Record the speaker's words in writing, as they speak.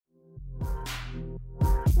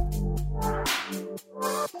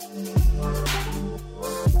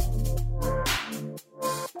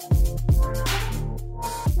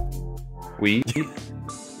We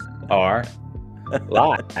are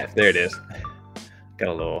live. There it is. Got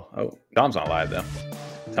a little. Oh, Tom's not live though.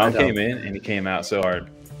 Tom came in and he came out so hard.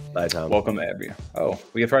 Bye, Tom. Welcome to every. Oh,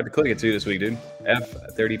 we tried to click it too this week, dude.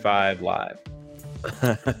 F35 live.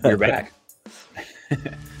 You're back.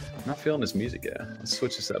 I'm not feeling this music yet. Let's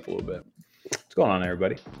switch this up a little bit. What's going on,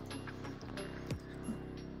 everybody?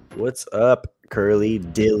 What's up, Curly,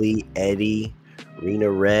 Dilly, Eddie, Rena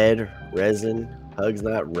Red, Resin, Hugs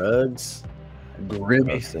Not Rugs,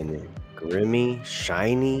 Grimmy,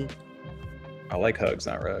 Shiny. I like Hugs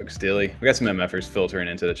Not Rugs. Dilly. We got some MFers filtering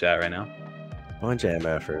into the chat right now. Bunch of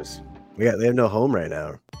MFers. They have no home right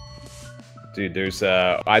now. Dude, there's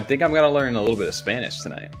I think I'm gonna learn a little bit of Spanish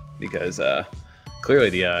tonight because clearly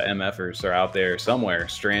the MFers are out there somewhere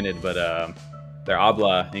stranded, but their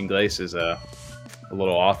habla inglés is a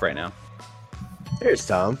little off right now. There's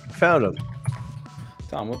Tom. Found him.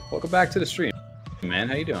 Tom, welcome back to the stream, man.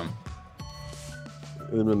 How you doing?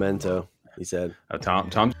 Un memento, he said. Oh,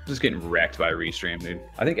 Tom's just getting wrecked by Restream, dude.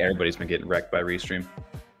 I think everybody's been getting wrecked by Restream.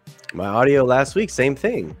 My audio last week, same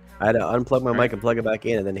thing. I had to unplug my mic and plug it back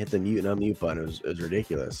in and then hit the mute and unmute button. It was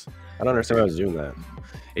ridiculous. I don't understand why I was doing that.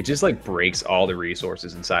 It just like breaks all the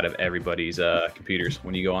resources inside of everybody's computers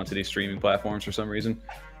when you go onto these streaming platforms for some reason.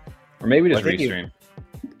 Or maybe just Restream.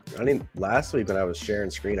 I mean, last week when I was sharing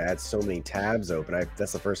screen, I had so many tabs open.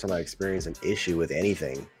 That's the first time I experienced an issue with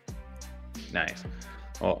anything. Nice.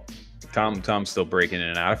 Well, Tom's still breaking in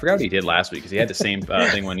and out. I forgot what he did last week because he had the same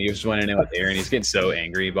thing when he was winning in with Aaron. He's getting so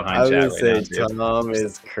angry behind chat right now. Dude. Tom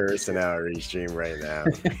is cursing out Restream right now.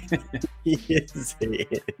 He is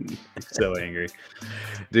so angry,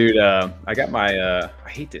 dude. I got my I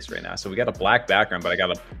hate this right now. So we got a black background, but I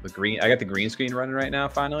got the green. I got the green screen running right now.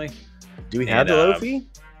 Finally, do we have the Lofi?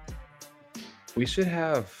 We should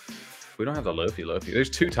have. We don't have the Lofi. There's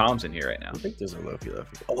two Toms in here right now. I think there's a Lofi.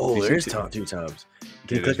 Oh, there's two Toms.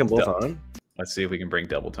 Can you click them both on? Let's see if we can bring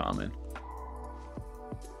double Tom in.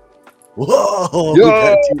 Whoa!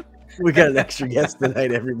 We got an extra guest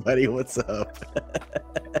tonight, everybody. What's up?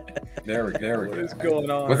 There we go. What's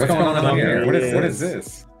going on? What's going on here? What is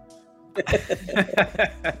this? We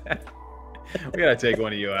gotta take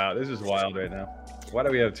one of you out. This is wild right now. Why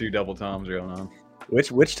do we have two double Toms going on?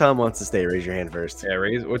 Which Tom wants to stay? Raise your hand first. Yeah,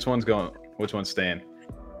 raise. Which one's going? Which one's staying?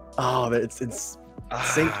 Oh, it's synced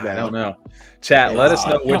now. I don't know. Chat, let us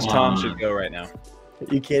know which Tom should go right now.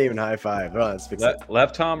 You can't even high five. Hold on, let's fix it.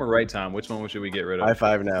 Left Tom or right Tom? Which one should we get rid of? High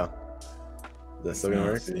five now. Is that still gonna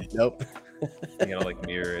work? Nope. You gotta like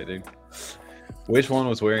mirror it, dude. Which one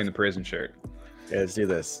was wearing the prison shirt? Yeah, let's do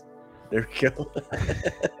this. There we go.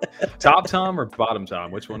 Top Tom or bottom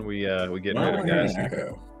Tom? Which one we getting rid of, guys?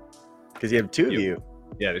 Because you have two of you.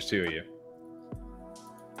 Yeah, there's two of you.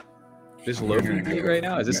 This Lofi beat right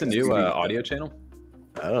now? Is this a new audio channel?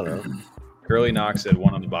 I don't know. Curly Knox said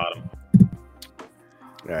one on the bottom.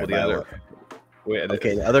 All right. Well,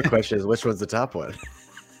 the other question is, which one's the top one?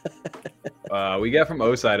 We got from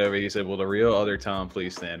O-Side over. He said, "Will the real other Tom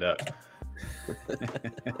please stand up?"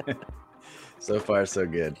 So far, so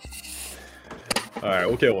good. All right,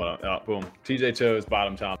 we'll kill one. Oh, boom. TJ chose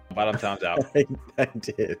bottom Tom. Bottom Tom's out. I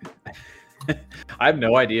did. I have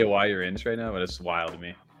no idea why you're in this right now, but it's wild to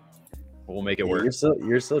me. We'll make it work.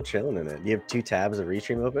 You're still chilling in it. You have two tabs of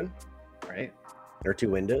Restream open, right? Or two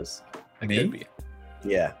windows. It could be.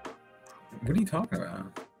 Yeah. What are you talking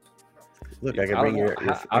about? Look, I can bring your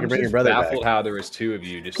brother baffled back. How there was two of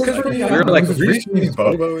you. Just you're like Restream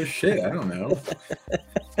Bobo as shit. I don't know.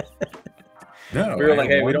 No, we were like,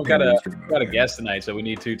 hey, we don't got a guest tonight, so we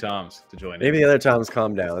need two Toms to join. Maybe the other Toms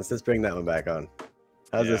calm down. Let's just bring that one back on.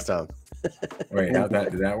 How's this, Tom? Wait,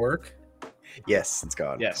 did that work? Yes, it's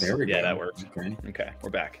gone. Yes, there we go. Yeah, that works. Okay, we're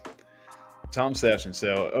back. Tom session.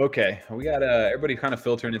 So, okay, we got everybody kind of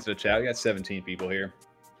filtering into the chat. We got 17 people here.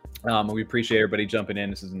 We appreciate everybody jumping in.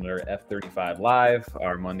 This is another F35 Live,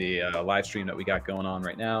 our Monday live stream that we got going on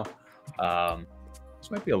right now. This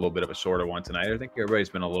might be a little bit of a shorter one tonight. I think everybody's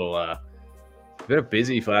been a little bit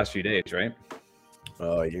busy for the last few days, right?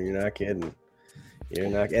 Oh, you're not kidding. You're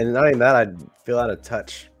not, and not even that. I feel out of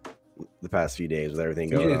touch the past few days with everything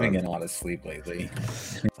going on. You've been getting a lot of sleep lately.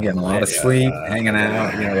 Getting a lot of sleep, hanging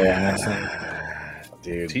out, relaxing.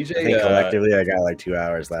 Dude, TJ, I think collectively, I got like 2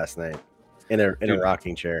 hours last night in a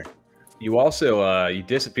rocking chair. You also you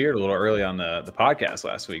disappeared a little early on the podcast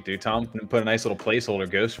last week, dude. Tom put a nice little placeholder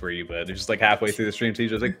ghost for you, but just like halfway through the stream,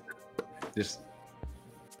 TJ was like, just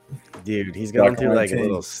Dude, he's going through like a Documenting.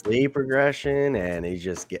 little sleep regression, and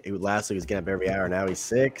last week he was getting up every hour. Now he's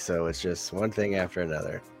sick, so it's just one thing after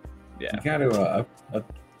another. Yeah. You got to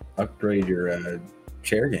upgrade your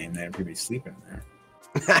chair game there if you be sleeping there.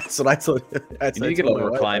 That's what I told you. You need to get a little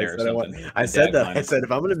recliner or something. I said that. I said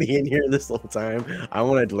if I'm gonna be in here this whole time, I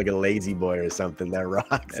wanted like a lazy boy or something that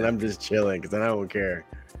rocks, and I'm just chilling because then I won't care.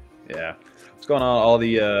 Yeah. What's going on, all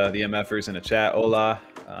the MFers in the chat? Hola,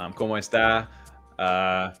 ¿cómo está?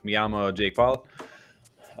 Me llamo Jake Paul.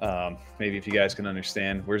 Maybe if you guys can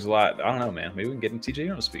understand, where's a lot? I don't know, man. Maybe we can get in. TJ, you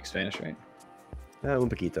don't speak Spanish, right? Un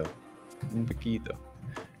poquito. Un poquito.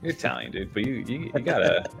 You're Italian, dude, but you got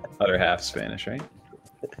a other half Spanish, right?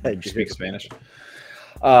 You speak Spanish.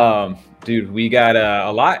 Dude, we got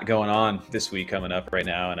a lot going on this week coming up right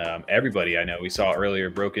now, and everybody I know we saw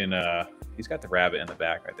earlier broken. He's got the rabbit in the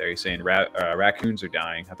back right there. He's saying raccoons are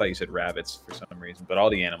dying. I thought you said rabbits for some reason, but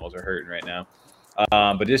all the animals are hurting right now.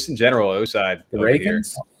 But just in general, Oside, The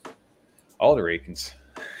Rakins? all the Rakins.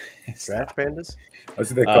 Trash pandas? That's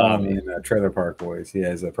what they call him in Trailer Park Boys. He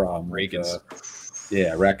has a problem. Rakins.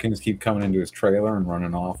 Yeah, raccoons keep coming into his trailer and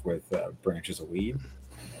running off with branches of weed.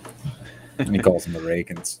 And he calls them the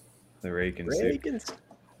Rakins. The Rakins. Rakins?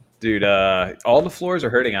 Dude, all the floors are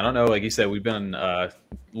hurting. I don't know. Like you said, we've been a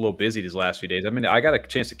little busy these last few days. I mean, I got a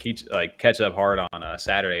chance to catch up hard on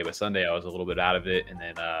Saturday, but Sunday I was a little bit out of it. And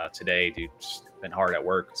then today, dude, just been hard at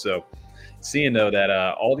work. So seeing, though, that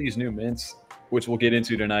all these new mints, which we'll get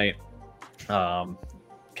into tonight,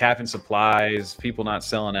 capping supplies, people not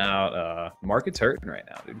selling out, market's hurting right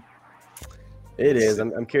now, dude. It is.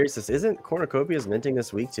 I'm curious. Isn't Cornucopia's minting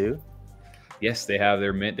this week too? Yes, they have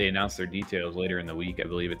their mint. They announced their details later in the week. I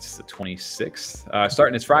believe it's the 26th.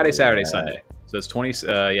 Starting, it's Friday, Saturday, Sunday. So it's 20.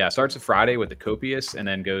 Starts a Friday with the Copious, and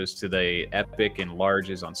then goes to the Epic and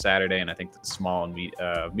Larges on Saturday, and I think the small and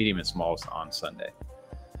medium and smalls on Sunday.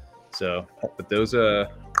 So, but those, I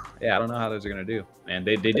don't know how those are gonna do. And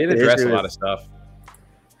they did address a lot of stuff.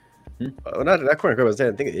 Well, not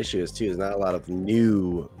Cornucopia. I think the issue is not a lot of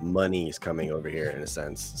new monies coming over here in a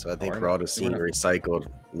sense. So I think we're all just seeing recycled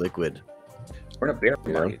liquid. We're in a bear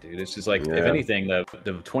market, dude. It's just like, if anything, the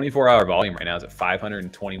 24-hour volume right now is at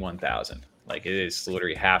 521,000. Like, it is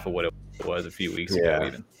literally half of what it was a few weeks ago,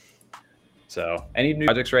 even. So, any new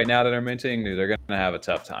projects right now that are minting, they're going to have a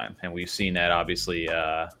tough time, and we've seen that obviously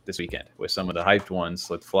this weekend with some of the hyped ones,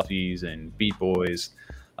 like Fluffies and Beat Boys.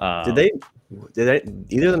 Did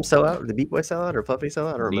either of them sell out? Did the Beat Boy sell out or Fluffy sell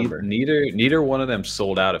out? I don't remember. Neither one of them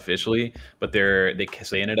sold out officially, but they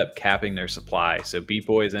ended up capping their supply. So Beat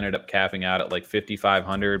Boys ended up capping out at like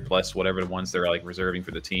 5,500 plus whatever the ones they're like reserving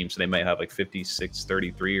for the team. So they might have like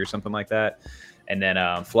 5,633 or something like that. And then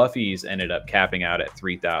Fluffies ended up capping out at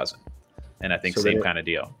 3,000. And I think same kind of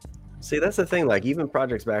deal. See, that's the thing. Like, even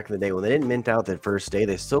projects back in the day, when they didn't mint out that first day,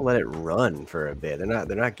 they still let it run for a bit. They're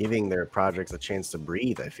not giving their projects a chance to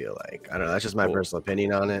breathe. I feel like, I don't know. That's just my personal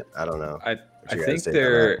opinion on it. I don't know. I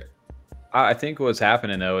think what's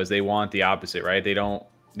happening though is they want the opposite, right? They don't.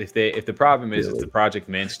 If the problem is the project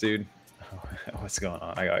mints, dude. What's going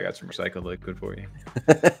on? I got some recycled liquid for you.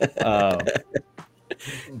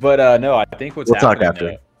 No, I think what's happening. Talk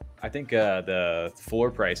after. I think the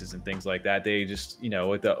floor prices and things like that, they just,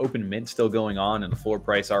 with the open mint still going on and the floor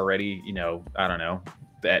price already, I don't know,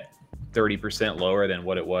 at 30% lower than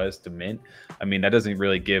what it was to mint. I mean, that doesn't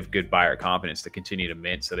really give good buyer confidence to continue to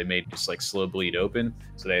mint. So they may just like slow bleed open.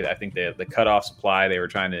 So I think the cutoff supply, they were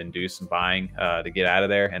trying to induce some buying to get out of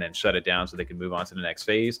there and then shut it down so they can move on to the next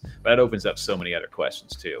phase. But that opens up so many other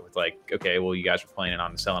questions too. It's like, okay, well, you guys were planning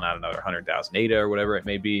on selling out another 100,000 ADA or whatever it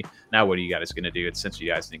may be. Now, what are you guys going to do since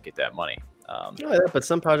you guys didn't get that money? But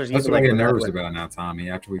some projects. That's what I get nervous about now, Tommy.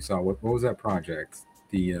 After we saw what was that project?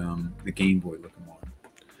 The Game Boy looking one.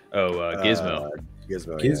 Oh, Gizmo.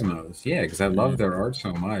 Gizmos, yeah, because I love their art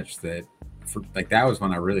so much that, that was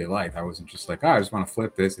one I really liked. I wasn't just like, I just want to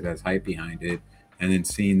flip this. It has hype behind it, and then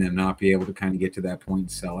seeing them not be able to kind of get to that point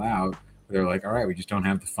and sell out, they're like, all right, we just don't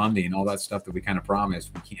have the funding and all that stuff that we kind of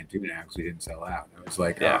promised we can't do now because we didn't sell out. And it was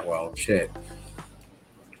like, oh well, shit.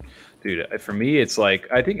 Dude, for me, it's like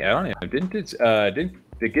I don't know. Did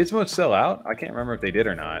Gizmo sell out? I can't remember if they did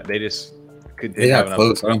or not. They just they got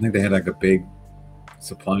close. I don't think they had like a big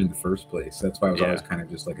supply in the first place. That's why I was always kind of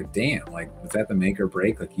just like a damn. Like, was that the make or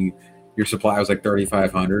break? Like your supply was like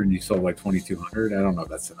 3,500 and you sold like 2,200. I don't know if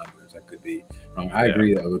that's the numbers. That could be wrong. I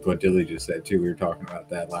agree with what Dilly just said too. We were talking about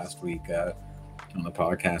that last week on the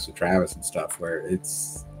podcast with Travis and stuff, where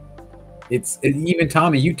it's even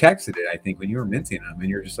Tommy, you texted it, I think, when you were minting them, and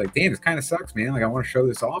you're just like, damn, this kind of sucks, man. Like, I want to show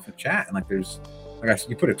this off in chat. And like,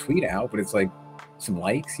 you put a tweet out, but it's like some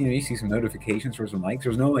likes, you see some notifications for some likes.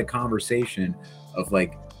 There's no like conversation of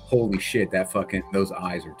like, holy shit, those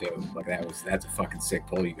eyes are dope. Like that's a fucking sick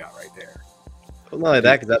pull you got right there. Well, not only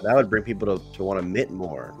that, because that would bring people to want to mint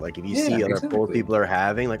more. Like if you see other pulls people are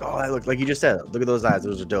having, like, oh, that look like you just said, look at those eyes,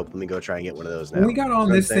 those are dope. Let me go try and get one of those now. When we got on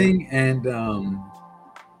this thing, and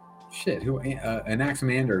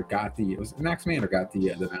Anaximander got the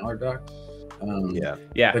mallard duck.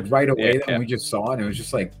 Yeah. Like right away, then we just saw it, and it was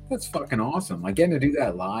just like, that's fucking awesome. Like getting to do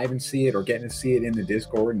that live and see it, or getting to see it in the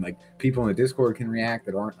Discord, and like people in the Discord can react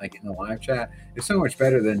that aren't like in the live chat. It's so much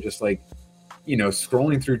better than just like, you know,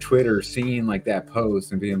 scrolling through Twitter, seeing like that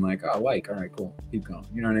post and being like, oh, all right, cool, keep going.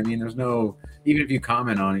 You know what I mean? There's no, even if you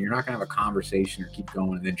comment on it, you're not gonna have a conversation or keep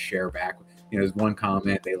going and then share back. You know, there's one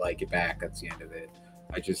comment, they like it back, that's the end of it.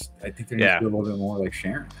 I think there needs to be a little bit more like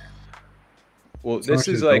sharing there. Well, this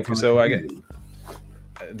is like, so I get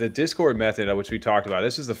the Discord method, which we talked about.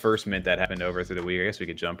 This is the first mint that happened over through the week. I guess we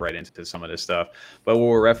could jump right into some of this stuff. But what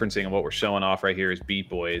we're referencing and what we're showing off right here is Beat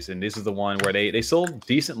Boys. And this is the one where they sold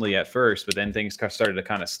decently at first, but then things started to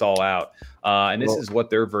kind of stall out. And this is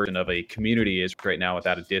what their version of a community is right now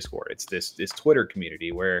without a Discord. It's this Twitter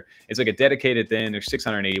community where it's like a dedicated thing. There's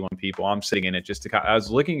 681 people. I'm sitting in it I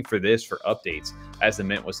was looking for this for updates as the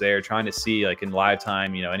mint was there, trying to see like in live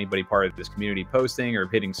time, you know, anybody part of this community posting or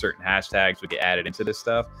hitting certain hashtags would get added into this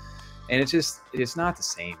stuff. And it's not the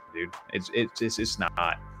same, dude. It's not.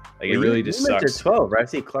 Like, it really just sucks. 12, right? I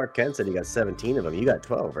see Clark Kent said he got 17 of them. You got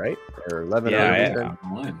 12, right? Or 11? Yeah,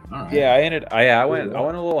 I went a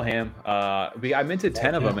little ham. I minted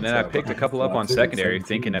 10 of them, and then I picked a couple up on secondary,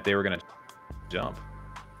 thinking that they were gonna jump.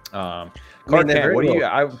 Clark Kent, what do you?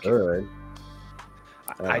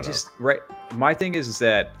 My thing is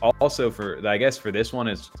that also I guess for this one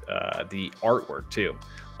is the artwork too.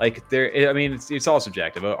 Like it's all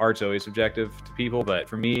subjective. Art's always subjective to people, but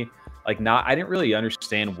for me, like I didn't really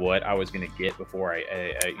understand what I was going to get before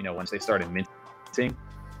I once they started minting.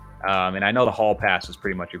 And I know the hall pass was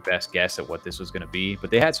pretty much your best guess at what this was going to be, but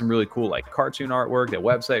they had some really cool like cartoon artwork. Their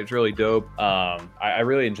website was really dope. I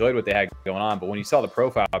really enjoyed what they had going on, but when you saw the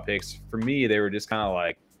profile pics, for me, they were just kind of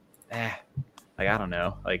like, like, I don't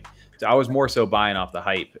know. Like, I was more so buying off the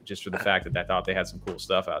hype just for the fact that I thought they had some cool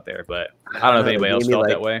stuff out there. But I don't know if anybody else felt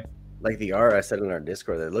that way. Like the art I said in our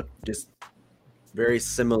Discord, they looked just very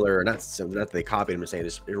similar. Not that they copied them, saying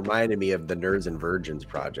it reminded me of the Nerds and Virgins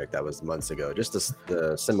project that was months ago. Just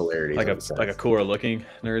the similarities. Like a cooler looking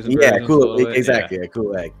Nerds and Virgins. Yeah, cool. Exactly. Yeah. A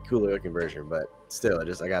cooler looking version. But still, I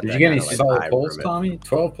got. Did you get any solid polls, Tommy?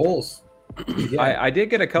 12 polls. I did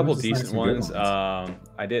get a couple decent ones.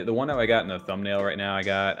 I did the one that I got in the thumbnail right now. I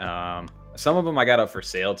got some of them I got up for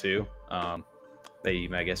sale too. I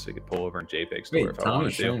guess we could pull over in JPEG store. Wait,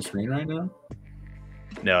 Tommy's sharing screen right now?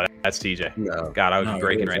 No, that's TJ. No. God, I was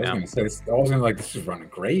breaking right now. I was gonna like, this is running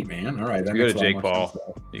great, man. All right, if you go to Jake Paul,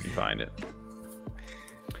 you can find it.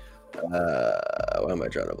 Why am I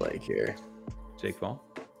drawing a blank here? Jake Paul.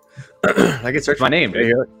 I can search my name,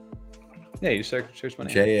 dude. Right. Yeah, you search my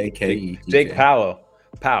name. Jake. Jake Powell.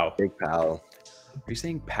 Jake Powell. Are you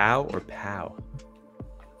saying Pow or Pow?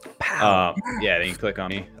 Pow. Yeah, then you click on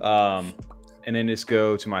me. And then just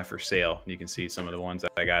go to my for sale. You can see some of the ones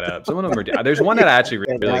that I got up. Some of them are. There's one that I actually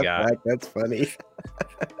really got. That's funny.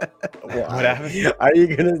 What happened? Are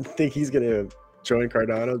you gonna think he's gonna join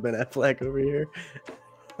Cardano's Ben Affleck over here?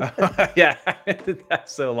 Yeah, I did that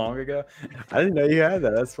so long ago. I didn't know you had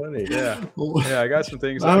that. That's funny. Yeah, I got some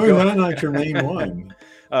things. How is that not your main one?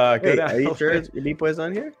 Wait, are you sure your Beat Boy's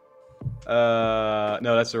on here? No,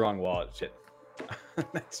 that's the wrong wallet. Shit,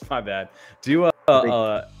 that's my bad. Do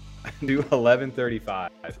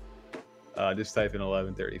 1135. Just type in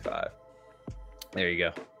 1135. There you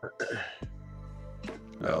go.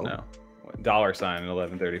 Oh no, $sign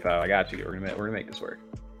 1135. I got you. We're gonna make this work.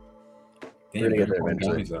 Damn, I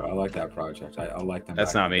like that project. I like them.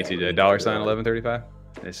 That's not me, TJ. $sign 1135.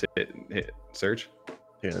 Just hit search.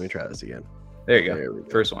 Here, let me try this again. There you go.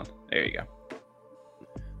 First one. There you go.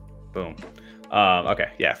 Boom.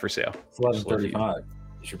 Okay, yeah, for sale. It's 1135.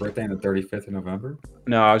 Is your birthday on the 35th of November?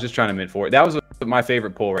 No, I was just trying to mint for it. That was my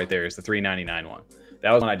favorite pull right there. Is the 399 one.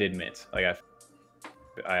 That was one I did mint. Like I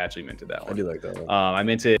actually minted that one. I do like that one. I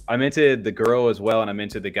minted the girl as well, and I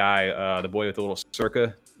minted the guy, the boy with the little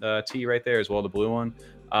circa T right there as well, the blue one.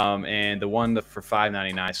 And the one for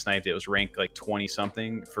 $5.99 sniped. It was ranked like 20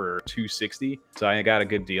 something for 260. So I got a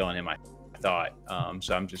good deal on him, I thought.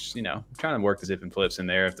 So I'm just trying to work the zip and flips in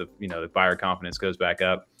there if the the buyer confidence goes back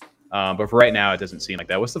up. But for right now, it doesn't seem like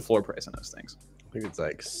that. What's the floor price on those things? I think it's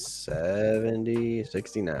like 70,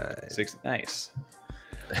 69. Nice.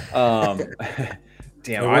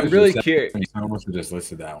 Damn, I'm really curious. I almost just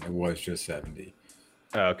listed that one. It was just 70.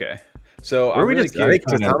 Oh, okay. So I'm really curious. I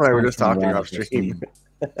think Tom and I were just talking off stream.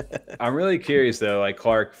 I'm really curious though, like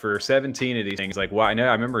Clark, for 17 of these things, like why? I know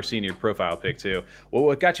I remember seeing your profile pic too. Well,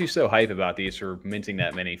 what got you so hype about these for minting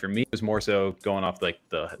that many? For me, it was more so going off like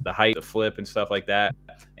the hype, the flip, and stuff like that,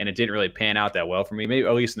 and it didn't really pan out that well for me. Maybe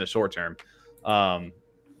at least in the short term.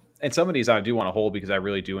 And some of these I do want to hold because I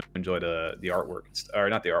really do enjoy the artwork, or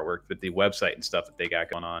not the artwork, but the website and stuff that they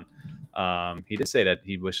got going on. He did say that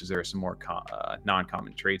he wishes there were some more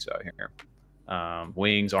non-common traits out here.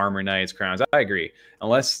 Wings, armor knights, crowns. I agree.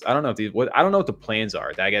 Unless I don't know if these, I don't know what the plans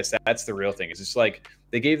are. I guess that's the real thing. It's just like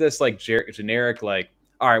they gave this like generic, like,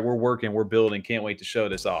 all right, we're working, we're building, can't wait to show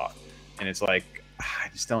this off. And it's like, I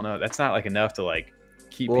just don't know. That's not like enough to like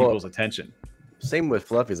keep people's attention. Same with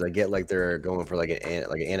Fluffies. I get like they're going for like an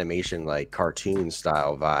animation, like cartoon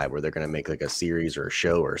style vibe, where they're gonna make like a series or a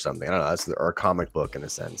show or something. I don't know. That's or a comic book in a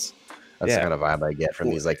sense. That's the kind of vibe I get from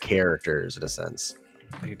these like characters in a sense.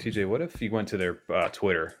 Hey, TJ, what if you went to their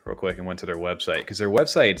Twitter real quick and went to their website? Because their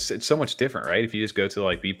website, it's so much different, right? If you just go to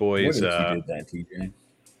like Beat Boys. What if you did that, TJ?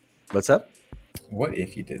 What's up? What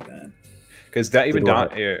if you did that? Because that even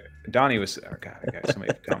Donnie was. Oh God, I got so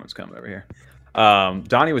many comments coming over here.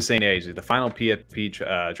 Donnie was saying, the final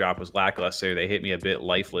PFP drop was lackluster. They hit me a bit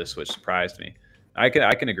lifeless, which surprised me. I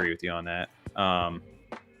can agree with you on that.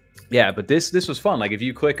 Yeah, but this was fun. Like if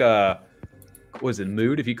you click what was it,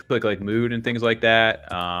 mood? If you click like mood and things like that,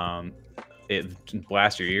 it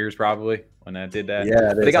blasts your ears probably when I did that.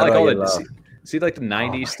 Yeah, they got like all the see like the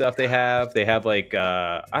 90s stuff they have. They have like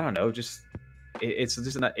I don't know, just it's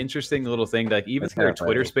just an interesting little thing. Like even their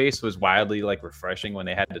Twitter space was wildly like refreshing when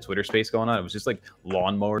they had the Twitter space going on. It was just like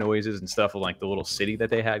lawnmower noises and stuff of like the little city that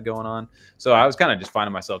they had going on. So I was kind of just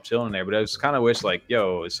finding myself chilling there, but I was kind of wish like,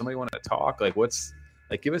 yo, is somebody want to talk? Like what's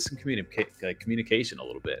like, give us some communication a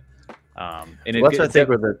little bit. And what's I think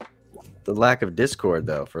with the lack of Discord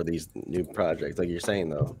though for these new projects, like you're saying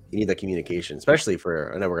though, you need that communication, especially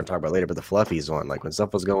for, I know we're gonna talk about later, but the Fluffies one, like when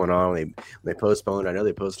stuff was going on, they postponed. I know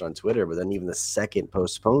they posted on Twitter, but then even the second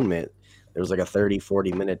postponement, there was like a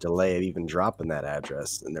 30-40 minute delay of even dropping that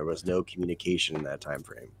address, and there was no communication in that time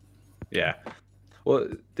frame. Yeah, well,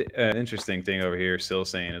 interesting thing over here, still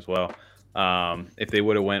saying as well. If they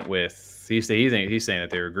would have went with, he's saying that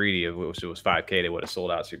they were greedy. If it was 5K, they would have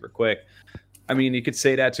sold out super quick. I mean, you could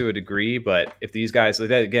say that to a degree, but if these guys, like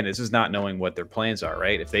that, again, this is not knowing what their plans are,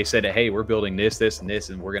 right? If they said, hey, we're building this, this, and this,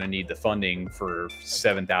 and we're going to need the funding for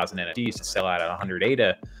 7,000 NFTs to sell out at 100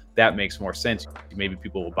 ADA, that makes more sense. Maybe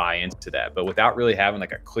people will buy into that. But without really having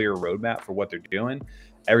like a clear roadmap for what they're doing,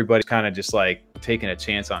 everybody's kind of just like taking a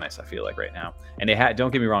chance on this, I feel like right now. And they had,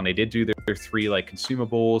 don't get me wrong, they did do their 3 like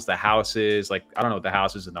consumables, the houses, like I don't know what the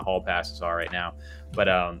houses and the hall passes are right now, but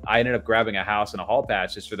I ended up grabbing a house and a hall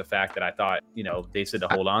pass just for the fact that I thought, you know, they said to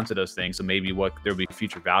hold on to those things, so maybe there'll be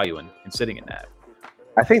future value in sitting in that.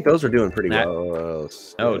 I think those are doing pretty well.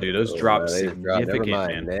 Oh, dude, those dropped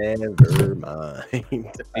significant, man. Never mind. You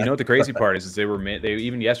know what the crazy part is they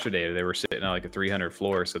even yesterday they were sitting on like a 300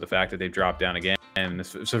 floor. So the fact that they've dropped down again, and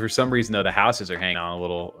so for some reason though the houses are hanging on a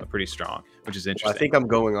little pretty strong, which is interesting. Well, I think I'm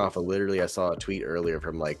going off of literally I saw a tweet earlier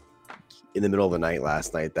from like in the middle of the night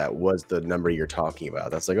last night that was the number you're talking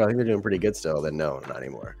about. That's like, oh, I think they're doing pretty good still. Then no, not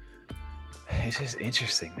anymore. It's just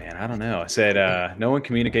interesting, man. I don't know. I said no one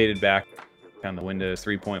communicated back on the Windows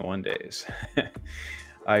 3.1 days.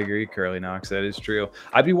 I agree, Curly Knox. That is true.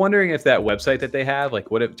 I'd be wondering if that website that they have,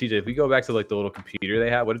 like, what if TJ, if we go back to like the little computer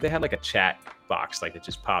they have, what if they had like a chat box like that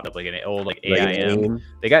just popped up like an old like AIM?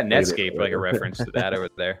 They got Netscape like a reference to that over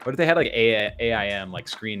there. What if they had like AIM like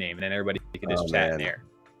screen name and then everybody could just chat in there?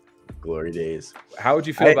 Glory days. How would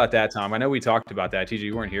you feel about that, Tom? I know we talked about that. TJ,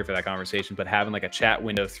 you weren't here for that conversation, but having like a chat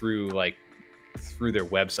window through their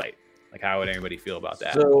website, like how would anybody feel about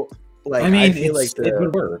that? So, like, I mean, I feel like it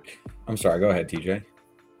would work. I'm sorry. Go ahead, TJ.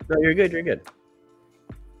 No, you're good. You're good.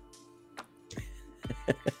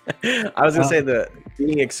 I was gonna say the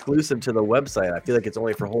being exclusive to the website. I feel like it's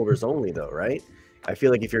only for holders only, though, right? I feel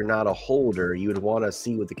like if you're not a holder, you would want to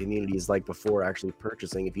see what the community is like before actually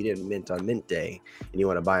purchasing. If you didn't mint on mint day and you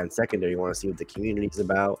want to buy on secondary, you want to see what the community is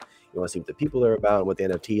about. You want to see what the people are about and what the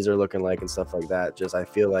NFTs are looking like and stuff like that. Just I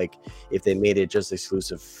feel like if they made it just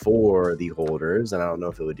exclusive for the holders, and I don't know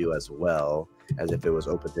if it would do as well as if it was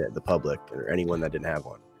open to the public or anyone that didn't have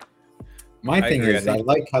one. My thing is, I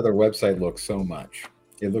like how their website looks so much.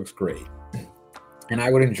 It looks great. And I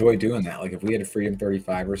would enjoy doing that. Like if we had a Freedom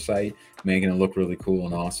 35er site, making it look really cool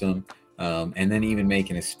and awesome, and then even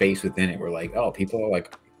making a space within it where like, oh, people are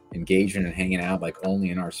like engaging and hanging out like only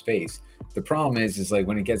in our space. The problem is like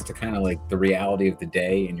when it gets to kind of like the reality of the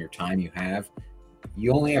day and your time you have,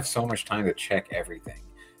 you only have so much time to check everything.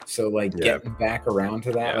 So like getting back around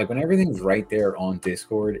to that, like when everything's right there on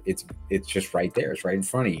Discord, it's just right there. It's right in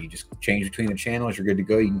front of you. You just change between the channels. You're good to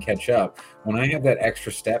go. You can catch up. When I have that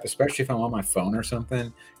extra step, especially if I'm on my phone or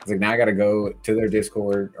something, it's like now I got to go to their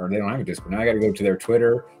Discord, or they don't have a Discord. Now I got to go to their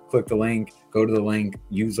Twitter, click the link, go to the link,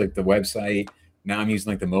 use like the website. Now I'm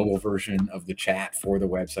using like the mobile version of the chat for the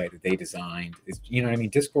website that they designed. It's, you know what I mean?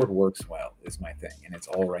 Discord works well is my thing, and it's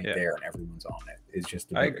all right there, and everyone's on it. It's just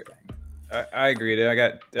the bigger thing. I agree. I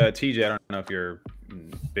got TJ. I don't know if you're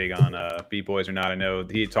big on Beat Boys or not. I know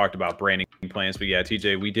he talked about branding plans, but yeah,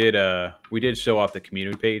 TJ, we did show off the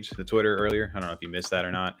community page, the Twitter earlier. I don't know if you missed that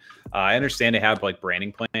or not. I understand they have like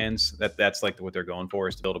branding plans. That's like what they're going for,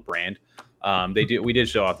 is to build a brand. We did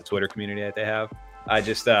show off the Twitter community that they have. I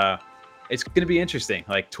just it's going to be interesting.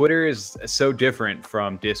 Like Twitter is so different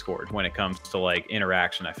from Discord when it comes to like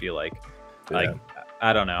interaction. I feel like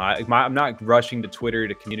I don't know. I'm not rushing to Twitter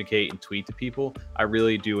to communicate and tweet to people. I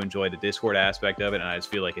really do enjoy the Discord aspect of it, and I just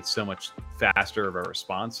feel like it's so much faster of a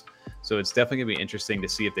response. So it's definitely going to be interesting to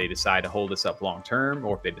see if they decide to hold this up long term,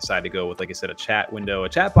 or if they decide to go with, like I said, a chat window, a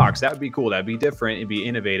chat box. That would be cool. That'd be different. It'd be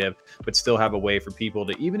innovative, but still have a way for people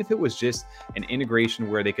to, even if it was just an integration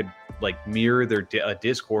where they could like mirror their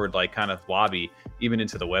Discord like kind of lobby even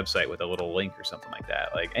into the website with a little link or something like that.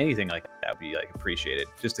 Like anything like that would be like appreciated,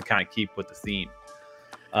 just to kind of keep with the theme.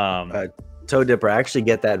 Toe Dipper, I actually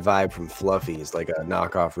get that vibe from Fluffy. It's like a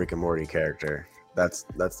knockoff Rick and Morty character. That's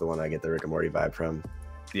the one I get the Rick and Morty vibe from.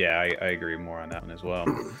 Yeah, I agree more on that one as well.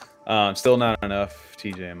 Still not enough,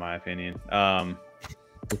 TJ, in my opinion.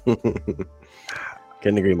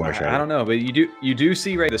 Couldn't agree more. I don't know, but you do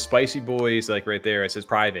see right the Spicy Boys like right there. It says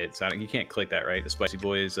private, so you can't click that, right? The Spicy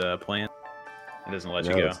Boys plan. It doesn't let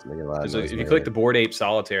you go. If you click the Bored Ape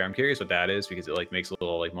Solitaire, I'm curious what that is, because it like makes a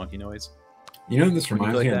little like monkey noise. You know, this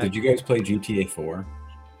reminds me of, did you guys play GTA 4?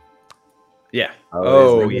 Yeah.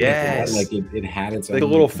 Oh, yes. Like it had its like a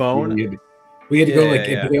little phone. We had to go like,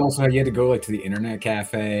 but they also you had to go like to the internet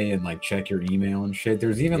cafe and like check your email and shit.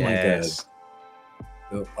 There's even like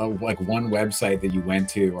like one website that you went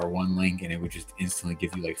to or one link, and it would just instantly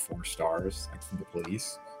give you like 4 stars, like from the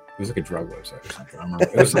police. It was like a drug website or something. I don't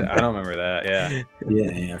remember. It was I don't remember that. Yeah.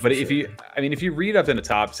 Yeah. But if you read up in the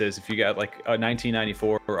top, it says if you got like a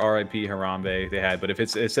 1994 or RIP Harambe they had, but if it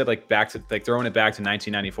said like back to like throwing it back to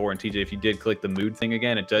 1994, and TJ, if you did click the mood thing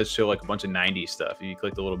again, it does show like a bunch of 90s stuff. If you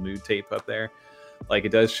click the little mood tape up there, like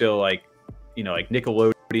it does show like, you know, like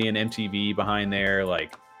Nickelodeon, MTV behind there,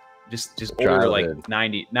 like just older like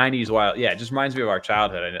 90s wild. Yeah, it just reminds me of our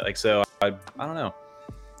childhood. And like, so I don't know.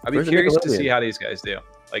 I'd be curious to see how these guys do.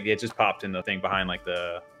 Like it just popped in the thing behind like if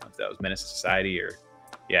that was Menace to Society, or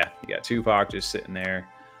you got Tupac just sitting there,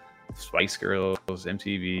 Spice Girls,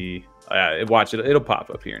 MTV. Watch it, it'll pop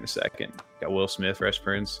up here in a second. Got Will Smith, Fresh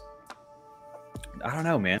Prince. I don't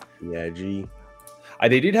know, man. Yeah, G.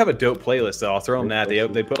 They did have a dope playlist though. I'll throw them that.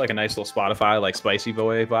 They put like a nice little Spotify like Spicy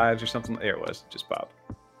Boy vibes or something. There it was, just popped.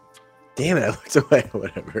 Damn it, I looked away.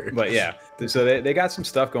 Whatever. But yeah, so they got some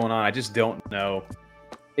stuff going on. I just don't know.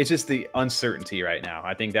 It's just the uncertainty right now.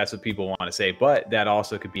 I think that's what people want to say, but that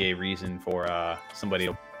also could be a reason for somebody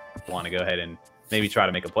to want to go ahead and maybe try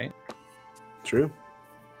to make a play. True.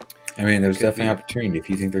 I mean, there's definitely opportunity. If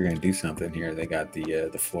you think they're going to do something here, they got the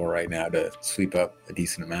floor right now to sweep up a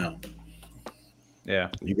decent amount. Yeah.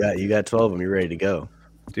 You got 12 of them. You're ready to go.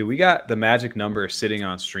 Dude, we got the magic number sitting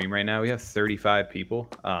on stream right now. We have 35 people.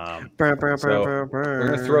 So we're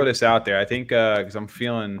going to throw this out there. I think because I'm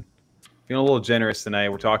feeling a little generous tonight.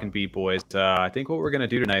 We're talking Beat Boys. I think what we're going to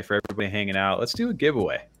do tonight for everybody hanging out, let's do a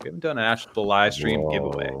giveaway. We haven't done an actual live stream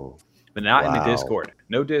giveaway, but not in the Discord.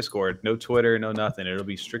 No Discord, no Twitter, no nothing. It'll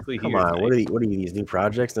be strictly here. Come on, what are you, these new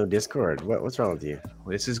projects? No Discord? What's wrong with you?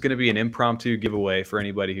 This is going to be an impromptu giveaway for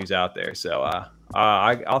anybody who's out there. So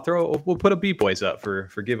we'll put a Beat Boys up for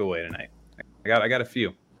giveaway tonight. I got a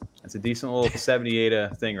few. That's a decent little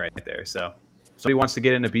 78 thing right there. So somebody wants to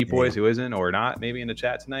get into Beat Boys who isn't or not, maybe in the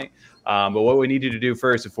chat tonight. But what we need you to do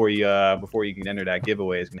first before you can enter that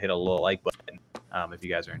giveaway is gonna hit a little like button. If you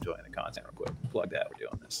guys are enjoying the content, real quick, plug that. We're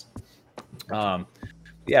doing this.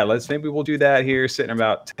 Maybe we'll do that here, sitting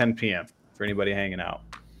about 10 p.m. for anybody hanging out.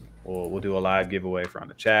 We'll do a live giveaway on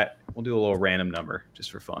the chat. We'll do a little random number just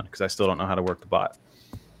for fun, because I still don't know how to work the bot.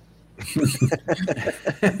 We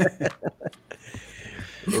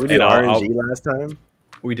did RNG last time.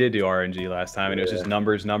 We did do RNG last time, and it was just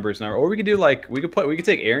numbers. Or we could do like we could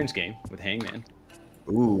take Aaron's game with Hangman.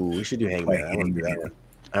 Ooh, we should do Hangman. I want to do that one.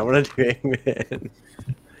 I want to do Hangman.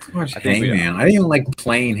 Hangman. I didn't even like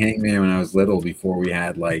playing Hangman when I was little before we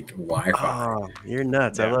had like Wi-Fi. Oh, you're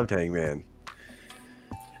nuts. Yeah. I loved Hangman.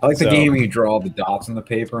 I like the game where you draw the dots on the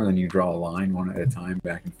paper and then you draw a line one at a time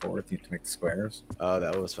back and forth. You have to make the squares. Oh,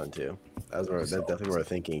 that was fun too. That's definitely more a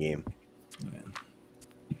thinking game. Yeah.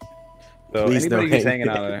 So Please anybody no who's hang. hanging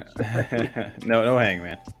out there, no hang,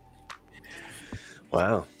 man.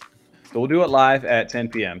 Wow. So we'll do it live at 10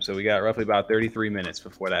 p.m. So we got roughly about 33 minutes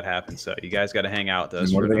before that happens. So you guys got to hang out with us.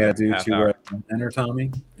 And what for do they got to do half to hour. enter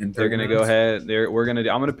Tommy? They're gonna go ahead. I'm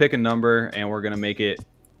gonna pick a number and we're gonna make it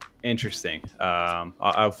interesting.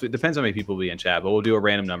 It depends how many people will be in chat, but we'll do a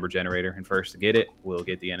random number generator. And first to get it, we'll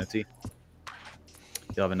get the NFT.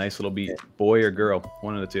 You'll have a nice little beat, boy or girl,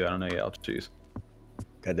 one of the two. I don't know yet. I'll choose.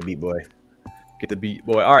 Got the beat boy. Get the beat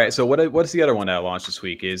boy. All right. So what's the other one that launched this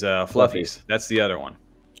week? Is Fluffies. That's the other one.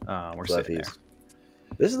 We're sitting there.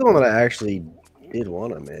 This is the one that I actually did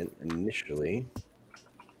want to mint initially.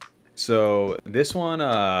 So this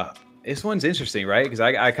one's interesting, right? Because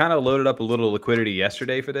I kind of loaded up a little liquidity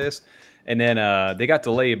yesterday for this, and then they got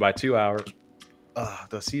delayed by 2 hours.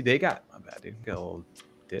 They got my bad, dude. Got a little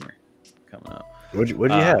dinner coming up. What'd you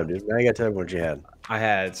have, dude? Now you got to tell me what you had. I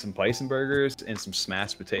had some bison burgers and some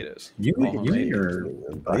smashed potatoes. You homemade. your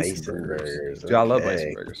Bison burgers. Dude, I love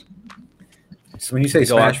bison burgers. So when you say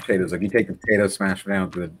smashed potatoes, like you take the potatoes, smash them down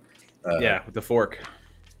with the yeah, with the fork.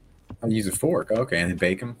 I use a fork. Okay, and then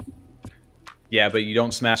bake them. Yeah, but you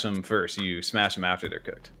don't smash them first. You smash them after they're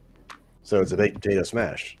cooked. So it's a baked potato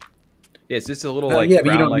smash. Yeah, it's just a little Yeah, but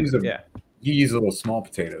you brown, don't use them. yeah. You use little small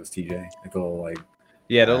potatoes, TJ. Like little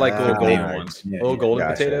Yeah, they're like little golden Ah, ones. yeah, Little golden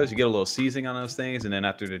gotcha. potatoes. You get a little seasoning on those things, and then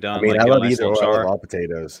after they're done, I mean, like, I get a love nice either little or. I char. love all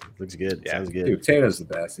potatoes. Looks good. Yeah. Sounds good. dude, potatoes the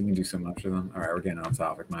best. You can do so much with them. All right, we're getting off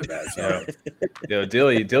topic. My bad. Sorry. Yo,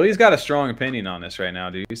 Dilly's got a strong opinion on this right now,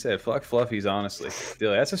 dude. You said fuck Fluffies, honestly.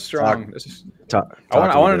 Dilly, that's a strong. I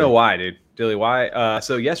want to know why, dude. Dilly, why?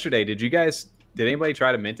 So yesterday, did anybody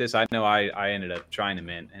try to mint this? I know I ended up trying to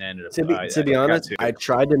mint and ended up. To be honest, I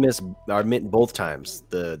tried to mint both times.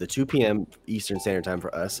 The 2 p.m. Eastern Standard Time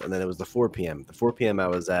for us, and then it was the 4 p.m. The 4 p.m. I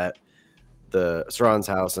was at the Saran's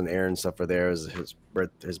house, and Aaron's stuff were there. It was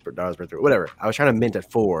his daughter's birthday, whatever. I was trying to mint at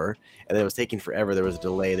 4, and it was taking forever. There was a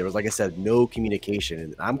delay. There was, like I said, no communication.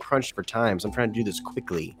 And I'm crunched for time, so I'm trying to do this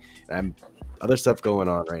quickly. And I'm other stuff going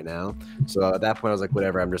on right now. So at that point, I was like,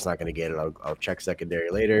 whatever. I'm just not going to get it. I'll check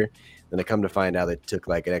secondary later. Then I come to find out it took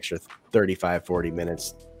like an extra 35, 40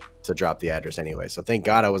 minutes to drop the address anyway. So thank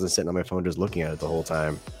God I wasn't sitting on my phone just looking at it the whole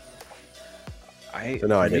time. I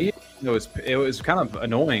didn't. It was kind of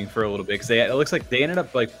annoying for a little bit because it looks like they ended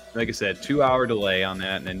up like I said, 2-hour delay on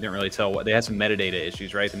that, and then didn't really tell what they had some metadata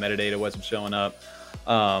issues, right? The metadata wasn't showing up,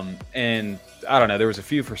 and I don't know. There was a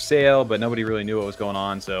few for sale, but nobody really knew what was going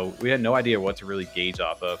on, so we had no idea what to really gauge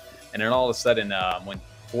off of. And then all of a sudden, when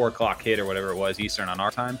 4 o'clock hit or whatever it was Eastern on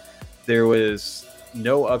our time, there was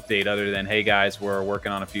no update other than, hey guys, we're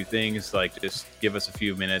working on a few things. Like, just give us a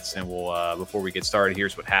few minutes, and we'll before we get started,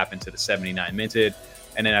 here's what happened to the 79 minted.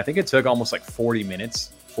 And then I think it took almost like 40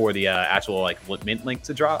 minutes for the actual like mint link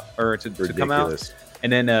to drop or to come out.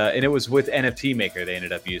 And then and it was with NFT Maker they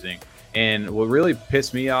ended up using. And what really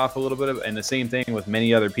pissed me off a little bit, and the same thing with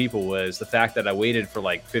many other people, was the fact that I waited for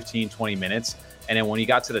like 15, 20 minutes. And then when you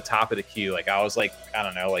got to the top of the queue, like I was like, I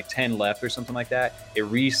don't know, like 10 left or something like that. It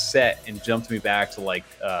reset and jumped me back to like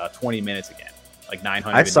 20 minutes again, like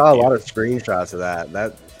 900. I saw a lot of screenshots of that.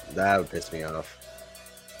 That would piss me off.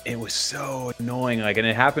 It was so annoying. Like, and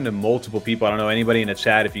it happened to multiple people. I don't know anybody in the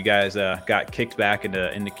chat if you guys got kicked back in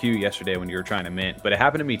the queue yesterday when you were trying to mint, but it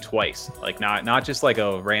happened to me twice. Like not just like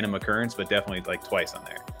a random occurrence, but definitely like twice on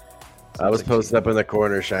there. So I was like, posted up in the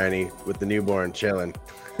corner, Shiny, with the newborn chilling.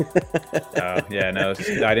 Yeah, no,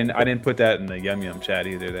 I didn't put that in the Yum Yum chat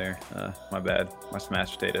either. There, my bad. My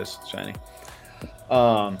smashed potatoes, Shiny.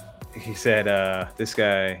 He said this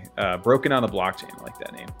guy broken on the blockchain. I like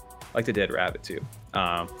that name. I like the Dead Rabbit too.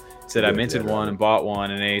 Said I minted one and bought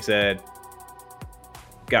one, and then he said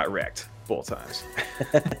got wrecked both times.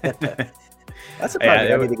 That's a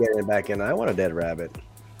project I need to get in back in. I want a Dead Rabbit.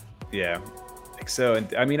 Yeah. So,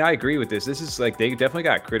 and I mean, I agree with this. This is like, they definitely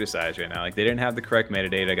got criticized right now. Like, they didn't have the correct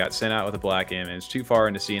metadata, got sent out with a black image, too far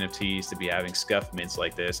into CNFTs to be having scuffed mints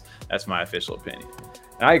like this. That's my official opinion.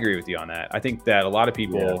 And I agree with you on that. I think that a lot of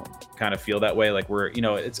people kind of feel that way. Like, we're, you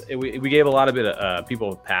know, we gave a lot of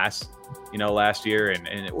people a pass, you know, last year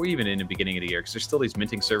or even in the beginning of the year, because there's still these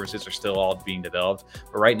minting services are still all being developed.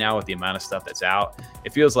 But right now, with the amount of stuff that's out,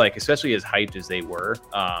 it feels like, especially as hyped as they were,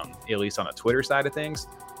 at least on the Twitter side of things,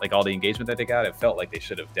 like all the engagement that they got, it felt like they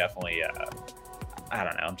should have definitely, I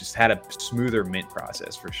don't know, just had a smoother mint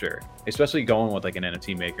process for sure. Especially going with like an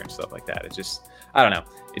NFT Maker and stuff like that. It just, I don't know,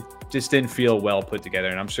 it just didn't feel well put together.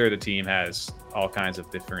 And I'm sure the team has all kinds of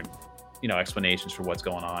different explanations for what's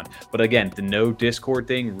going on. But again, the no Discord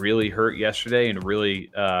thing really hurt yesterday, and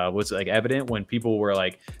really was like evident when people were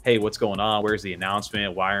like, hey, what's going on? Where's the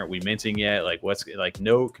announcement? Why aren't we minting yet? Like, what's like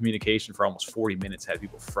no communication for almost 40 minutes had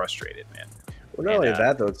people frustrated, man. Well, not only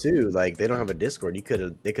that though, too. Like, they don't have a Discord.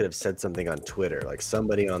 They could have said something on Twitter. Like,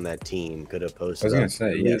 somebody on that team could have posted. I was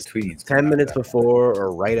gonna say, yeah, tweets 10 minutes before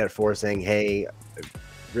or right at 4 saying, hey,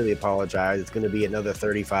 really apologize. It's going to be another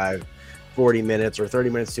 35, 40 minutes or 30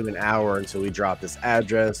 minutes to an hour until we drop this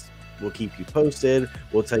address. We'll keep you posted.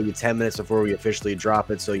 We'll tell you 10 minutes before we officially drop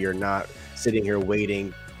it, so you're not sitting here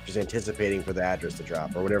waiting, just anticipating for the address to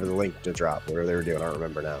drop or whatever the link to drop, whatever they were doing. I don't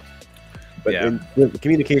remember now. But the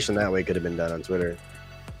communication that way could have been done on Twitter.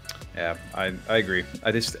 Yeah, I agree.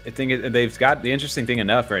 I think they've got the interesting thing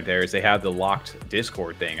enough right there is they have the locked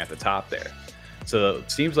Discord thing at the top there. So it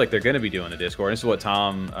seems like they're going to be doing the Discord. This is what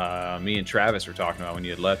Tom, me and Travis were talking about when you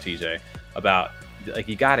had left, TJ, about like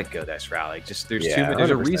you got to go this route. Like just there's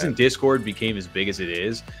a reason Discord became as big as it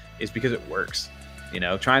is because it works.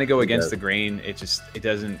 Trying to go against the grain, it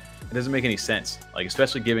doesn't make any sense. Like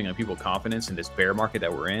especially giving people confidence in this bear market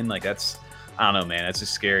that we're in. Like that's, I don't know, man. That's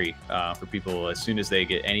just scary for people. As soon as they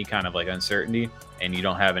get any kind of like uncertainty and you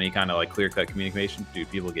don't have any kind of like clear cut communication, dude,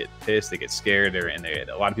 people get pissed. They get scared.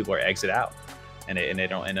 A lot of people are exit out. And they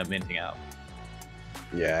don't end up minting out.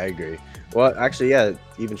 Yeah, I agree. Well, actually, yeah,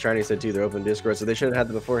 even Shiny said too, they're open Discord, so they should have had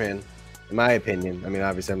them beforehand, in my opinion. I mean,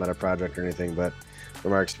 obviously, I'm not a project or anything, but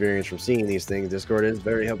from our experience from seeing these things, Discord is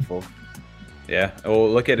very helpful. Yeah, well,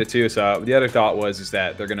 look at it too. So the other thought is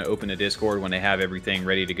that they're going to open a Discord when they have everything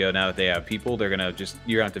ready to go. Now that they have people, you're going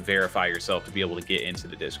to have to verify yourself to be able to get into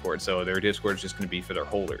the Discord. So their Discord is just going to be for their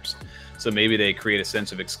holders. So maybe they create a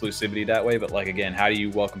sense of exclusivity that way. But like again, how do you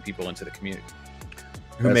welcome people into the community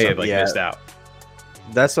who may have missed out?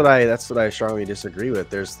 That's what I strongly disagree with.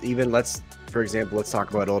 There's even for example, let's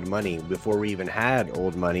talk about old money. Before we even had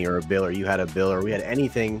old money or a bill, or you had a bill, or we had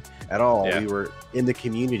anything at all, we were in the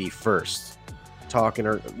community first, talking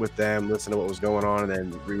with them, listening to what was going on,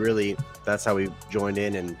 and then that's how we joined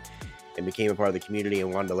in and became a part of the community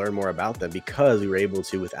and wanted to learn more about them because we were able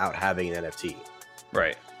to without having an NFT.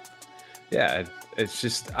 Right. Yeah. It's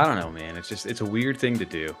just, I don't know, man. It's a weird thing to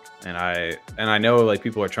do. And I know like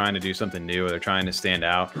people are trying to do something new or they're trying to stand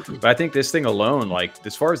out. But I think this thing alone, like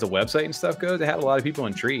as far as the website and stuff goes, it had a lot of people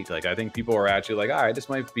intrigued. Like I think people are actually like, all right, this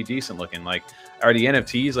might be decent looking. Like, are the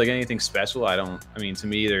NFTs like anything special? To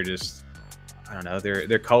me, they're just, I don't know.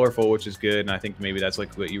 They're colorful, which is good. And I think maybe that's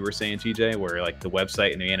like what you were saying, TJ, where like the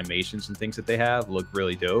website and the animations and things that they have look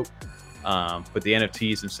really dope. But the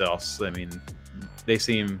NFTs themselves, I mean,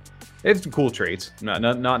 it's cool traits, not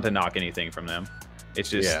to knock anything from them. It's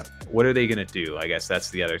just, what are they going to do? I guess that's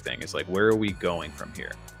the other thing. It's like, where are we going from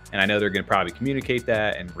here? And I know they're going to probably communicate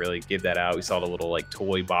that and really give that out. We saw the little like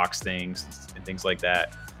toy box things and things like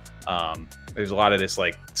that. There's a lot of this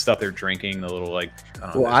like stuff they're drinking, the little like,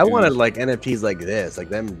 I wanted like NFTs like this, like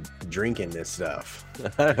them drinking this stuff.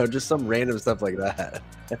 I don't know, just some random stuff like that.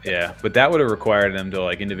 Yeah, but that would have required them to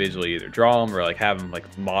like individually either draw them or like have them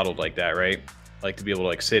like modeled like that, right? Like to be able to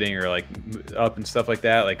like sitting or like up and stuff like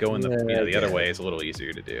that, like going the other way is a little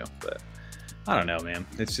easier to do. But I don't know, man.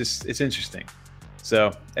 It's interesting.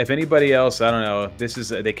 So if anybody else, I don't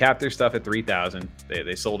know, they capped their stuff at 3,000.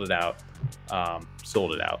 They sold it out.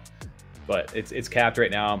 But it's capped right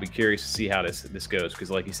now. I'll be curious to see how this goes because,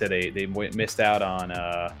 like you said, they missed out on.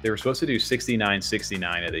 They were supposed to do 69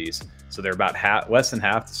 of these, so they're about less than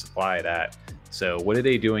half the supply of that. So what are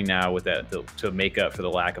they doing now with that to make up for the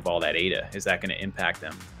lack of all that ADA? Is that going to impact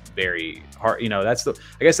them very hard? I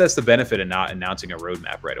guess that's the benefit of not announcing a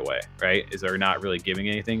roadmap right away, right? Is they're not really giving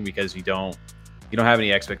anything because you don't have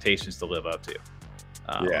any expectations to live up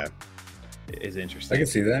to. Is interesting. I can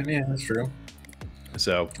see that. Yeah, that's true.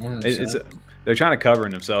 So they're trying to cover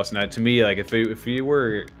themselves. Now, to me, like if you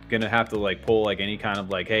were gonna have to like pull like any kind of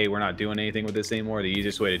like, hey, we're not doing anything with this anymore, the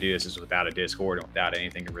easiest way to do this is without a Discord and without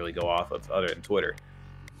anything to really go off of other than Twitter.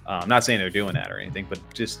 I'm not saying they're doing that or anything, but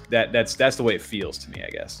just that's the way it feels to me, I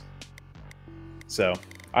guess. So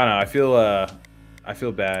I don't know. I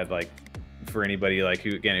feel bad like for anybody like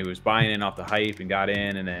who was buying in off the hype and got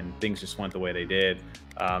in, and then things just went the way they did.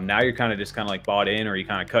 Now you're kind of like bought in, or you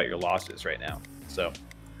kind of cut your losses right now. So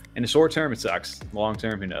in the short term, it sucks. Long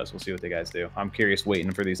term, who knows? We'll see what the guys do. I'm curious,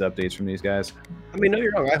 waiting for these updates from these guys. I mean, no,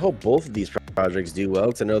 you're wrong. I hope both of these projects do well,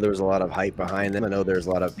 because I know there was a lot of hype behind them. I know there's a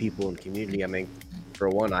lot of people in the community. I mean, for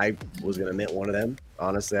one, I was going to mint one of them.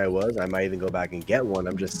 Honestly, I was. I might even go back and get one.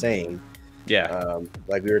 I'm just saying. Yeah.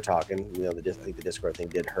 Like we were talking, I think the Discord thing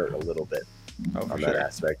did hurt a little bit on sure. that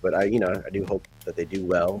aspect. But I do hope that they do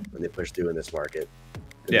well when they push through in this market.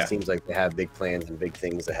 It Yeah. seems like they have big plans and big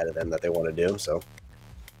things ahead of them that they want to do. So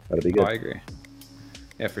that'll be Oh, good. I agree.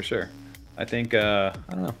 Yeah, for sure. I think I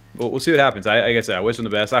don't know. We'll see what happens. Like I said, I wish them the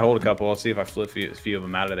best. I hold a couple. I'll see if I flip a few of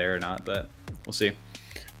them out of there or not, but we'll see.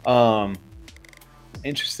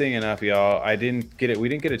 Interesting enough, y'all. We didn't get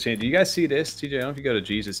a chance. Do you guys see this, TJ? I don't know if you go to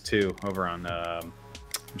Jesus 2 over on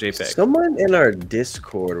JPEG. Someone in our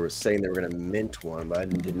Discord was saying they were going to mint one, but I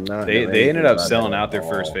did not. They ended up selling out their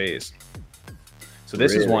first phase. So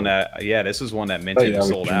this is one that this was one that minted and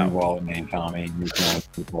sold out. Wallet name, Tommy. You can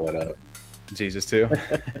pull it up. Jesus too.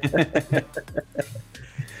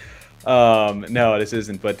 No, this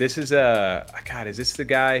isn't. But this is God. Is this the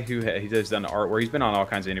guy who he does done art where he's been on all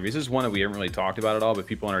kinds of interviews? This is one that we haven't really talked about at all, but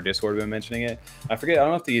people in our Discord have been mentioning it. I forget. I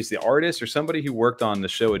don't know if he's the artist or somebody who worked on the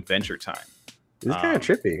show Adventure Time. He's kind of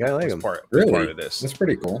trippy. I like him. Part of this. That's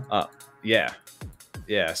pretty cool. Yeah.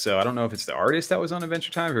 So I don't know if it's the artist that was on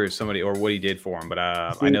Adventure Time or somebody or what he did for him, but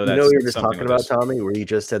I know that. that's You were just talking about this. Tommy, where you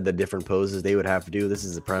just said the different poses they would have to do. This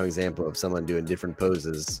is a prime example of someone doing different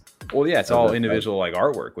poses. Well, yeah, it's all individual like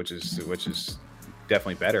artwork, which is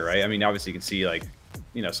definitely better, right? I mean, obviously you can see like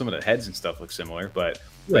some of the heads and stuff look similar, but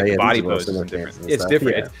like the body poses are different. It's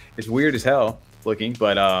different. Yeah. It's weird as hell looking,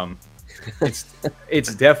 but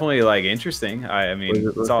it's definitely like interesting. I mean,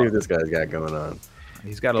 let's see what this guy's got going on.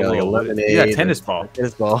 He's got a little lemonade. He's got a tennis ball.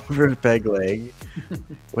 Tennis ball for his peg leg.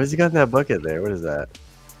 What has he got in that bucket there? What is that?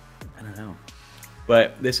 I don't know.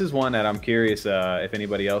 But this is one that I'm curious if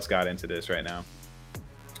anybody else got into this right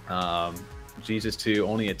now. Jesus 2,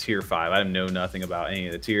 only a tier 5. I know nothing about any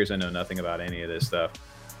of the tiers. I know nothing about any of this stuff.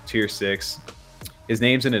 Tier 6. His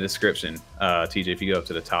name's in the description. TJ, if you go up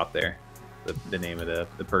to the top there, the name of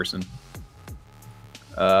the person.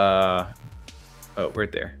 Oh,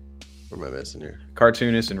 right there. What am I missing here?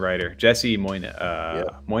 Cartoonist and writer Jesse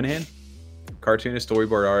Moynihan. Cartoonist,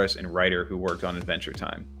 storyboard artist, and writer who worked on Adventure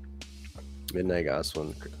Time. Midnight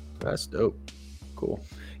Gospel. That's dope. Cool.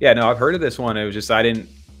 Yeah, no, I've heard of this one. It was just I kind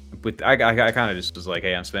of just was like,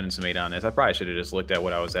 hey, I'm spending some $8 on this. I probably should have just looked at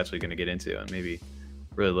what I was actually going to get into and maybe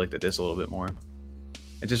really looked at this a little bit more.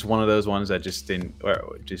 It's just one of those ones that just didn't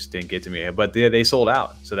get to me. But they sold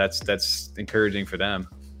out, so that's encouraging for them.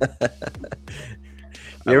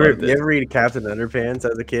 You ever read Captain Underpants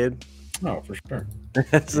as a kid? Oh, for sure.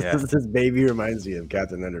 This baby reminds me of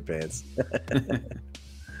Captain Underpants.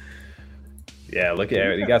 Yeah, look at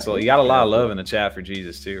it. You got a lot of love in the chat for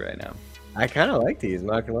Jesus too right now. I kind of like these. I'm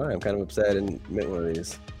not gonna lie. I'm kind of upset I didn't mint one of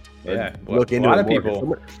these. Yeah, look into a lot it of more.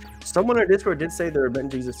 people. Someone on our Discord did say they were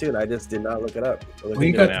minting Jesus too, and I just did not look it up. Well,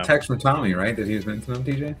 you got the text from Tommy, right? That he was minting them,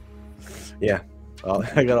 TJ? Yeah.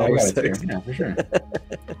 I got all the text. Yeah, for sure.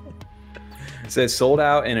 It says sold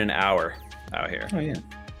out in an hour out here. Oh yeah.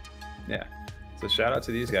 Yeah. So shout out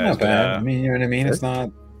to these guys. Not bad. I mean, you know what I mean? It's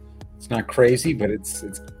not crazy, but it's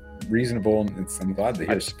reasonable. I'm glad to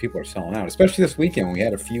hear people are selling out, especially this weekend when we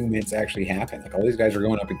had a few mints actually happen. Like all these guys are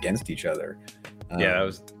going up against each other. Yeah, that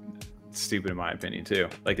was stupid in my opinion too.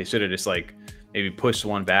 Like they should have just like maybe pushed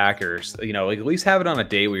one back or like at least have it on a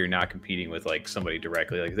day where you're not competing with like somebody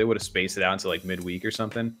directly. Like they would have spaced it out until like midweek or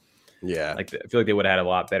something. Yeah. Like I feel like they would have had a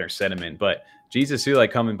lot better sentiment. But Jesus too,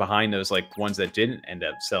 like coming behind those like ones that didn't end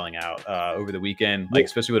up selling out over the weekend, like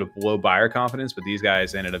especially with a low buyer confidence, but these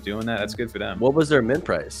guys ended up doing that. That's good for them. What was their mint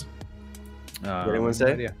price? Did anyone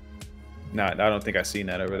say? Yeah. No, I don't think I've seen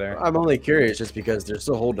that over there. I'm only curious just because they're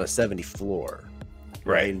still holding a 70 floor.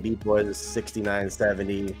 Right. And Beat Boys is 69,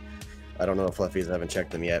 70. I don't know if Fluffies, I haven't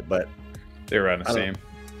checked them yet, but they were around the same.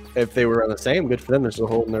 If they were around the same, good for them. They're still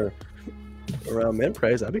holding their around mint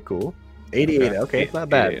price. That'd be cool. 88. Okay, not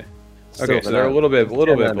bad. 88. Okay, so they're a little bit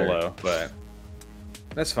below, but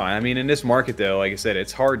that's fine. I mean, in this market though, like I said,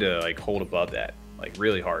 it's hard to like hold above that, like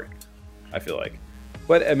really hard. I feel like,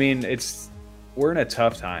 but I mean, we're in a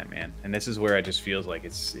tough time, man, and this is where it just feels like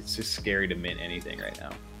it's just scary to mint anything right now.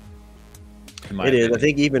 It is. I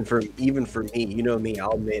think even for me, you know me,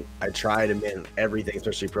 I try to mint everything,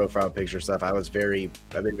 especially profile picture stuff. I've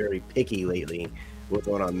been very picky lately with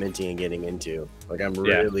what I'm minting and getting into. Like I'm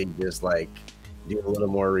really just like doing a little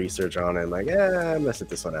more research on it. I'm like, I'm gonna sit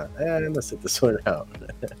this one out. I'm gonna sit this one out.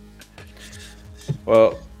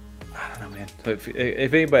 Well, I don't know, man. If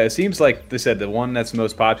anybody, it seems like they said the one that's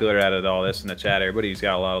most popular out of all this in the chat, everybody's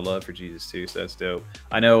got a lot of love for Jesus too, so that's dope.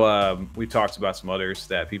 I know we've talked about some others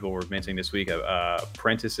that people were minting this week.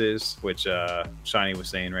 Apprentices, which Shiny was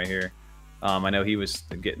saying right here. I know he was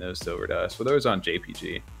getting those over to us. Well, those on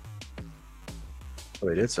JPG. Oh,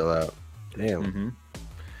 they did sell out. Damn. Mm-hmm.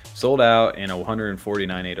 Sold out in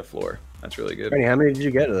 149 ADA floor. That's really good. How many did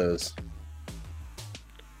you get of those?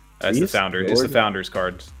 That's the founder. It's the founder's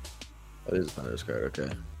card. Oh, it is the founder's card.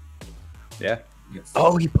 Okay. Yeah. Yes.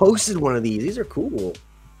 Oh, he posted one of these. These are cool.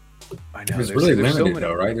 I It know. was really there's so limited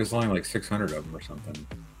many. though, right? There's only like 600 of them or something.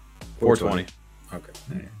 420. Okay.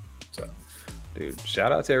 Yeah. So Dude,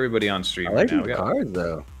 shout out to everybody on stream I like right now. these cards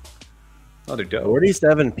though. Oh, they're dope.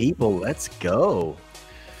 47 people. Let's go.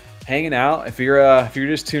 Hanging out. If you're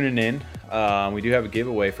just tuning in, we do have a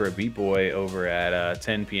giveaway for a Beat Boy over at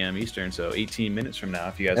 10 p.m. Eastern, so 18 minutes from now.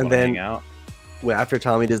 If you guys And want to then- hang out, Well, after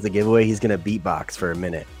Tommy does the giveaway, he's gonna beatbox for a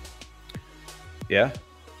minute. yeah.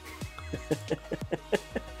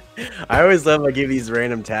 I always love I give these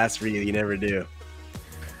random tasks for you. You never do.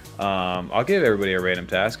 I'll give everybody a random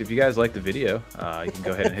task. If you guys like the video, you can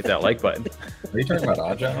go ahead and hit that like button, Are you talking about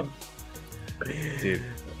Oddjob? dude.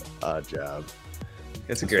 Odd job.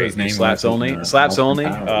 That's a That's what great his name slaps was, only. wasn't it? Slaps Austin only.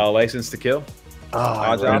 Powers. License to kill. Oh, I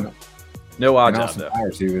Odd love- job. No odd In job Austin though.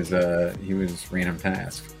 Powers, he was random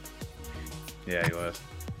task. Yeah, he was.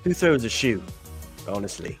 Who throws a shoe?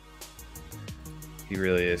 Honestly. He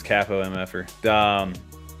really is. Capo MFer.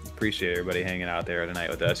 Appreciate everybody hanging out there tonight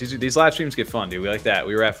with us. These live streams get fun, dude. We like that.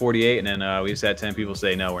 We were at 48, and then we just had 10 people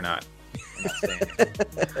say, no, we're not. We're not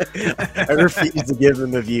staying. I refuse to give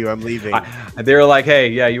them a view. I'm leaving. They were like, hey,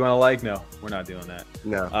 yeah, you want to like? No, we're not doing that.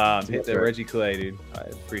 No. Hit the Reggie Clay, dude. I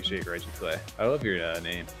appreciate Reggie Clay. I love your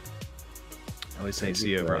name. I always say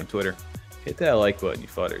see you over on Twitter. Hit that like button, you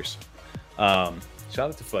fudders. Shout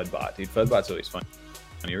out to Fudbot, dude. Fudbot's always fun.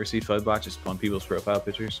 You ever see Fudbot just on people's profile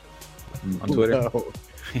pictures on Twitter? No.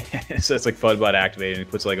 So it's like Fudbot activated, and he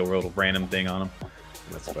puts like a little random thing on them.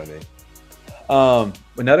 That's funny.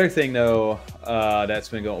 Another thing though, that's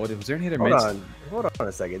been going. Was there any other? Hold on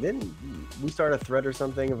a second. Didn't we start a thread or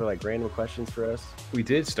something of like random questions for us? We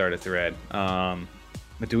did start a thread.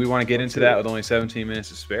 But do we want to get into that with only 17 minutes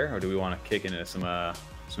to spare, or do we want to kick into some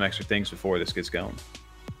extra things before this gets going?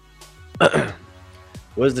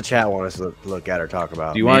 What does the chat want us to look at or talk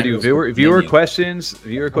about? Do you want to do viewer questions?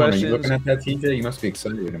 Viewer Hold on, are you questions. looking at that, TJ? You must be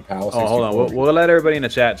excited. And Powell. Oh, hold on. 64. We'll let everybody in the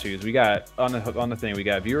chat choose. We got on the thing. We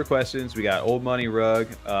got viewer questions. We got old money rug,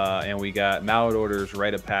 and we got Mallard orders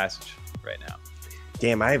rite of passage right now.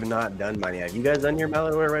 Damn, I have not done mine yet. Have you guys done your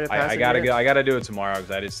Malware right at I gotta go. I gotta do it tomorrow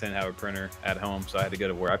because I just didn't have a printer at home, so I had to go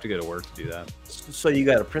to work. I have to go to work to do that. So you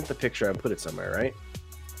got to print the picture and put it somewhere, right?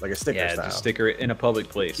 Like a sticker Yeah, style. just sticker it in a public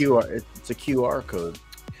place. It's a QR code.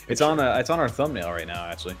 It's on our thumbnail right now,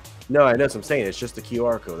 actually. No, I know what I'm saying. It's just a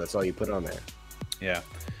QR code. That's all you put on there. Yeah.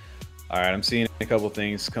 All right, I'm seeing a couple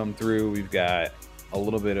things come through. We've got a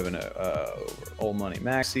little bit of an old money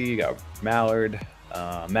Maxi. Got Mallard.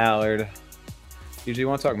 Mallard. Do you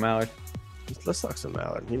want to talk Mallard? Let's talk some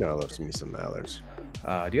Mallard. You know I love me some Mallards.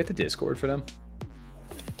 Do you have the Discord for them?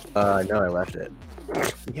 No, I left it.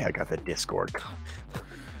 Yeah, I got the Discord.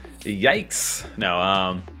 Yikes!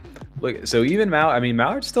 No. Look. So even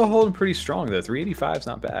Mallard's still holding pretty strong though. 385 is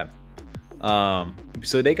not bad.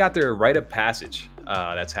 So they got their rite of passage.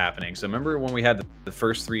 That's happening. So remember when we had the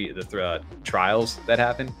first three trials that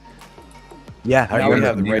happened? Yeah, Now we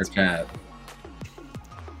have the Me or right. chat?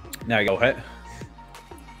 Now you go ahead.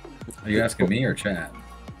 Are you asking me or chat?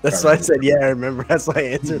 That's why I said, yeah, I remember. That's why I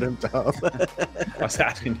answered him, Tom. I was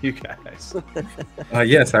asking you guys.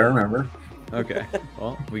 Yes, I remember. Okay.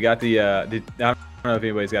 Well, we got the. I don't know if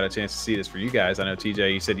anybody's got a chance to see this for you guys. I know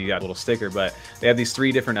TJ, you said you got a little sticker, but they have these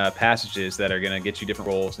 3 different passages that are going to get you different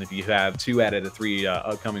roles, and if you have 2 out of the 3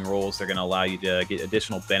 upcoming roles, they're going to allow you to get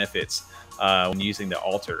additional benefits when using the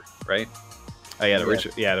altar, right? Oh yeah,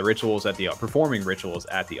 the rituals at the performing rituals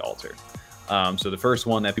at the altar. So the first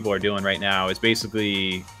one that people are doing right now is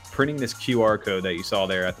basically printing this QR code that you saw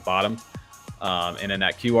there at the bottom. And then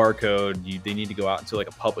that QR code, they need to go out into like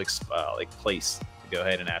a public place to go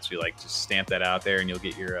ahead and actually just stamp that out there, and you'll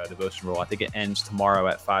get your devotion roll. I think it ends tomorrow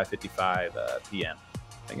at 5:55 p.m.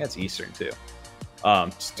 I think that's Eastern too.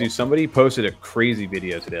 Dude, somebody posted a crazy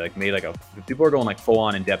video today. People are going full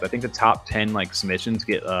on in depth. I think the top 10 submissions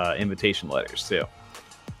get invitation letters too.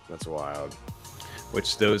 That's wild.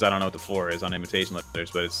 Which those, I don't know what the floor is on invitation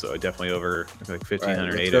letters, but it's definitely over like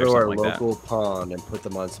 1,500 Let's or go to our something like that. local pond and put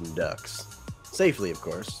them on some ducks. Safely, of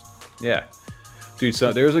course. Yeah. Dude,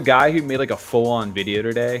 so there was a guy who made a full-on video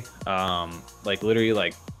today,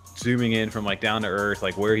 literally zooming in from down to earth,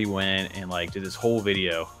 where he went, and did this whole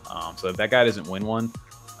video. So if that guy doesn't win one,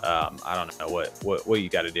 I don't know what you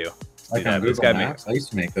got to do. Like on Google Maps, I used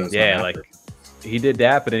to make those. Yeah, he did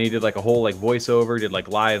that, but then he did a whole voiceover, did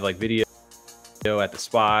live video at the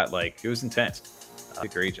spot. It was intense. Did a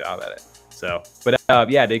great job at it. So, but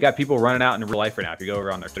yeah, they got people running out in real life right now. If you go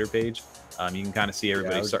over on their Twitter page, you can kind of see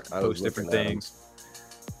everybody start to post different things.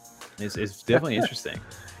 It's definitely interesting.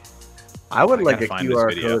 I would like a find this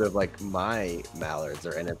QR video. code of my Mallards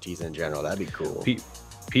or NFTs in general. That'd be cool.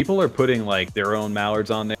 people are putting like their own mallards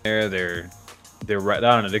on there. They're I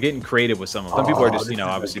don't know. They're getting creative with some of them. Some people are just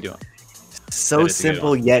obviously doing. So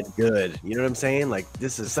simple yet good. You know what I'm saying? Like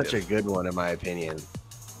this is such a good one in my opinion.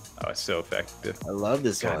 Oh, it's so effective. I love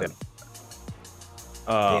this one.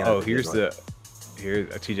 Here's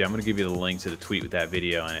TJ. I'm gonna give you the link to the tweet with that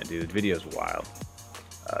video in it, dude. The video's wild.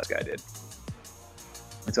 This guy did.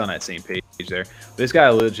 It's on that same page there. This guy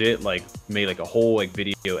legit like made like a whole like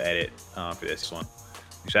video edit for this one.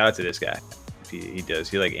 Shout out to this guy. He does.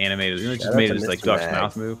 He like animated. He just made his like Duck's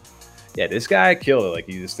mouth move. Yeah, this guy killed it. Like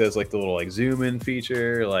he just does like the little like zoom in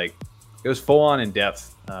feature. Like goes full on in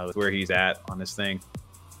depth with where he's at on this thing.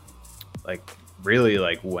 Like really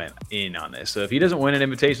like went in on this. So if he doesn't win an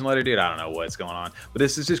invitation letter, dude, I don't know what's going on. But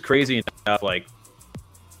this is just crazy enough. Like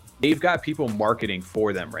they've got people marketing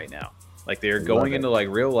for them right now. Like they're going into like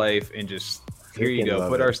real life and just here you go,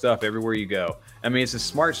 put our stuff everywhere you go. I mean, it's a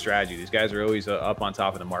smart strategy. These guys are always up on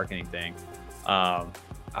top of the marketing thing. I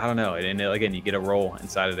don't know. And again, you get a role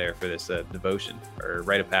inside of there for this devotion or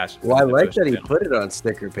rite of passage. Well, I like that he put it on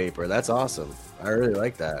sticker paper. That's awesome. I really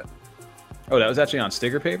like that. Oh, that was actually on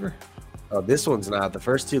sticker paper? Oh, this one's not. The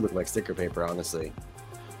first two look like sticker paper, honestly.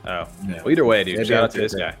 Oh, yeah. Well, either way, dude. Shout out to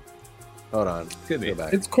this guy. Hold on. Could be.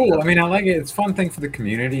 It's cool. I mean, I like it. It's a fun thing for the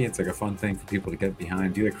community. It's like a fun thing for people to get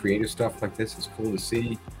behind. Do the creative stuff like this is cool to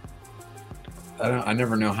see. I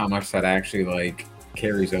never know how much that actually like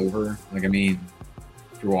carries over. Like, I mean,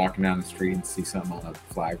 if you're walking down the street and see something on a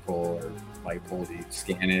flagpole or light pole, you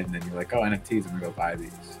scan it and then you're like, oh, NFTs, I'm gonna go buy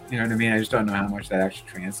these. You know what I mean? I just don't know how much that actually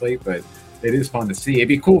translates, but it is fun to see. It'd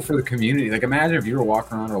be cool for the community. Like, imagine if you were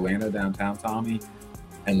walking around Orlando downtown, Tommy,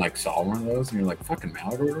 and like saw one of those and you're like, fucking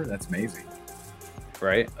mallard order? That's amazing.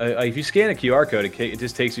 Right? If you scan a QR code, it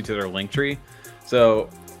just takes you to their link tree. So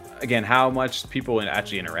again, how much people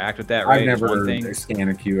actually interact with that, right? I've never scanned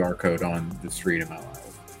a QR code on the street in my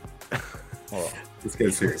life. Well, let's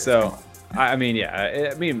get serious. So, I mean,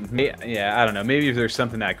 yeah, I don't know. Maybe if there's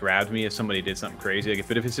something that grabbed me, if somebody did something crazy, like,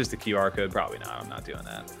 but if it's just a QR code, probably not. I'm not doing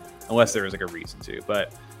that unless there was like a reason to.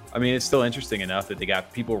 But I mean, it's still interesting enough that they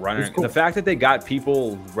got people running. Cool. The fact that they got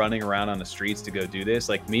people running around on the streets to go do this,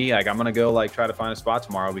 like me, like I'm gonna go like try to find a spot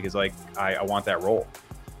tomorrow because like I want that role,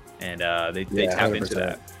 and they tap 100%. Into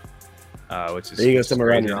that, which is. Are you go somewhere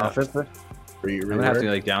around your office? I'm gonna have to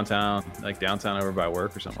like downtown over by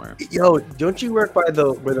work or somewhere. Yo, don't you work by the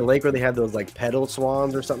lake where they have those like pedal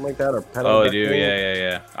swans or something like that, or pedal? Oh, I do.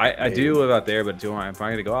 Yeah. I do live out there, but am I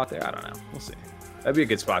gonna go out there? I don't know. We'll see. That'd be a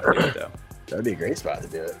good spot to do it though. That'd be a great spot to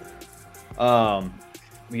do it.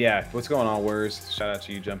 Yeah, what's going on, Wurs? Shout out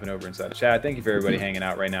to you jumping over inside the chat. Thank you for everybody hanging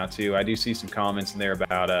out right now too. I do see some comments in there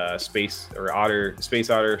about Space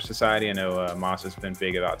Otter Society. I know Moss has been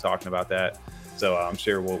big about talking about that, so I'm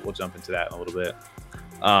sure we'll jump into that in a little bit.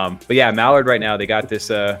 But yeah, Mallard right now, they got this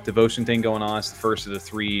devotion thing going on. It's the first of the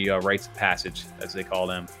 3 rites of passage, as they call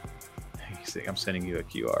them. You think I'm sending you a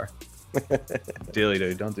QR? Dilly,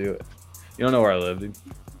 dude, don't do it. You don't know where I live, dude.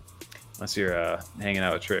 Unless you're hanging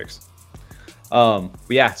out with Tricks. But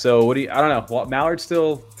yeah, so I don't know. Well, Mallard's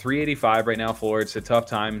still 385 right now floor. It's a tough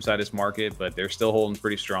time inside this market, but they're still holding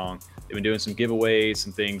pretty strong. They've been doing some giveaways,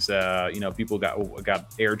 some things, people got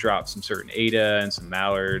airdropped some certain ADA and some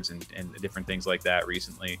Mallards and different things like that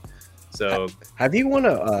recently. So have you won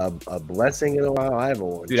a blessing in a while? I haven't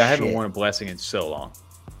won. Dude, I haven't won a blessing in so long.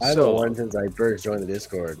 I haven't won since I first joined the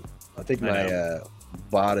Discord. I think my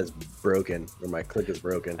bot is broken, or my click is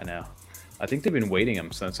broken. I know. I think they've been weighting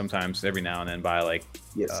them sometimes every now and then by like...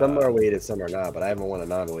 Yeah, some are weighted, some are not, but I haven't won a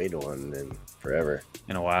non-weighted one in forever.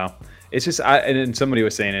 In a while. It's just, and then somebody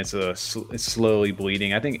was saying it's slowly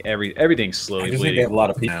bleeding. I think everything's slowly bleeding. Think a lot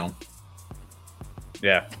of people now.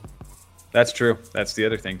 Yeah, that's true. That's the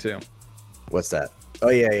other thing too. What's that? Oh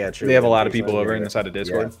yeah, true. They have a lot of people over inside of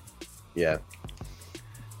Discord. Yeah.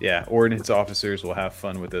 Yeah, ordinance officers will have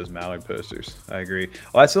fun with those Mallard posters. I agree.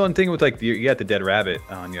 Well, that's the one thing with like you got the dead rabbit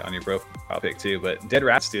on your profile pic too. But dead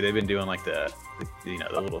rats, dude, they've been doing like the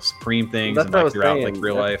little Supreme things and like throughout like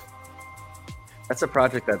real life. That's a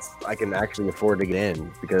project I can actually afford to get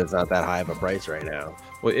in because it's not that high of a price right now.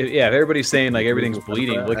 Well, if everybody's saying like everything's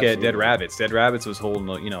bleeding, look at Dead Rabbits. Dead Rabbits was holding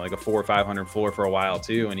like a 400 or 500 floor for a while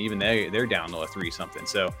too, and even they're down to a 3 something.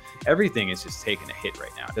 So everything is just taking a hit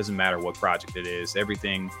right now. It doesn't matter what project it is.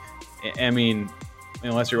 Everything. I mean,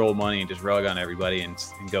 unless you're old money and just rug on everybody and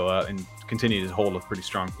go up and continue to hold a pretty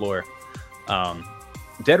strong floor.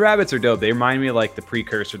 Dead Rabbits are dope. They remind me of like the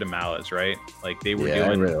precursor to Mallards, right? Like they were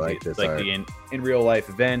doing really the in real life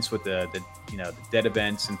events with the dead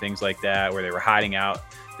events and things like that, where they were hiding out.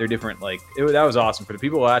 They're different. That was awesome for the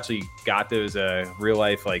people who actually got those real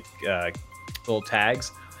life like little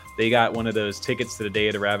tags. they got one of those tickets to the Day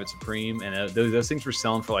of the Rabbit Supreme, and those things were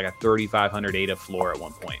selling for like a 3,500 ADA floor at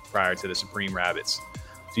one point prior to the Supreme Rabbits.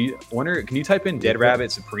 Do you wonder? Can you type in Dead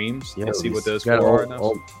Rabbit Supremes and see what those floor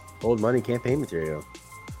are? Old money campaign material.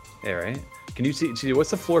 Yeah, right. Can you see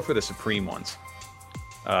what's the floor for the Supreme ones?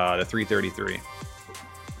 The 333.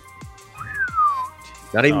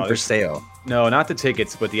 Not even for sale. No, not the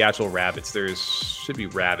tickets, but the actual rabbits. There's should be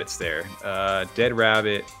rabbits there. Dead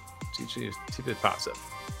Rabbit. See if it pops up.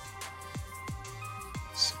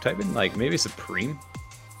 So type in like maybe Supreme.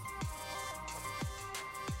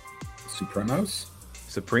 Supremos?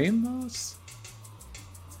 Supremos?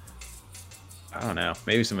 I don't know.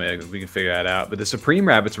 Maybe we can figure that out. But the Supreme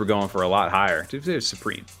rabbits were going for a lot higher. There's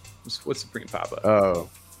Supreme. What's Supreme pop up? Oh.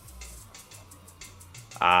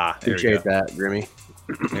 Appreciate that, Grimmy.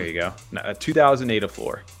 There you go. 2,000 ADA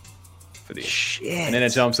floor for these. Shit. And then it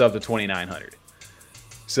jumps up to 2,900.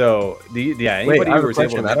 So anybody Wait, who was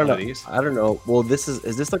able to get one of these. I don't know. Well, is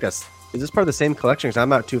this part of the same collection? Because I'm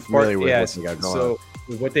not too familiar with what you got going on.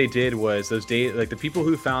 So what they did was the people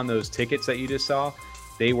who found those tickets that you just saw,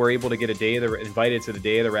 they were able to get invited to the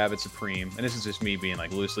Day of the Rabbit Supreme. And this is just me being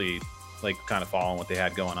like loosely kind of following what they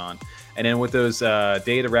had going on. And then with those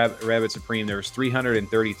Day of the Rabbit Supreme, there was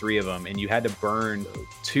 333 of them, and you had to burn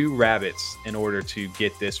 2 rabbits in order to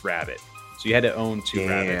get this rabbit. So you had to own 2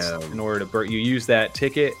 rabbits in order to burn. You use that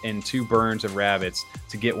ticket and 2 burns of rabbits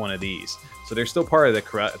to get one of these. So they're still part of the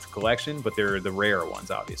collection, but they're the rare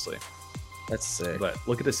ones, obviously. That's sick. But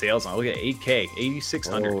look at the sales on. Look at 8K,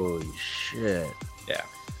 8,600. Holy shit. Yeah.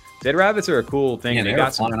 Dead rabbits are a cool thing. Yeah, they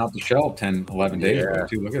got flying off the shelf 10, 11 days ago,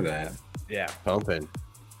 too. Look at that. Yeah. Pumping.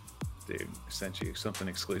 Dude, sent you something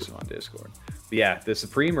exclusive on Discord. But yeah, the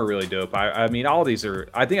Supreme are really dope. I mean, all these are.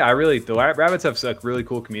 The rabbits have a really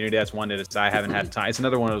cool community. That's one that I haven't had time. It's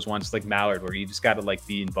another one of those ones like Mallard where you just got to like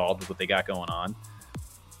be involved with what they got going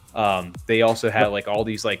on. They also had like all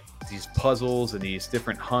these puzzles and these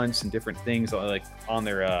different hunts and different things like on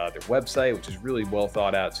their website, which is really well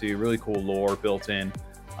thought out too. Really cool lore built in.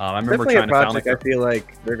 I remember definitely trying to find I feel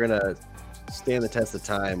like they're gonna stand the test of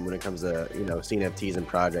time when it comes to seeing NFTs and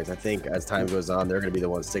projects. I think as time goes on, they're going to be the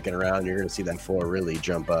ones sticking around. You're going to see that floor really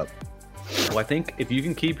jump up. Well, I think if you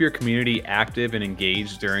can keep your community active and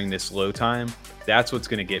engaged during this slow time, that's what's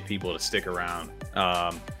going to get people to stick around.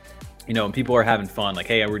 And people are having fun. Like,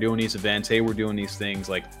 hey, we're doing these events. Hey, we're doing these things.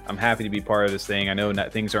 Like, I'm happy to be part of this thing. I know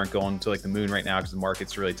that things aren't going to like the moon right now because the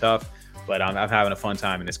market's really tough, but I'm having a fun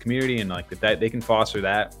time in this community. And like if they can foster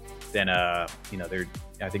that, then I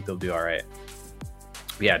think they'll do all right.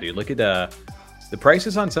 But yeah, dude, look at the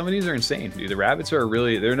prices on some of these are insane, dude. The rabbits are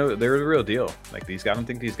they're the real deal. Like these guys, I don't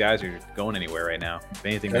think these guys are going anywhere right now. If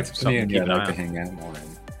anything, that's something to keep an eye on. To hang out more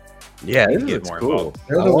in. Yeah, this is cool. Involved.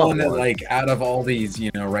 They're the one that, like, out of all these,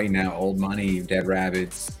 right now, old money, dead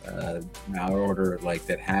rabbits, mail order, like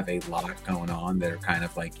that have a lot going on that are kind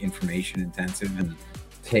of like information intensive and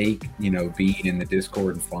take, being in the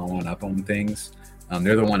Discord and following up on things.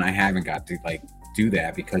 They're the one I haven't got to like do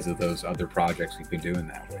that because of those other projects we've been doing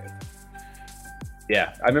that with.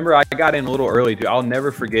 Yeah, I remember I got in a little early, dude. I'll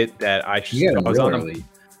never forget that I was on early.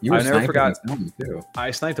 I never forgot. Too. I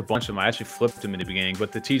sniped a bunch of them. I actually flipped them in the beginning.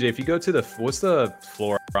 But the TJ, if you go to what's the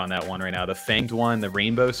floor on that one right now? The fanged one, the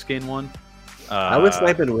rainbow skin one. I was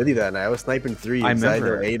sniping with you that night. I was sniping 3 inside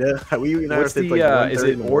their ADA. What's the is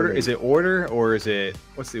it order? Is it order or is it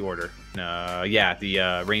what's the order? Yeah,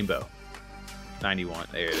 the rainbow 91.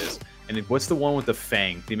 There it is. And what's the one with the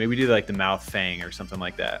fang? Maybe do like the mouth fang or something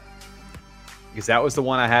like that. Because that was the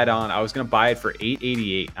one I had on. I was gonna buy it for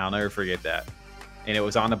 $888. I'll never forget that. And it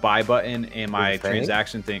was on the buy button and my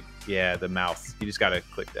transaction thing. Yeah, the mouth. You just got to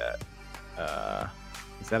click that.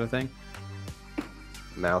 Is that a thing?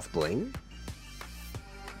 Mouth bling?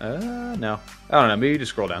 No. I don't know. Maybe you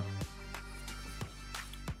just scroll down.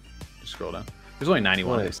 Just scroll down. There's only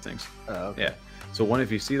 91 of these things. Oh, okay. Yeah. So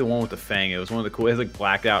if you see the one with the fang, it was one of the cool. It has like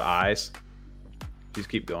blacked out eyes. Just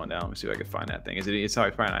keep going down. Let me see if I can find that thing. It's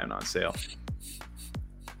probably not on sale.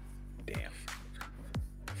 Damn.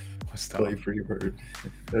 Play Freebird.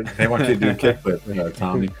 They want you to do a kickflip,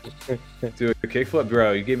 Tommy. Do a kickflip,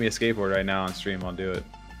 bro. You give me a skateboard right now on stream, I'll do it.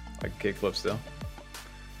 I can kickflip still.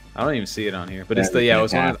 I don't even see it on here, but it's the it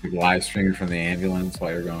was one of the live streaming from the ambulance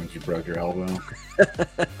while you're going. You broke your elbow.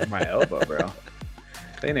 My elbow, bro.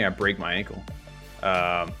 I think I break my ankle.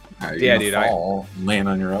 Yeah, dude. Land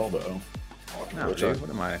on your elbow. No, dude. What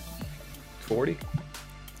am I? 40?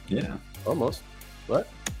 Yeah, almost. What?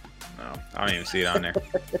 No, I don't even see it on there.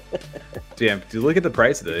 Damn, dude, look at the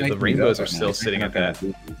price of the rainbows are still sitting at that.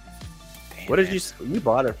 What did you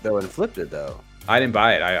bought it though and flipped it though? I didn't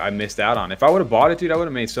buy it. I missed out on it. If I would have bought it, dude, I would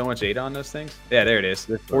have made so much ADA on those things. Yeah, there it is.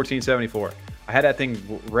 1474. I had that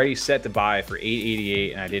thing ready set to buy for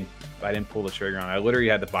 888, and I didn't pull the trigger on it. I literally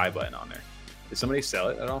had the buy button on there. Did somebody sell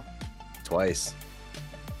it at all? Twice.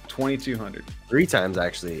 2200. 3 times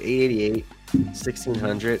actually. 888,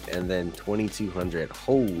 1600, and then 2200.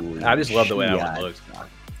 Holy! I just love the way that one shit. looks.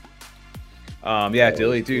 Yeah,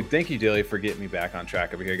 Dilly, dude, thank you, Dilly, for getting me back on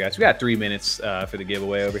track over here, guys. We got 3 minutes for the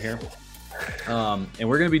giveaway over here. And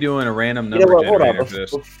we're gonna be doing a random number generator for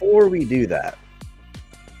this. Before we do that,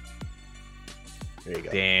 there you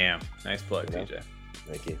go. Damn, nice plug, TJ.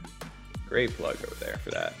 Thank you. Great plug over there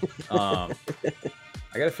for that.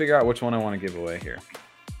 I gotta figure out which one I want to give away here.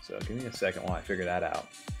 So give me a second while I figure that out.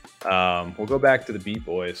 We'll go back to the Beat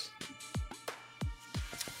Boys.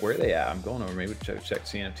 Where are they at? I'm going over maybe to check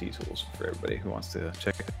CNFT tools for everybody who wants to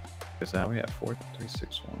check this out. We have 4, 3,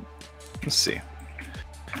 6, 1. Let's see.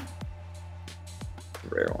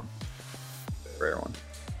 Rare one. Rare one.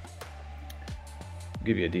 I'll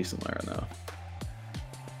give you a decent rare though.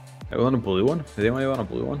 I want a blue one. Does anyone want a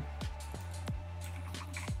blue one?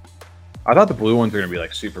 I thought the blue ones were gonna be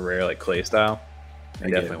like super rare, like clay style. They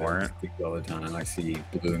definitely weren't. All the time. I see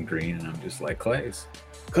blue and green, and I'm just like, Clays.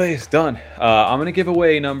 Clay's done. I'm gonna give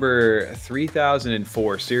away number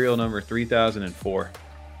 3004, serial number 3004.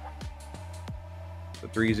 So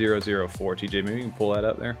 3004. TJ, maybe you can pull that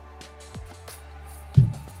up there.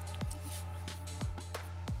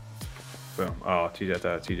 Boom. Oh, TJ, I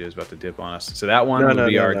thought TJ was about to dip on us. So that one would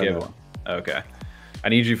be our giveaway. Okay. I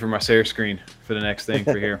need you for my share screen for the next thing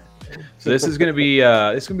for here. So this is gonna be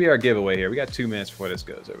our giveaway here. We got 2 minutes before this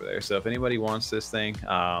goes over there. So if anybody wants this thing,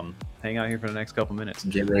 hang out here for the next couple minutes.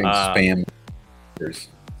 Get ready to spam.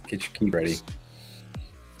 Get your key ready.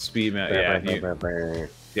 Speed map.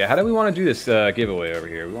 Yeah. How do we want to do this giveaway over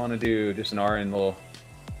here? We want to do just an little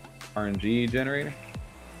RNG generator.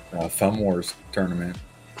 Thumb Wars tournament.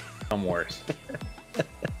 Thumb Wars.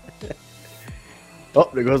 Oh,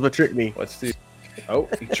 there goes my trick me. Let's do. Oh,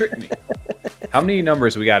 he tricked me. How many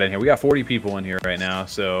numbers we got in here? We got 40 people in here right now.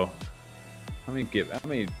 So how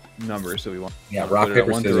many numbers do we want? Yeah, rock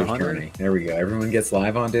paper scissors journey. There we go. Everyone gets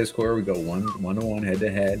live on Discord. We go one to one, head to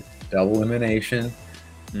head, double elimination.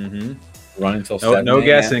 Run until 7 no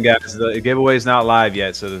guessing, guys. The giveaway is not live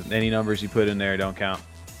yet, so any numbers you put in there don't count.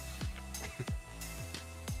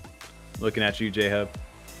 Looking at you, J-Hub.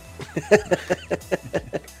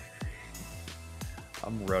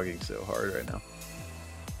 I'm rugging so hard right now.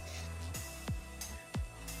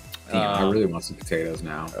 Damn, I really want some potatoes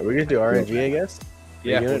now. Are we gonna do RNG? I guess.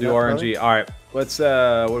 Yeah, we'll do RNG. All right, let's.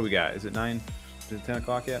 What do we got? Is it 9? Is it 10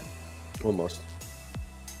 o'clock yet? Almost.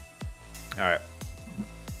 All right.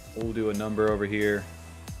 We'll do a number over here,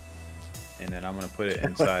 and then I'm gonna put it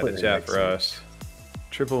inside the chat for us.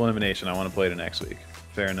 Triple elimination. I want to play it next week.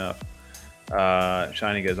 Fair enough.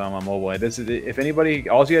 Shiny goes on my mobile. This is if anybody.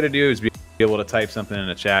 All you got to do is be able to type something in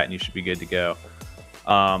the chat, and you should be good to go.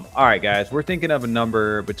 All right, guys. We're thinking of a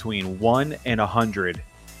number between 1 and 100.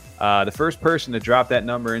 The first person to drop that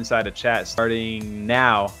number inside the chat starting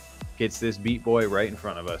now gets this Beat Boy right in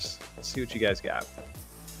front of us. Let's see what you guys got.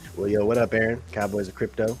 Well, yo, what up, Aaron? Cowboys of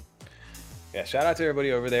Crypto. Yeah, shout out to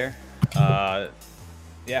everybody over there.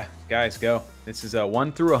 Yeah, guys, go. This is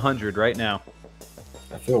 1 through 100 right now.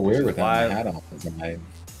 I feel weird with my hat on tonight.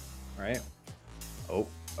 Right.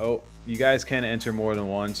 Oh, you guys can enter more than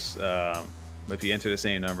once. But if you enter the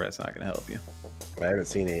same number, that's not going to help you. I haven't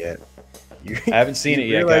seen it yet. I haven't seen it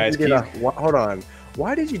yet, guys. Hold on.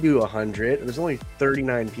 Why did you do 100? There's only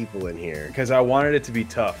 39 people in here. Because I wanted it to be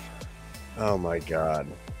tough. Oh my god.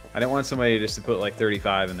 I didn't want somebody just to put like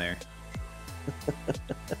 35 in there.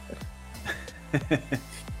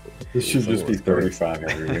 This should just be 35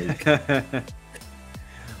 every week.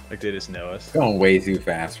 Like they just know us. It's going way too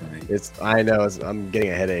fast for me. I know. I'm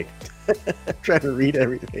getting a headache. I'm trying to read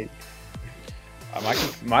everything.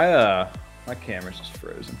 My camera's just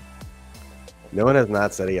frozen. No one has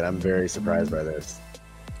not said it yet. I'm very surprised by this.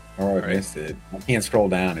 Oh, I missed it. I can't scroll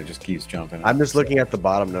down. It just keeps jumping. I'm just looking at the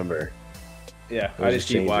bottom number. Yeah, I just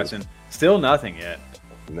keep watching. Still nothing yet.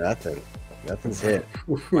 Nothing. Nothing's hit.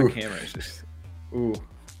 My camera's just...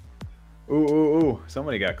 Ooh.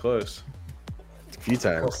 Somebody got close. A few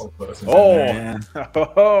times.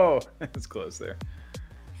 Oh, that's close there.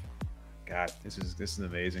 God, this is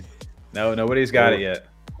amazing. No, nobody's got it yet.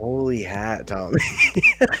 Holy hat, Tommy.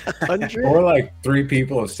 100? Or like 3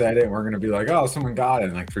 people have said it, and we're gonna be like, "Oh, someone got it,"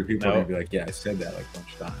 and like 3 people are gonna be like, "Yeah, I said that like a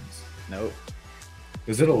bunch of times." Nope.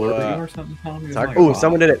 Is it a Liberty or something, Tom? Like,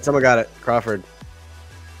 someone did it. Someone got it. Crawford.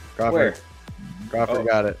 Where? Crawford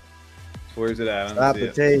got it. Where's it at? Stop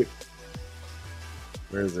the tape.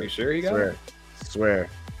 Where is it? Are you sure he got it? Swear.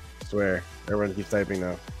 Swear. Everyone keeps typing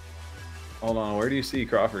now. Hold on. Where do you see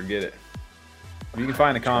Crawford get it? If you can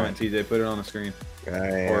find a comment, TJ, put it on the screen. I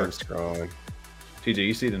am scrolling. TJ,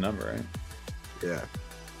 you see the number, right? Yeah.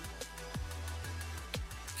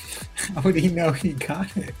 How would he know he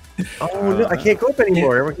got it? Oh, no, I can't go up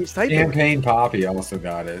anymore. Everyone keeps typing. Champagne Poppy also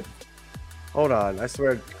got it. Hold on. I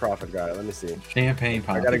swear Crawford got it. Let me see. Champagne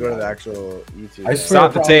Poppy. I gotta go to the actual YouTube. I now. swear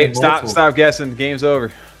Stop the probably tape. multiple- Stop guessing. Game's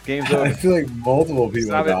over. Game's I over. feel like multiple people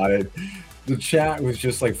Stop it. got it. The chat was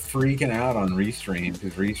just like freaking out on Restream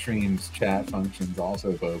because Restream's chat function's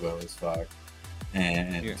also bobo as fuck.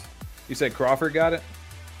 And Yeah. You said Crawford got it?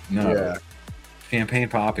 no, Yeah. Champagne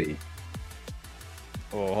Poppy.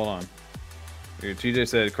 Oh, hold on. Here, TJ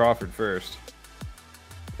said Crawford first.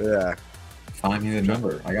 Yeah. Find me the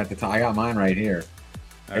number. I got mine right here.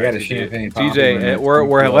 All I got a TJ. Champagne Poppy. TJ,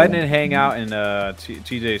 we're letting it hang out in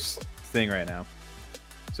TJ's thing right now.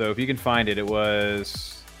 So if you can find it, it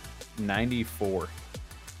was 94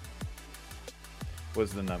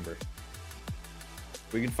 was the number.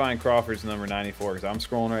 We can find Crawford's number 94 because I'm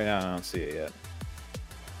scrolling right now and I don't see it yet.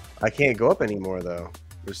 I can't go up anymore though.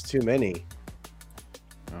 There's too many.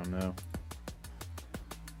 Oh no.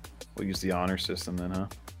 We'll use the honor system then, huh?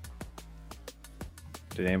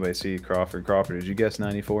 Did anybody see Crawford? Crawford, did you guess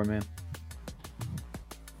 94, man?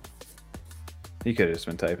 He could have just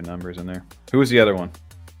been typing numbers in there. Who was the other one?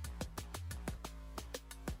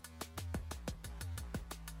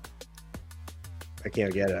 I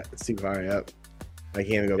can't get it. It's too far up. I can't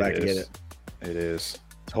even go back and get it. It is.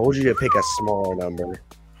 Told you to pick a smaller number.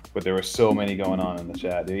 But there were so many going on in the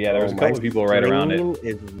chat, dude. Yeah, there was a my couple of people right around it.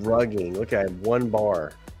 screen is rugging. Look, I have one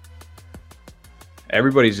bar.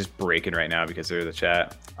 Everybody's just breaking right now because they're in the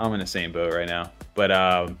chat. I'm in the same boat right now. But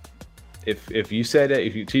if you said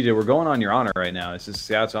it, TJ, we're going on your honor right now. This is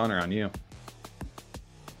Scout's honor on you.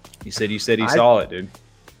 You said he saw it, dude.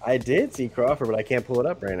 I did see Crawford, but I can't pull it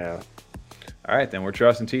up right now. All right, then we're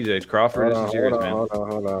trusting TJ. Crawford, this is yours, man. Hold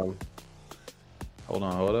on.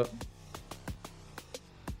 Hold up.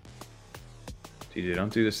 TJ,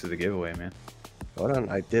 don't do this to the giveaway, man. Hold on,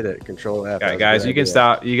 I did it. Control F. All right, guys, you can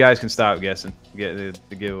stop. You guys can stop guessing. Get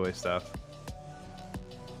the giveaway stuff.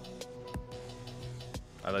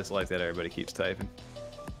 I just like that everybody keeps typing.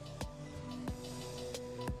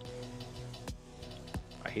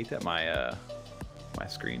 I hate that my my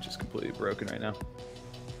screen's just completely broken right now.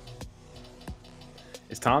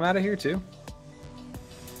 Is Tom out of here too?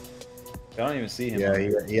 I don't even see him. Yeah,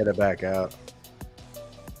 he had to back out.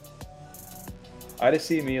 I just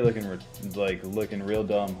see me looking real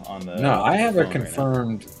dumb on the. No, I have a phone right now.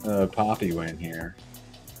 confirmed Poppy win here.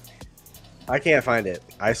 I can't find it.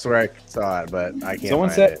 I swear I saw it, but I can't Someone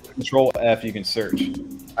find said it. Control F. You can search.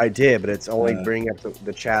 I did, but it's only bringing up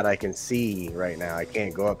the chat I can see right now. I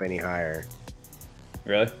can't go up any higher.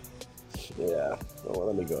 Really? Yeah. Well,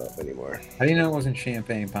 let me go up anymore. How do you know it wasn't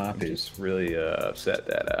Champagne I'm Poppy? just really upset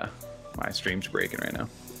that my stream's breaking right now.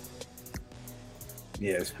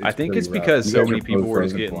 Yeah, I think it's because so many people were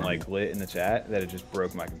just getting like lit in the chat that it just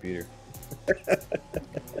broke my computer.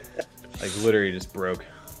 Like literally just broke.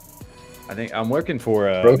 I think I'm looking for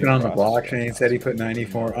broken on the blockchain. Said he put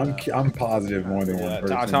 94. I'm positive more than one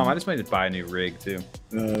person. Tom, I just might just buy a new rig too.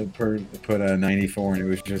 Put a 94, and it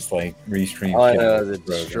was just like restream. All I know is it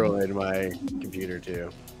destroyed my computer too.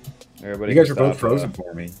 Everybody, you guys are both frozen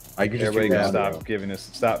for me. I could just everybody can figure out stop giving us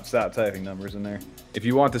stop typing numbers in there. If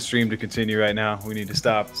you want the stream to continue right now, we need to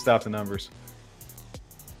stop the numbers.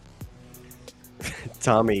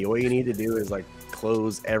 Tommy, what you need to do is like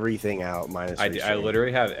close everything out minus. I restream.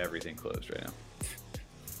 literally have everything closed right now.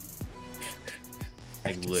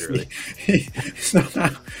 Like literally. Somehow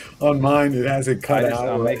on mine it has it cut out.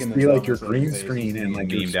 I'm making It be this like your up, green so screen and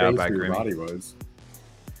like your memed space out by where your Grimmy. body was.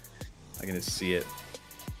 I can just see it.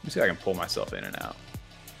 Let me see if I can pull myself in and out.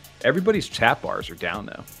 Everybody's chat bars are down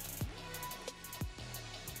though.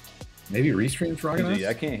 Maybe restream's wrong. TJ,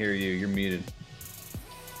 I can't hear you. You're muted.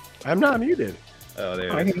 I'm not muted. Oh,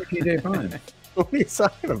 there I it can is. hear TJ fine. What are you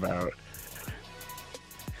talking about?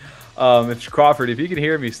 If Crawford, if you can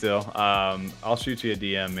hear me still, I'll shoot you a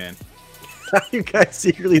DM, man. You guys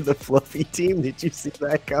secretly the fluffy team? Did you see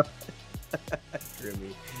that comment?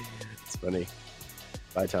 Grimmy. It's funny.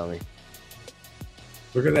 Bye, Tommy.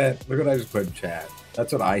 Look at that. Look what I just put in chat.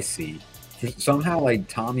 That's what I see. Somehow, like,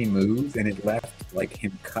 Tommy moved and it left, like,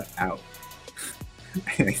 him cut out.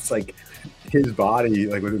 And it's like his body,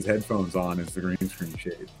 like, with his headphones on, is the green screen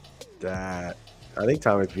shade. That. I think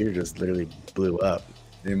Tommy's computer just literally blew up.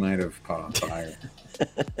 They might have caught on fire.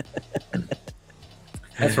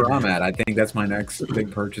 That's where I'm at. I think that's my next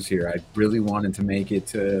big purchase here. I really wanted to make it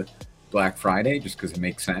to Black Friday just because it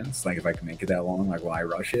makes sense. Like if I can make it that long, like why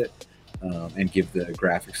rush it and give the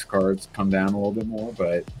graphics cards come down a little bit more?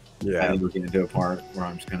 But I think we're getting to a part where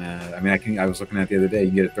I'm just gonna. I mean, I was looking at the other day. You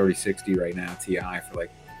can get a 3060 right now Ti for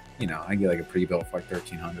like, you know, I get like a pre-built for like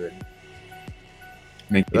 1300.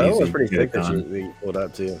 That was pretty sick that you pulled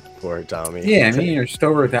up too for Tommy. Yeah, I mean, you're just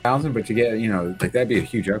over 1,000, but you get, you know, like that'd be a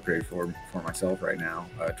huge upgrade for myself right now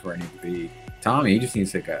to where I need to be. Tommy, he just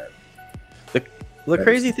needs like a. The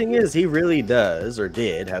crazy thing is, he really does or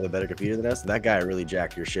did have a better computer than us. And that guy really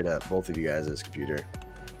jacked your shit up, both of you guys' computer.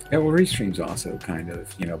 Yeah, well, Restream's also kind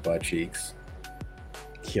of, you know, butt cheeks.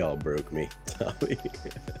 Y'all broke me, Tommy.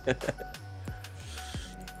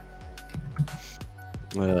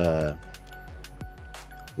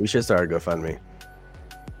 We should start a GoFundMe.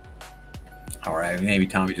 All right, maybe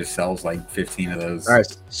Tommy just sells like 15 of those. All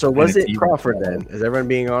right, so was it Crawford then? Is everyone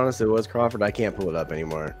being honest? It was Crawford. I can't pull it up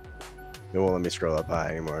anymore. It won't let me scroll up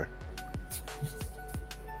high anymore.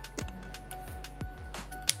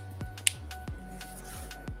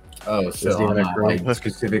 Oh, so I'm not like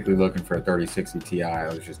specifically looking for a 3060 Ti. I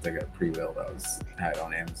was just like a pre-build I had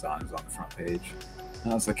on Amazon. It was on the front page.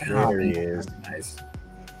 And I was like, there he is. Nice.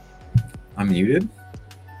 I'm muted.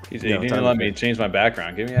 You didn't even let me change my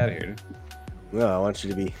background. Get me out of here, dude. No, I want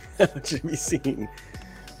you to be, I want you to be seen.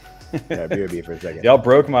 Yeah, BRB for a second. Y'all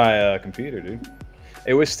broke my computer, dude.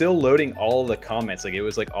 It was still loading all the comments. Like it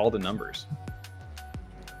was like all the numbers.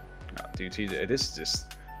 Oh, dude, this is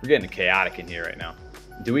just, we're getting chaotic in here right now.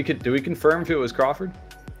 Do we confirm if it was Crawford?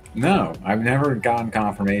 No, I've never gotten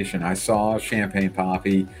confirmation. I saw Champagne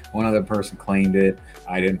Poppy. One other person claimed it.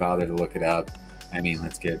 I didn't bother to look it up. I mean,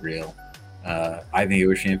 let's get real. I think it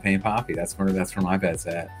was Champagne Poppy. That's where my bet's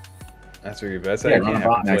at. That's where your bet's at. Yeah, run a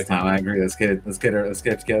bot next time. I agree. Let's get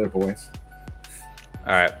together, boys.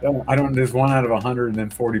 All right. I don't. There's 1 out of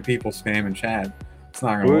 140 people spamming chat. It's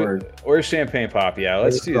not gonna work. Where's Champagne Poppy? Yeah,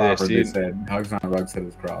 let's do Crawford, this, dude. They said Hugs on Rug said it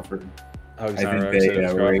was Crawford. I think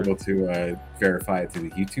they were able to verify it through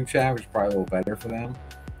the YouTube chat, which is probably a little better for them.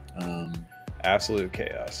 Absolute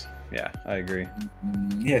chaos. Yeah, I agree.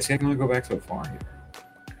 Yeah, see, I can only go back so far here.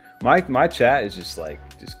 My chat is just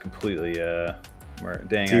completely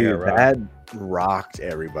dang. Dude, that rocked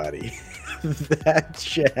everybody. That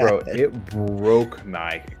chat, bro, it broke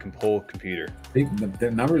my whole computer. The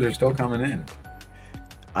numbers are still coming in.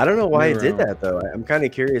 I don't know why it did that though. I'm kind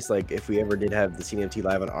of curious, like if we ever did have the CNMT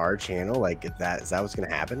live on our channel, like is that what's gonna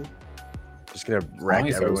happen? Just gonna wreck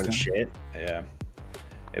everyone's shit. Yeah.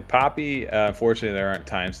 Poppy, unfortunately, there aren't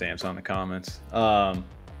timestamps on the comments.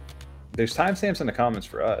 There's timestamps in the comments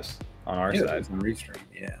for us on our side. On Restream,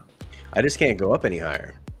 yeah. I just can't go up any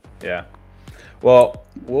higher. Yeah. Well,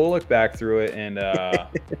 we'll look back through it and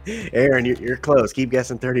Aaron, you're close. Keep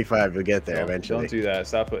guessing 35. You'll get there eventually. Don't do that.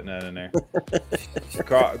 Stop putting that in there.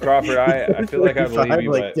 Crawford, I feel like I believe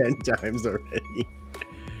you like 10 times already.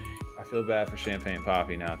 I feel bad for Champagne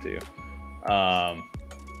Poppy now too. All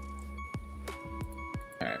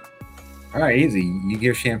right, easy. You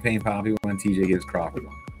give Champagne Poppy one, TJ gives Crawford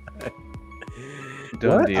one.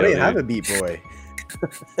 What? I didn't have a beat boy.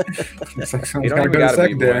 It's like someone's got to go to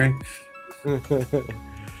secondary.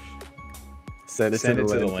 Send it to the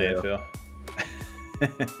landfill.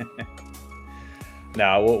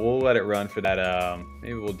 No, we'll let it run for that.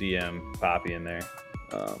 Maybe we'll DM Poppy in there.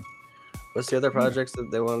 What's the other projects that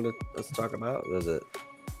they wanted us to talk about? Was it?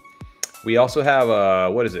 We also have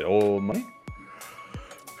what is it? Old Money?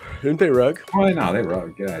 Didn't they rug? Oh no, they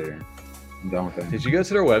rug. Get out of here. I'm done with them. Did you go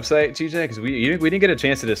to their website, TJ? Because we didn't get a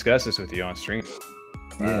chance to discuss this with you on stream.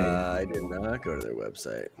 I did not go to their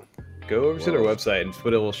website. Go over to their website and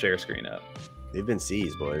put a little share screen up. They've been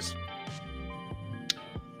seized, boys.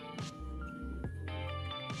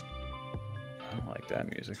 I don't like that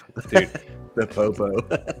music, dude. The popo.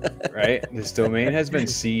 Right? This domain has been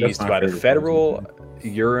seized by the Federal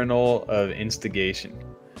Urinal of Instigation,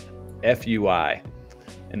 FUI,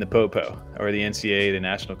 and the Popo, or the NCA, the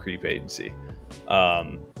National Creep Agency.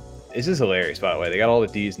 This is hilarious, by the way. They got all the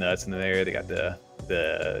D's nuts in there. They got the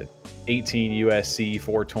 18 USC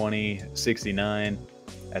 420 69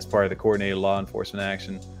 as part of the coordinated law enforcement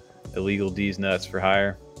action. Illegal D's nuts for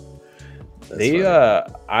hire. Dude,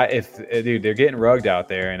 they're getting rugged out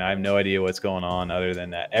there, and I have no idea what's going on other than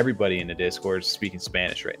that everybody in the Discord is speaking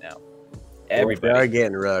Spanish right now. Everybody. Well, if they are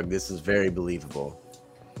getting rugged. This is very believable.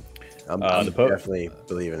 I'm definitely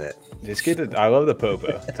believing it. Just I love the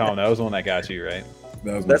Popo. Tom, that was the one that got you, right?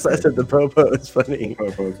 That's why I said the Popo is funny.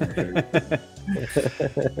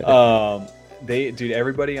 Dude,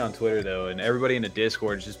 everybody on Twitter though, and everybody in the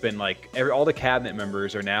Discord has just been like, all the cabinet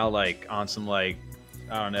members are now like on some like,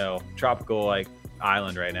 I don't know, tropical like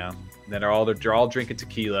island right now. that are they're all drinking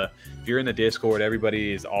tequila. If you're in the Discord,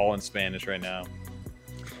 everybody is all in Spanish right now.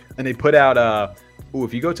 And they put out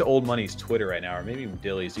if you go to Old Money's Twitter right now, or maybe even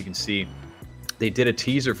Dilly's, you can see they did a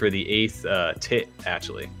teaser for the 8th tit,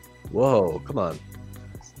 actually. Whoa, come on.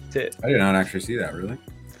 Tit. I did not actually see that, really.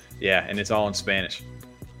 Yeah, and it's all in Spanish.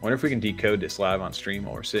 Wonder if we can decode this live on stream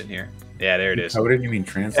while we're sitting here. Yeah, there it is. What did you mean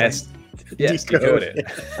translate? Yes, decode it.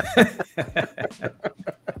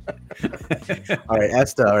 All right,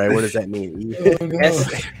 esta. All right, what does that mean?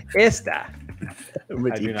 Esta. I'm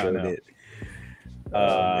gonna I do not decode know. it.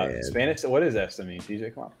 Man. Spanish. What does esta mean,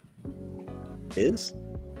 TJ? Come on. Is?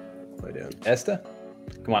 What am I doing? Esta?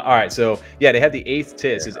 Come on. All right. So, yeah, they have the 8th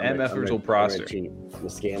tit. It says I'm MF gonna Virtual cheat. I'm Processor. gonna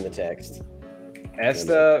scan the text.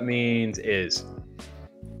 Esta means is.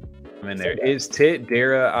 I'm in there. Is tit,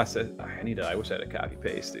 Dara. I wish I had a copy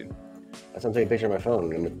paste, dude. That's I'm taking a picture of my phone.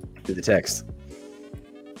 I'm gonna do the text.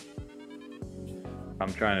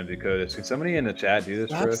 I'm trying to decode this. Can somebody in the chat do this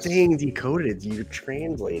Stop for us? saying decoded. You're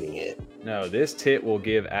translating it. No, this tit will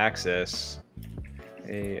give access.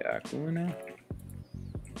 This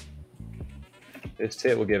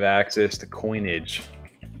tit will give access to coinage.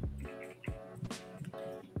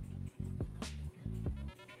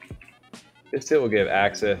 This tit will give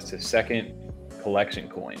access to second collection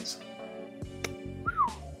coins.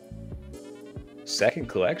 Second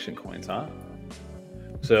collection coins, huh?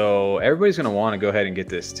 So everybody's going to want to go ahead and get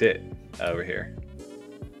this tit over here.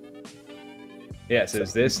 Yeah, it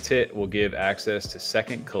says this tit will give access to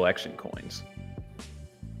second collection coins.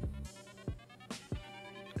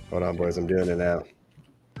 Hold on, boys. I'm doing it now.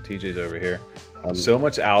 TJ's over here. So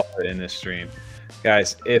much alpha in this stream.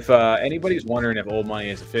 Guys, if anybody's wondering if Old Money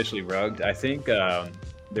is officially rugged, I think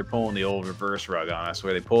they're pulling the old reverse rug on us,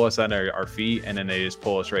 where they pull us under our feet and then they just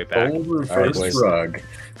pull us right back. Old reverse rug.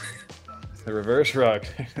 The reverse rug.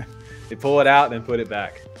 They pull it out and then put it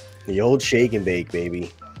back. The old shake and bake,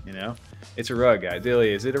 baby. You know, it's a rug, guy.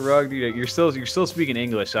 Dilly, is it a rug? Dude, you're still speaking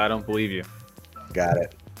English, so I don't believe you. Got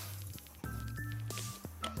it.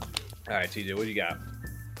 All right, TJ, what do you got?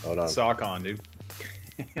 Hold on. Sock on, dude.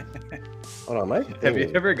 Hold on, Mike. Have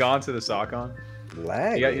you ever gone to the sock on?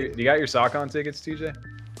 Lag. You got your sock on tickets, TJ?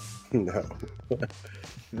 No.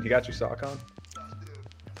 You got your sock on?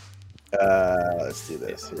 Let's do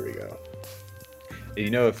this. Here we go. You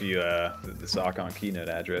know, if you the sock on keynote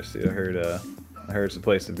address, dude, I heard it's the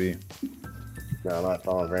place to be. No, I'm not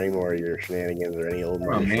falling for any more of your shenanigans or any old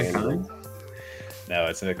money shenanigans. No,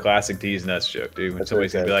 it's a classic D's nuts joke, dude. When That's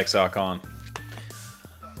somebody's gonna okay. be like sock on.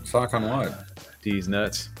 Sock on what? D's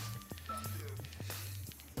nuts.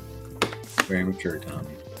 Very mature, Tommy.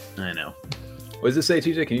 I know. What does it say,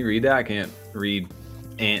 TJ? Can you read that? I can't read.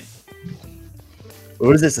 Ant.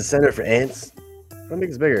 What is this? The Center for Ants? How make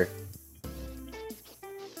this bigger?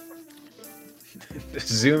 Just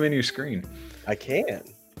zoom in your screen. I can.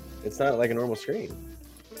 It's not like a normal screen.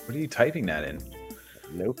 What are you typing that in?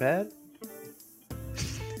 Notepad?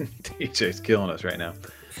 TJ's killing us right now.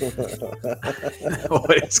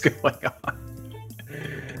 What is going on?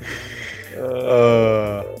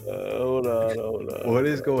 Hold on. What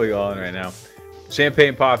is going on right now?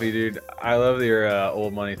 Champagne Poppy, dude. I love your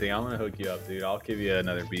old money thing. I'm gonna hook you up, dude. I'll give you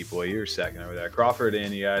another beat boy. You're second over there. Crawford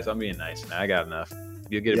in, you guys. I'm being nice, man. I got enough.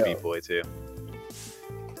 You'll get a beat boy too.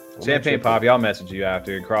 Champagne Poppy, I'll message you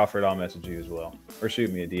after. Crawford, I'll message you as well. Or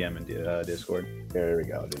shoot me a DM in Discord. There we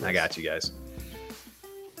go. I got you guys.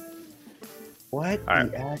 What All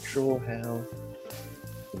right. the actual hell?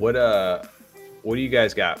 What do you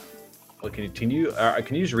guys got? Well, can you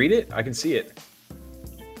just read it? I can see it.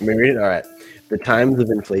 Let me read it. All right. The times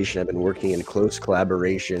of inflation have been working in close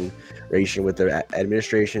collaboration with the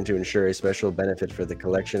administration to ensure a special benefit for the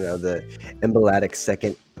collection of the emblematic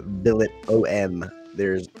second billet OM.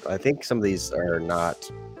 I think some of these are not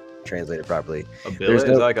translated properly. A billet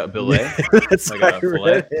is like a billet. That's Like like a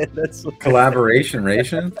fillet? That's Collaboration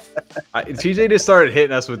ration? TJ just started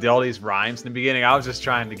hitting us with all these rhymes in the beginning. I was just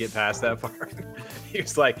trying to get past that part. He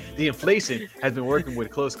was like, the inflation has been working with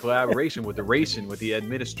close collaboration with the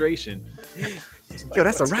administration. Yo,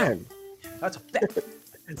 that's a rhyme. That's a fact.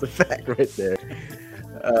 It's a fact right there.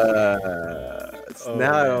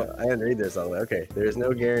 Now I didn't read this all the way. Okay, there's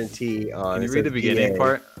no guarantee on. Can you it read the says beginning DA.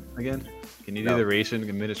 part again? Can you do No. the ration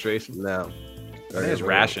administration? No. I think it's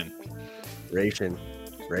ration.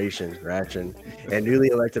 Ration, and newly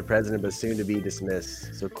elected president, but soon to be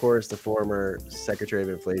dismissed. So, of course, the former Secretary of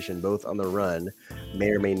Inflation, both on the run,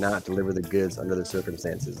 may or may not deliver the goods under the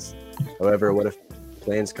circumstances. However, what if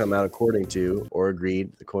plans come out according to or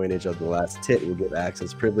agreed the coinage of the last tit will give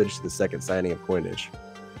access privilege to the second signing of coinage?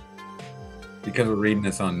 Because we're reading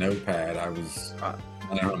this on Notepad, I was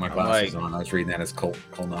I don't have my glasses on. I was reading that as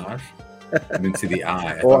Colnage. I didn't see the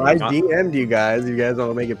eye. Well, I DM'd you guys. You guys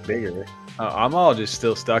want to make it bigger. I'm all just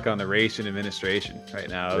still stuck on the ration administration right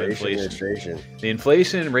now. Administration. The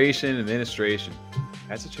inflation ration administration.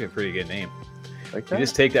 That's actually a pretty good name. Like you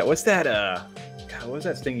just take that. What's that? God, what was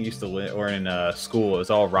that thing you used to or in school? It was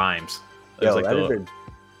all rhymes. It was like that is a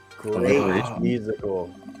great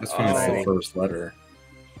musical. That's when it's the first letter.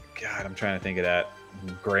 God, I'm trying to think of that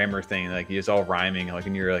grammar thing. Like it's all rhyming. Like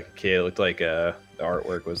when you were like a kid, it looked like the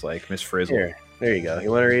artwork was like Miss Frizzle. Here, there you go.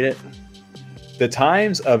 You want to read it? The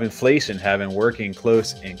times of inflation have been working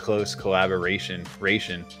in close collaboration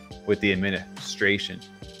with the administration.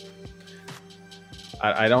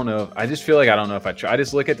 I don't know. I just feel like I don't know if I try. I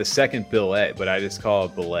just look at the second billet, but I just call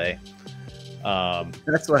it billet.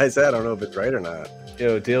 That's what I said. I don't know if it's right or not.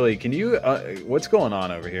 Yo, Dilly, can you? What's going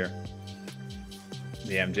on over here?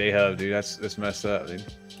 The MJ Hub, dude. That's messed up, dude.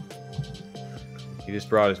 He just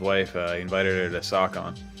brought his wife. He invited her to sock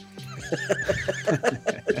on.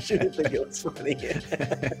 I shouldn't think it was funny.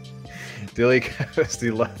 Dilly,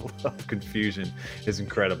 the level of confusion is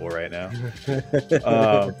incredible right now.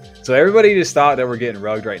 So everybody just thought that we're getting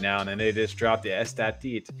rugged right now, and then they just dropped the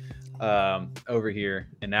estatit over here,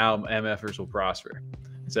 and now MFers will prosper.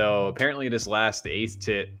 So apparently this the 8th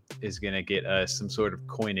tit is going to get us some sort of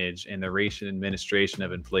coinage in the ration administration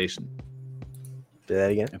of inflation. Say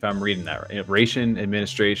that again. If I'm reading that right. Ration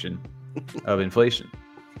administration of inflation.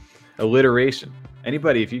 Alliteration.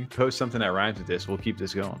 Anybody, if you post something that rhymes with this, we'll keep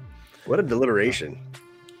this going. What a alliteration.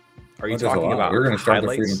 Are you talking about We're going to start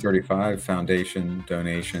highlights? the Freedom 35 Foundation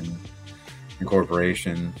donation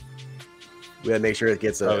incorporation. We got to make sure it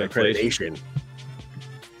gets accreditation.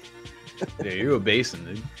 Yeah, you a basin,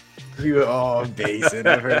 dude. Basin.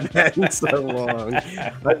 I've heard that in so long.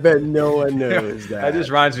 I bet no one knows that. That just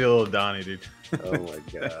reminds me a little of Donnie, dude. Oh my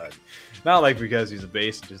god. Not like because he's a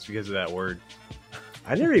basin, just because of that word.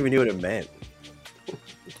 I never even knew what it meant.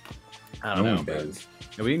 I don't know.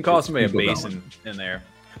 But we can call somebody a basin in there.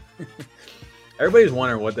 Everybody's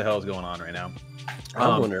wondering what the hell is going on right now.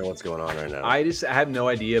 I'm wondering what's going on right now. I have no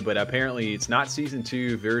idea, but apparently it's not season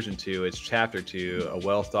 2, version 2. It's chapter 2, a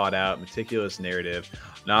well thought out, meticulous narrative.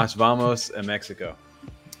 Nos vamos a Mexico.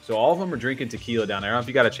 So all of them are drinking tequila down there. I don't know if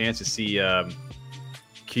you got a chance to see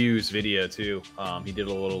Q's video too. He did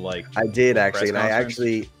a little I did actually, and I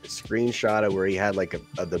actually screenshotted where he had like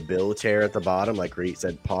the bill chair at the bottom, like where he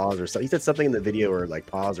said pause or something. He said something in the video or like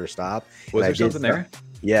pause or stop. Was there something there?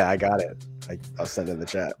 Yeah, I got it. I'll send it in the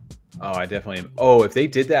chat. Oh, I definitely am. Oh, if they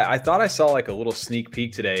did that, I thought I saw like a little sneak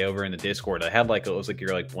peek today over in the Discord. I had like it was like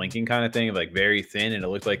you're like blinking kind of thing, like very thin, and it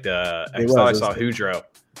looked like I saw Hudro.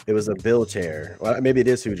 It was a bill chair. Well, maybe it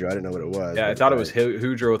is Hudro. I didn't know what it was. Yeah, I thought it was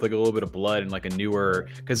Hudro with like a little bit of blood and like a newer,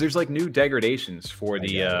 because there's like new degradations for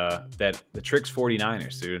the Trix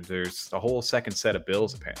 49ers, dude. There's a whole second set of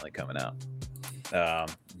bills apparently coming out. I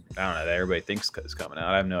don't know that everybody thinks it's coming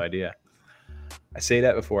out. I have no idea. I say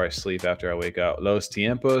that before I sleep after I wake up. Los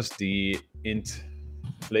tiempos de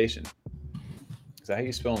inflation. Is that how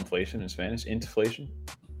you spell inflation in Spanish? Inflation?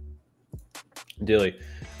 Dilly.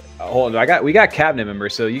 Hold on, we got cabinet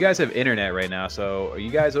members, so you guys have internet right now. So are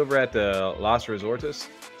you guys over at the Los Resortes?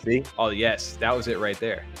 See? Oh yes, that was it right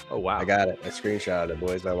there. Oh wow, I got it. I screenshotted it,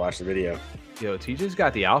 boys. I watched the video. Yo, TJ's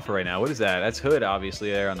got the alpha right now. What is that? That's Hood,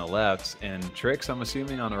 obviously there on the left, and Trix, I'm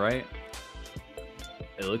assuming, on the right.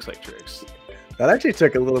 It looks like Trix. That actually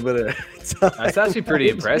took a little bit of time. That's actually pretty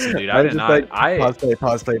impressive, dude. I did not.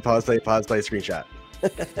 Pause play, screenshot.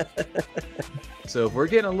 So if we're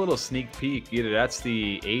getting a little sneak peek, either that's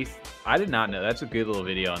the 8th. I did not know. That's a good little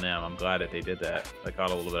video on them. I'm glad that they did that. I caught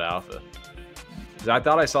a little bit of alpha. I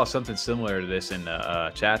thought I saw something similar to this in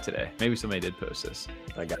chat today. Maybe somebody did post this.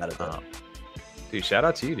 I got it. Dude, shout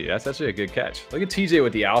out to you, dude. That's actually a good catch. Look at TJ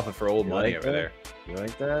with the alpha for old money over there. You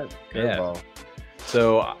like that? Yeah.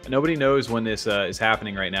 So nobody knows when this is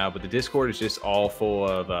happening right now, but the Discord is just all full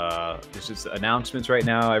of there's just announcements right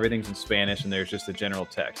now. Everything's in Spanish, and there's just a general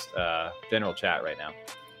text, general chat right now.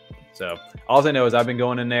 So all I know is I've been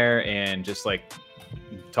going in there and just like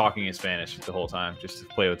talking in Spanish the whole time, just to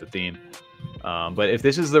play with the theme. But if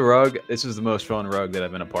this is the rug, this is the most fun rug that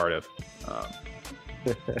I've been a part of.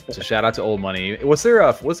 So shout out to Old Money. What's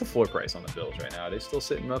the floor price on the bills right now? Are they still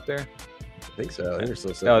sitting up there? I think so. I think they're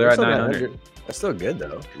still sitting. Oh, they're at 900. That's still good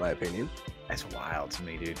though, in my opinion. That's wild to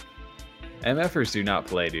me, dude. MFers do not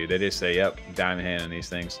play, dude. They just say, "Yep, diamond hand" in these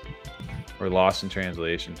things. We're lost in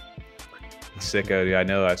translation. Sicko, dude. I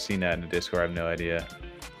know. I've seen that in the Discord. I have no idea.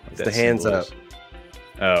 It's the hands up.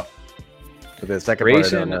 Oh. But the second part, I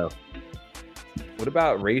don't know. What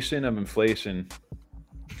about ration of inflation?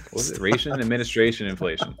 What was it? Ration, administration,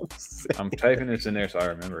 inflation. I'm typing this in there so I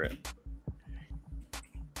remember it.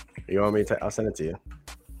 You want me to? I'll send it to you.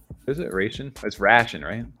 Is it ration? It's ration,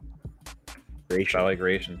 right? Ration. I like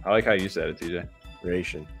ration. I like how you said it, TJ.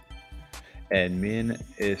 Ration.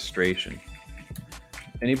 Administration.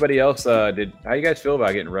 Anybody else? How you guys feel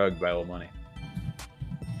about getting rugged by old money?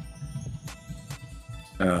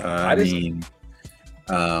 I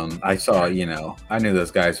saw, I knew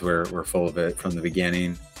those guys were full of it from the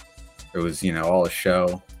beginning. It was, all a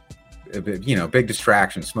show, big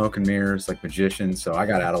distraction, smoke and mirrors, like magicians. So I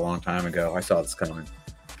got out a long time ago. I saw this coming.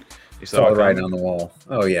 You saw it right on the wall.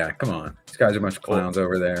 Oh yeah, come on. These guys are a bunch of clowns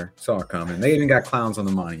over there. Saw it coming. They even got clowns on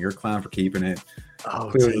the money. You're a clown for keeping it. Oh,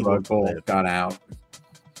 clearly rug pull, got out.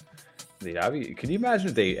 Dude, can you imagine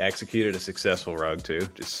if they executed a successful rug too?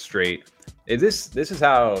 Just straight. This is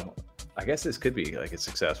how. I guess this could be like a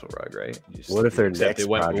successful rug, right? What if their next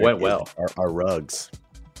project went well? Are rugs?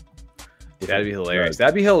 That'd be hilarious.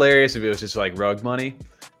 That'd be hilarious if it was just like rug money,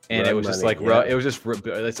 and it was just like it was just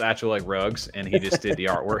it's actual like rugs, and he just did the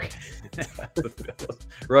artwork.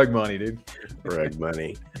 Rug money, dude. Rug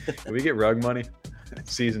money. Can we get rug money?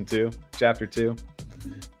 Season 2, chapter 2.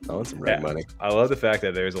 I want some rug money. I love the fact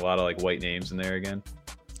that there's a lot of like white names in there again.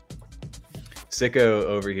 Sicko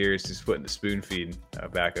over here is just putting the spoon feed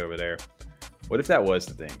back over there. What if that was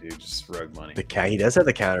the thing, dude? Just rug money. He does have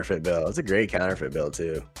the counterfeit bill. It's a great counterfeit bill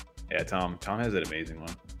too. Yeah, Tom has an amazing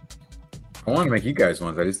one. I want to make you guys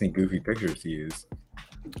ones. I just need goofy pictures to use.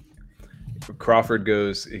 Crawford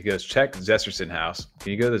goes, check Zesterson house.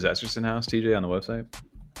 Can you go to the Zesterson house, TJ, on the website?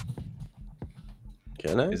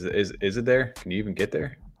 Can I? Is it there? Can you even get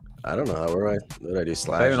there? I don't know. What do I do?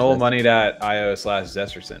 Slash. Type in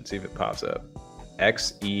oldmoney.io/Zesterson. See if it pops up.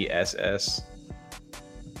 XESS.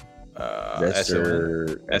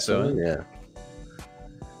 SON. Yeah.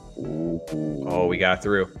 Ooh. Oh, we got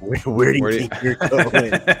through. Where do you think you're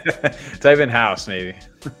going? Type in house, maybe.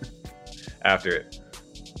 After it.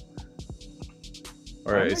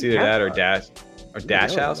 Or it's either that or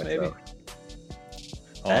dash house, maybe.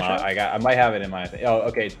 Oh, I might have it in my thing. Oh,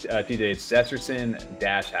 okay. TJ, it's Zesterson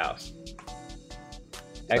dash house.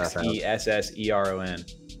 XESSERON.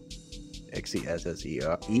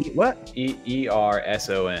 XESSER. What?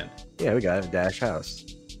 ERSON. Yeah, we got it. Dash house.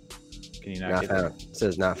 Can you not get found? It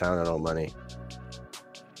says not found on old money.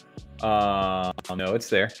 No, it's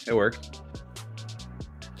there. It worked.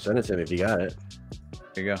 Send it to me if you got it.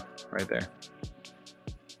 There you go. Right there.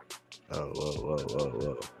 Oh,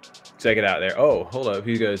 whoa. Check it out there. Oh, hold up.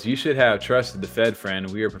 He goes, you should have trusted the Fed, friend.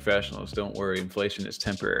 We are professionals. Don't worry. Inflation is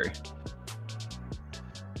temporary.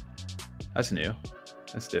 That's new.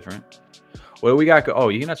 That's different. What do we got? Oh,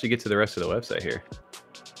 you can actually get to the rest of the website here.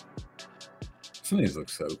 Some of these look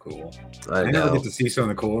so cool. I never get to see some of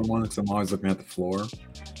the cooler ones because I'm always looking at the floor.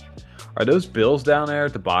 Are those bills down there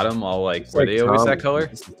at the bottom all like, were they always that color?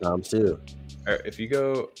 This is Tom too. If you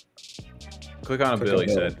go, click on a bill, he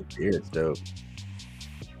said. Here, it's dope.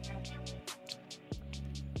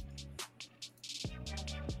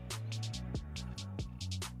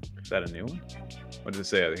 Is that a new one? What does it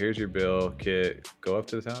say? Here's your bill kit. Go up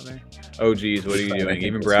to the top there. Oh geez, what are you doing?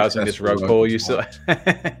 Even browsing this rug pull, you still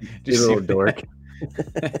you little dork.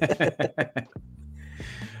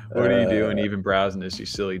 What are you doing? Even browsing this, you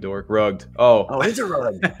silly dork. Rugged. Oh, it's a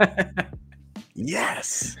rug.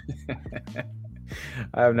 Yes.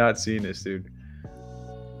 I have not seen this, dude.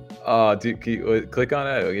 Oh, dude, click on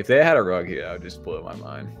it. If they had a rug here, I would just blow my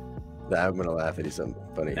mind. I'm gonna laugh at you something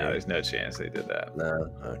funny. No, there's no chance they did that.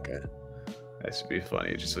 No, okay. That should be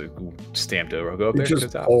funny. Just like stamped over. Go up there to the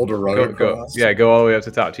top. Hold a rug go. Yeah, go all the way up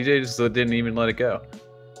to the top. TJ just didn't even let it go.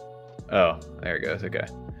 Oh, there it goes. Okay.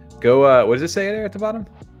 Go. What does it say there at the bottom?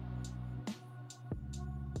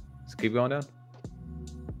 Let's keep going down.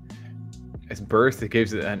 It's birth. It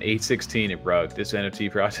gives it an 816 at rugged. This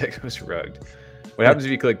NFT project was rugged. What happens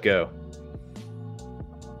if you click go?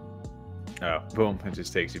 Oh, boom. It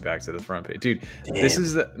just takes you back to the front page. Dude, This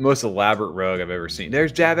is the most elaborate rug I've ever seen.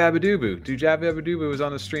 There's Jab Abadubu. Dude, Jab Abadubu was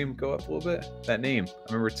on the stream. Go up a little bit. That name. I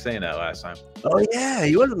remember saying that last time. Oh, yeah.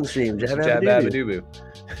 He was on the stream. Jab Abadubu.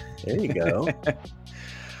 There you go.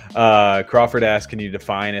 Crawford asked, can you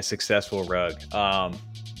define a successful rug?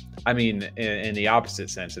 I mean, in the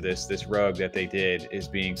opposite sense of this rug that they did is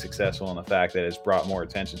being successful in the fact that it's brought more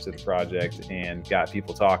attention to the project and got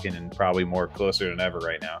people talking and probably more closer than ever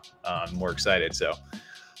right now. More excited. So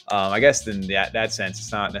I guess in that sense,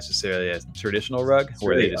 it's not necessarily a traditional rug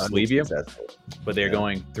where they just leave you, but they're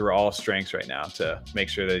going through all strengths right now to make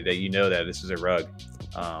sure that you know that this is a rug,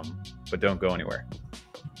 but don't go anywhere.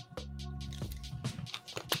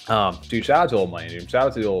 Dude, shout out to old money, dude. Shout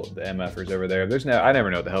out to the MFers over there. I never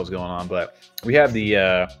know what the hell's going on, but we have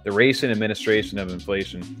the racing administration of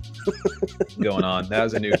inflation going on. That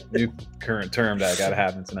was a new current term that got to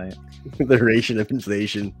happen tonight. The ration of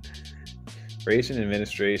inflation. Racing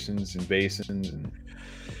administrations and basins and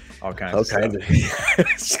all kinds of stuff. I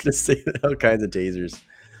was gonna say all kinds of tasers.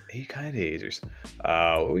 All kinds of tasers.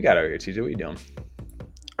 What we got over here, TJ? What are you doing?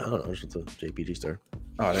 I don't know. It's just a JPG store.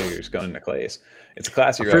 Oh, there you're just going into Clay's. It's a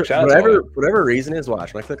classic. For whatever reason is,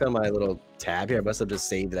 watch. When I click on my little tab here, I must have just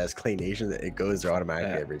saved it as Clay Nation. It goes there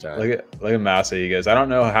automatically every time. Look at Mouse. You guys. I don't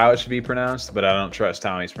know how it should be pronounced, but I don't trust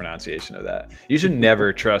Tommy's pronunciation of that. You should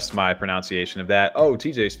never trust my pronunciation of that. Oh,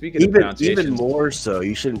 TJ, speaking of pronunciation, even more so,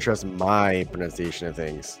 you shouldn't trust my pronunciation of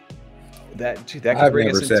things. I've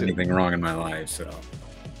never said anything wrong in my life, so.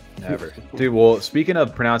 Never. Dude, well, speaking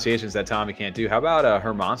of pronunciations that Tommy can't do, how about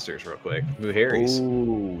her monsters real quick? Mujeres.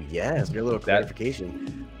 Oh, yes. Get a little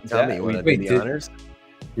clarification. Tommy, you want to do the honors?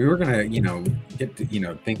 We were going to, get to,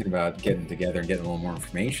 thinking about getting together and getting a little more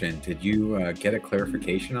information. Did you get a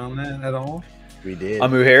clarification on that at all? We did.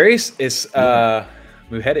 On Mujeres? It's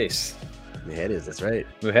Mujeres. Mujeres, that's right.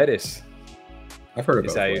 Mujeres. I've heard of it.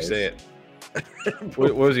 That's how you say it.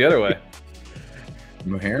 What was the other way?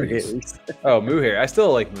 Mujeres. Oh, Mujeres. I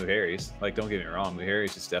still like Mujeres. Like, don't get me wrong,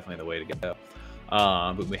 Mujeres is definitely the way to go.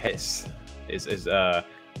 But Mujeres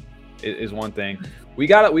is one thing. We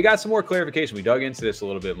got some more clarification. We dug into this a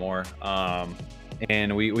little bit more,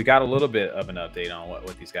 and we got a little bit of an update on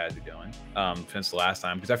what these guys are doing since the last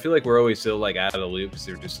time. Because I feel like we're always still like out of the loop.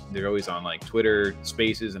 Because they're always on like Twitter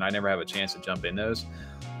Spaces, and I never have a chance to jump in those.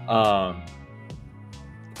 Well,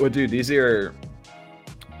 dude, these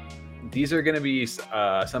are going to be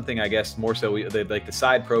something, I guess, more so like the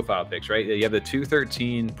side profile pics, right? You have the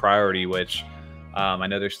 213 priority, which I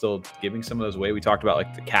know they're still giving some of those away. We talked about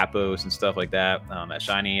like the capos and stuff like that. At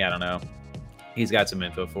Shiny, I don't know. He's got some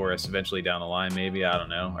info for us eventually down the line, maybe. I don't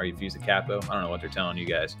know. Are you fused a capo? I don't know what they're telling you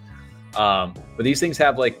guys. But these things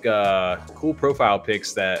have like cool profile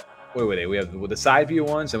pics that, what were they? We have the side view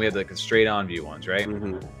ones and we have like the straight on view ones, right?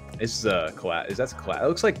 Mm-hmm. This is a collab. That's a collab. It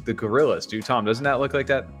looks like the Gorillas, dude. Tom, doesn't that look like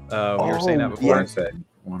that? We were saying that before. Yeah. I said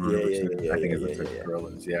 100%. I think it looks like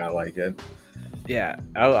Gorillas. Yeah, I like it. Yeah,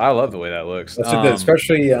 I love the way that looks.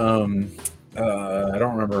 Especially, I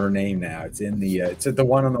don't remember her name now. It's in the it's at the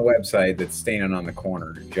one on the website that's standing on the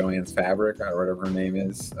corner. Joanne's Fabric or whatever her name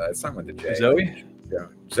is. It's not with the J. Zoe. Yeah.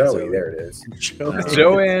 Zoe, there it is.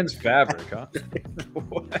 Joanne's Fabric, huh?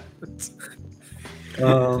 What?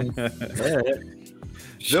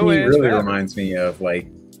 She really reminds me of like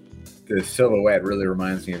the silhouette. Really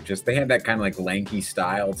reminds me of just they had that kind of like lanky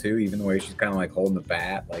style too. Even the way she's kind of like holding the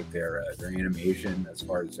bat, like their animation as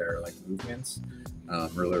far as their like movements,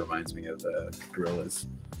 really reminds me of the Gorillas.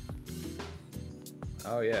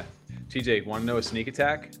 Oh yeah, TJ, want to know a sneak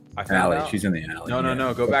attack? I found out. She's in the alley.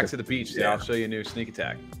 No. Go back to the beach. Yeah. I'll show you a new sneak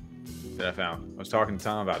attack that I found. I was talking to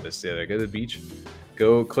Tom about this the other day. Go to the beach.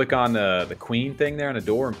 Go click on the queen thing there on the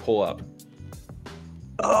door and pull up.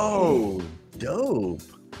 Oh, dope.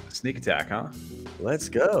 Sneak attack, huh? Let's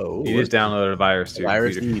go. You just downloaded a virus to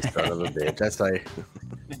your computer. Son of a bitch. That's like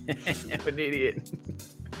I'm an idiot.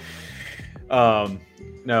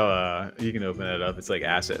 No, you can open it up. It's like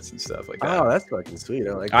assets and stuff like that. Oh, that's fucking sweet.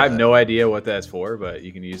 I have no idea what that's for, but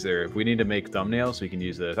you can use their. If we need to make thumbnails, we can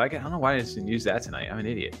use those. I don't know why I didn't use that tonight. I'm an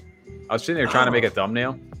idiot. I was sitting there trying to make a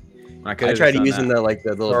thumbnail. I tried using the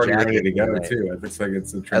little jacket to go too. It's like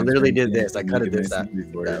it's a I literally did this. I cut this out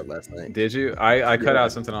last night. Did you? I cut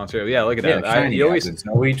out something on too. Yeah, look at that. You always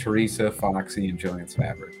Zoe, Teresa, Foxy, and Joanne's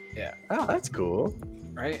Fabric. Yeah. Oh, that's cool.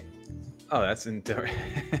 Right? Oh, that's in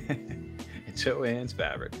Joanne's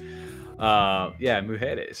Fabric. Yeah,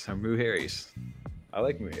 Mujeres. I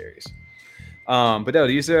like Mujeres. But no,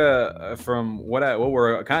 these are from what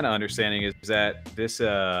we're kind of understanding is that this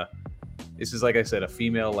is, like I said, a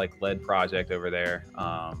female like led project over there.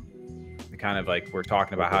 Kind of like we're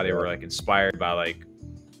talking about how they were like inspired by like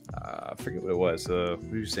I forget what it was. Who was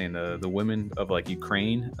you saying the women of like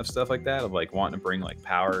Ukraine of stuff like that of like wanting to bring like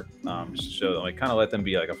power, just to show them, like kind of let them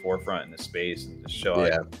be like a forefront in the space and just show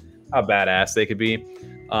like how badass they could be.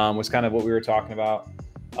 Was kind of what we were talking about.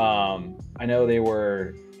 I know they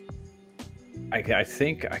were. I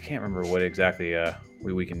think I can't remember what exactly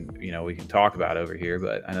we can talk about over here,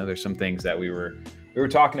 but I know there's some things that we were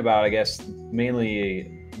talking about. I guess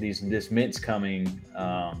mainly this mint's coming.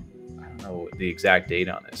 I don't know the exact date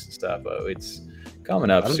on this and stuff, but it's coming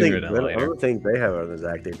up sooner than I later. don't think they have an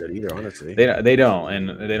exact date either, honestly. They don't,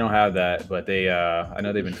 and they don't have that. But they, I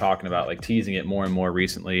know they've been talking about like teasing it more and more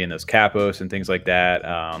recently in those capos and things like that.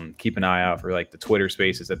 Keep an eye out for like the Twitter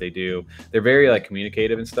Spaces that they do. They're very like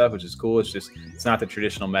communicative and stuff, which is cool. It's just it's not the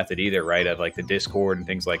traditional method either, right? Of like the Discord and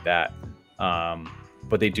things like that.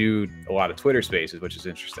 But they do a lot of Twitter Spaces, which is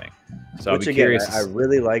interesting. So I'll be curious. I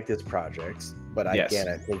really like this project, but Yes.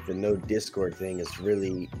 I think the no Discord thing is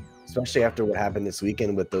really, especially after what happened this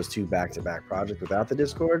weekend with those 2 back-to-back projects without the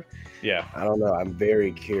Discord. Yeah. I don't know. I'm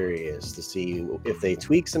very curious to see if they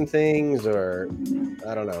tweak some things or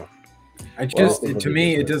I don't know. I just, to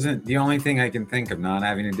me, it doesn't. The only thing I can think of not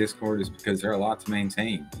having a Discord is because there are a lot to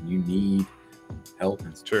maintain. You need help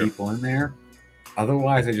and people in there.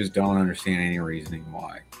 Otherwise, I just don't understand any reasoning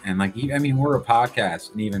why. And like, I mean, we're a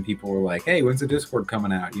podcast, and even people were like, "Hey, when's the Discord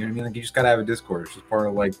coming out?" You know what I mean? Like, you just gotta have a Discord. It's just part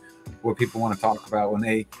of like what people want to talk about when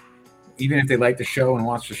they, even if they like the show and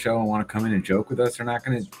watch the show and want to come in and joke with us, they're not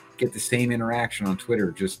going to get the same interaction on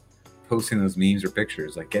Twitter just posting those memes or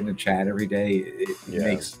pictures. Like getting a chat every day, it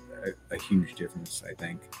makes a huge difference, I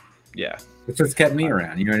think. Yeah. It's what's kept me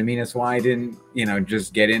around. You know what I mean? That's why I didn't,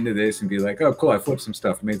 just get into this and be like, oh, cool, I flipped some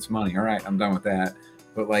stuff, made some money. All right, I'm done with that.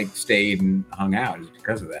 But like stayed and hung out is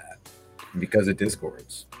because of that. And because of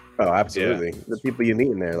Discords. Oh, absolutely. The people you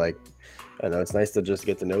meet in there, like, I know it's nice to just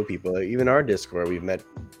get to know people. Like, even our Discord, we've met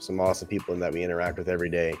some awesome people that we interact with every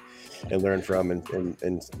day and learn from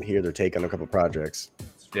and hear their take on a couple projects.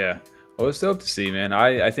 Yeah. Well, it's dope to see, man.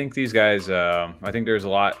 I think these guys, I think there's a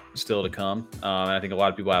lot still to come. And I think a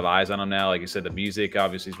lot of people have eyes on them now. Like you said, the music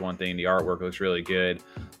obviously is one thing. The artwork looks really good.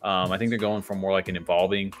 I think they're going for more like an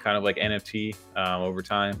evolving kind of like NFT over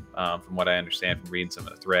time, from what I understand from reading some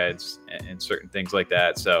of the threads and certain things like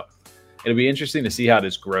that. So it'll be interesting to see how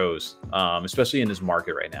this grows, especially in this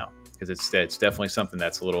market right now, because it's definitely something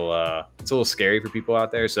that's a little scary for people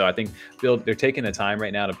out there. So I think they're taking the time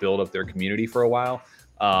right now to build up their community for a while.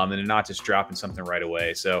 And they're not just dropping something right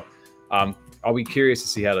away. So I'll be curious to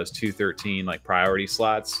see how those 213 like priority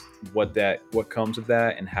slots, what comes of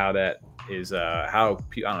that, and how that is, how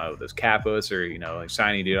I don't know, those capos or like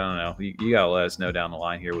Shiny Dude, I don't know. You gotta let us know down the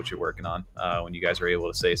line here what you're working on when you guys are able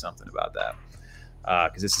to say something about that,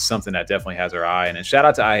 because this is something that definitely has our eye. And then shout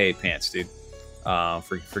out to I Hate Pants, dude,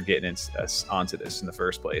 for getting us onto this in the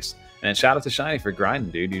first place. And then shout out to Shiny for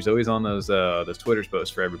grinding, dude. He's always on those Twitter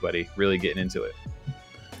posts for everybody, really getting into it.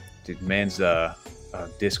 Dude, man's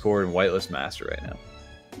Discord and whitelist master right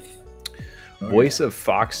now. Voice of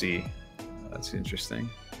Foxy. That's interesting.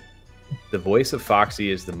 The Voice of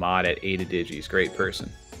Foxy is the mod at Ada Digis. Great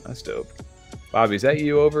person. That's dope. Bobby, is that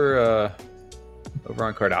you over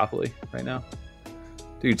on Cardopoly right now?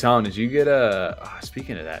 Dude, Tom, did you get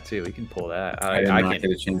speaking of that too, we can pull that. I can't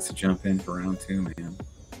get a chance to jump in for round 2, man.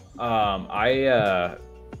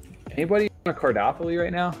 Anybody on Cardopoly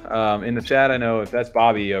right now? In the chat, I know if that's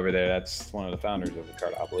Bobby over there, that's one of the founders of the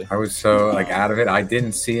Cardopoly. I was so out of it. I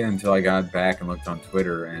didn't see it until I got back and looked on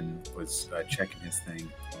Twitter and was checking his thing.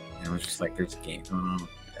 And it was just like, there's a game going on.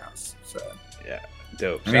 Yeah, so yeah,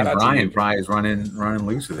 dope. I mean, Ryan probably is running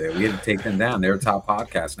loose with it. We had to take them down. They're a top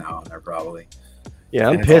podcast now on there probably. Yeah,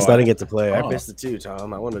 I'm pissed I didn't get to play. I missed it too,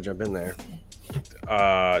 Tom. I want to jump in there.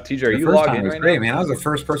 TJ, are you logged in right now? Man, I was the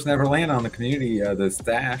first person to ever land on the community,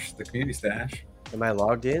 the community stash. Am I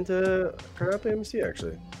logged into Cardopoly? Let me see,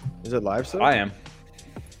 actually. Is it live still? I am.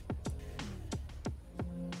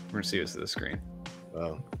 We're going to see what's the screen.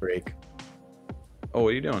 Oh, break. Oh, what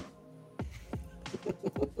are you doing?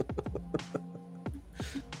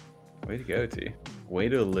 Way to go, T. Way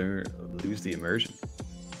to lose the immersion.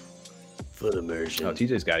 Foot immersion. Oh,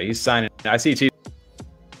 TJ's got it. He's signing. I see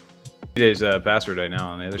TJ's password right now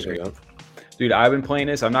on the other screen. Dude, I've been playing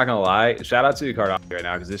this. I'm not gonna lie. Shout out to Cardopoly right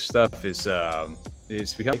now, because this stuff is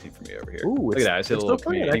it's becoming for me over here. Ooh, look at that! I just hit a little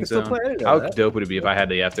community zone. How dope would it be if I had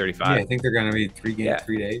the F-35? Yeah, I think they're gonna be 3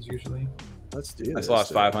 days usually. Let's do this. I just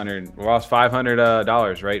lost $500. We lost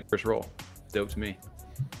 $500 right first roll. Dope to me.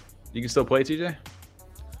 You can still play, TJ? I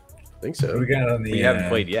think so. We got on the. You haven't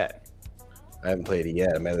played yet. I haven't played it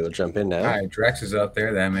yet. I might as well jump in now. All right, Drex is up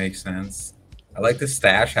there. That makes sense. I like the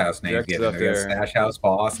Stash House name. Stash House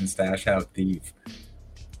Boss and Stash House Thief.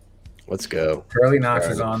 Let's go. Curly Knox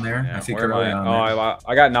is on there. Yeah, I see Curly on there.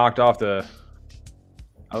 I got knocked off the.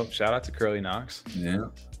 Oh, shout out to Curly Knox. Yeah.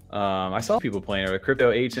 I saw people playing over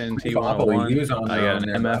Crypto HNT 101. He was on there. I got an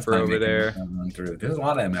MFer over there. There's a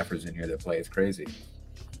lot of MFers in here that play. It's crazy.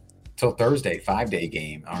 Till Thursday, 5-day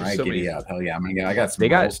game. All right, giddy up. Hell yeah. I got some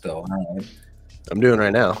rolls still. All right. I'm doing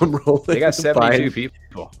right now. I'm rolling. They got 72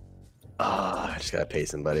 people. I just got to pay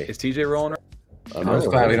somebody. Is TJ rolling? I was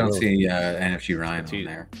glad we don't see NFC Ryan on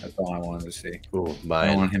there. That's all I wanted to see. Ooh, I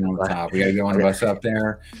don't want him on the top. We got to get one of us up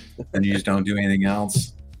there, and you just don't do anything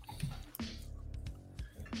else.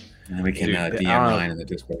 And then we can DM Ryan in the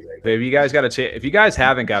Discord. If you guys got if you guys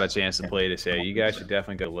haven't got a chance to play this yet, you guys should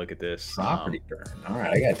definitely go look at this. Property burn. All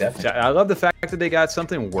right, I got definitely. I love the fact that they got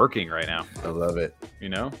something working right now. I love it. You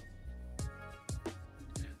know.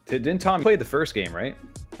 Didn't Tom play the first game, right?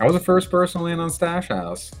 I was the first person to land on Stash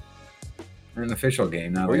House. Or an official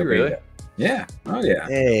game. Not were you really? Yeah. Oh, yeah.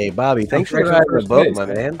 Hey, Bobby. Thanks for riding the boat, my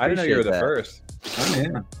man. I didn't know you were the first. Oh,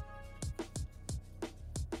 yeah.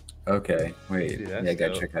 Okay. Wait. Dude, I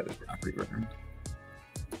got to check out this property burn.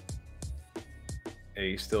 Are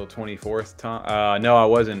you still 24th, Tom? No, I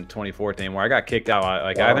wasn't 24th anymore. I got kicked out.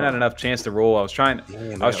 I haven't had enough chance to roll. I was trying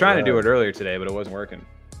to do it earlier today, but it wasn't working.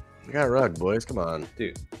 We got rugged, boys. Come on.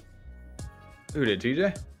 Dude. Who did,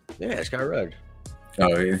 TJ? Yeah, it's got rugged.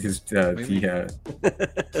 Oh, it's Oh,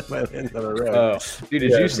 dude,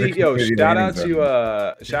 did you see? Yo,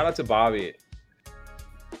 shout out to Bobby.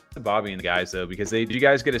 Bobby and the guys though, because did you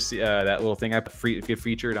guys get to see that little thing I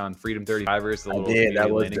featured on Freedom 35ers? The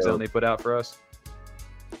little landing zone they put out for us.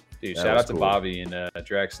 Dude, shout out to Bobby and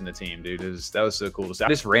Drex and the team, dude. That was so cool to see. I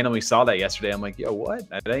just randomly saw that yesterday. I'm like, yo, what?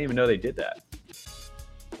 I didn't even know they did that,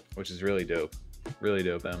 which is really dope. Really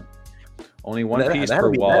dope, them. Only one piece per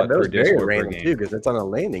wallet per Discord per game. Too, because it's on a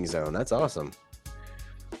landing zone. That's awesome.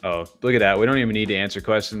 Oh, look at that. We don't even need to answer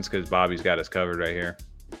questions because Bobby's got us covered right here.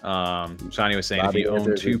 Shani was saying, Bobby, if you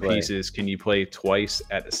own two pieces, can you play twice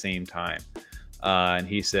at the same time? And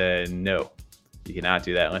he said, no, you cannot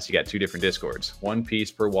do that unless you got two different Discords. One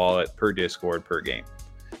piece per wallet, per Discord, per game.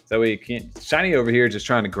 That way you can't. Shani over here just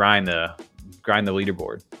trying to grind the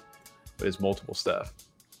leaderboard with his multiple stuff.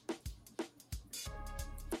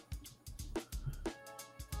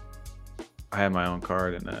 I have my own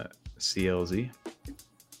card in the CLZ.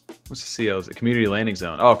 What's the CLZ? Community Landing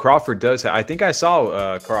Zone. Oh, Crawford does have. I think I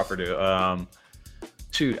saw Crawford do.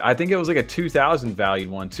 Shoot, I think it was like a 2,000 valued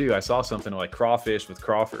one too. I saw something like crawfish with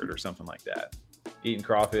Crawford or something like that. Eating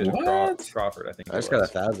crawfish with Crawford. I think I just got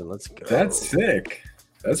 1,000. Let's go. That's sick.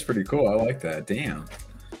 That's pretty cool. I like that. Damn.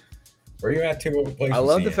 Where are you at too? I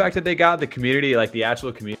love the fact that they got the community, like the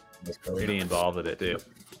actual community involved with it too.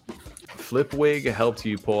 Flipwig helped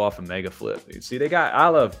you pull off a mega flip. See, this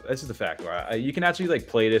is the fact where you can actually like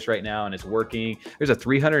play this right now and it's working. There's a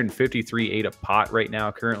 353 ADA pot right now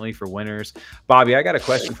currently for winners. Bobby, I got a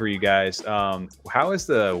question for you guys. How is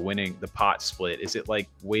the pot split? Is it like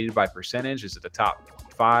weighted by percentage? Is it the top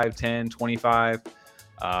 5, 10, 25?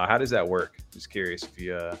 How does that work? Just curious if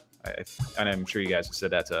you, and I'm sure you guys have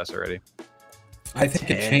said that to us already. I think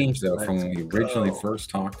it changed though from when we originally first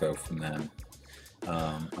talked though from them.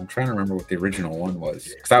 I'm trying to remember what the original one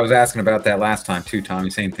was because I was asking about that last time too,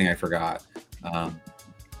 Tommy. Same thing, I forgot.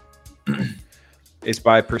 It's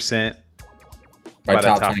by percent. By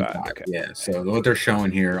top 25. Okay. Yeah. So what they're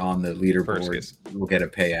showing here on the leaderboard will get a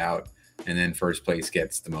payout, and then first place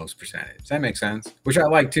gets the most percentage. Does that make sense? Which I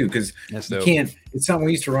like too, because you can't. It's something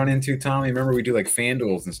we used to run into, Tommy. Remember we do like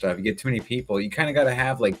FanDuels and stuff. You get too many people. You kind of got to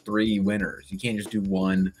have like 3 winners. You can't just do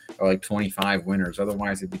 1 or like 25 winners.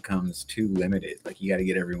 Otherwise, it becomes too limited. Like you got to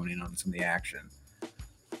get everyone in on some of the action.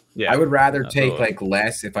 Yeah, I would rather take like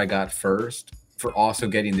less if I got first for also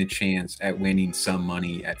getting the chance at winning some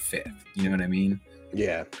money at 5th. You know what I mean?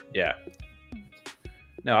 Yeah. Yeah.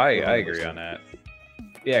 No, I agree on that.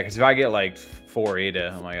 Yeah, because if I get like 4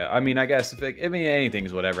 ADA, oh my god. I mean, I guess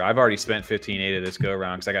anything's whatever. I've already spent 15 ADA this go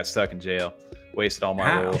around because I got stuck in jail, wasted all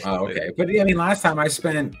my rolls. Oh, okay. But I mean, last time I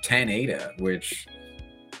spent 10 ADA, which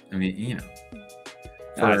I mean, you know,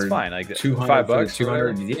 it's fine. Like $200,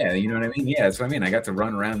 $200. Yeah, you know what I mean. Yeah, that's what I mean. I got to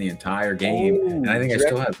run around the entire game, and I think I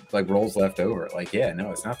still have like rolls left over. Like, yeah,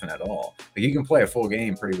 no, it's nothing at all. Like you can play a full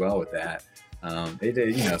game pretty well with that. They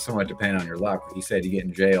did, you know, somewhat depend on your luck. He said you get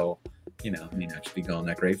in jail. You know, I mean, it should be going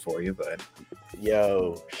that great for you, but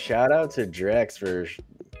yo, shout out to Drex for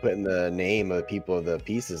putting the name of the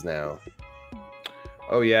pieces now.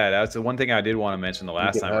 Oh yeah, that's the one thing I did want to mention the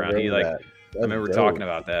last time around. I remember talking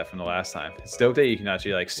about that from the last time. It's dope that you can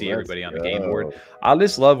actually like see everybody on the game board. I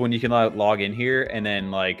just love when you can like log in here and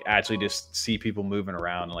then like actually just see people moving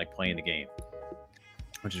around and like playing the game,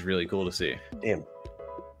 which is really cool to see. Damn.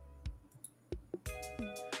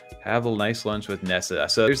 Have a nice lunch with Nessa.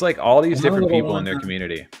 So there's like all these different people in their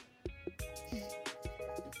community.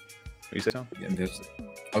 What you say, Tom? Yeah,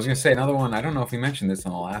 I was gonna say another one. I don't know if we mentioned this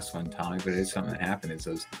on the last one, Tommy, but it's something that happened. Is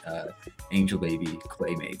those Angel Baby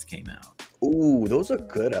Claymates came out. Ooh, those are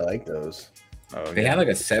good. I like those. Oh, they had like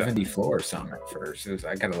a 70 floor or something at first.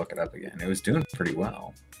 I gotta look it up again. It was doing pretty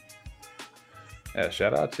well. Yeah,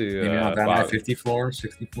 shout out to Maybe not that Bobby. high, 50 floor,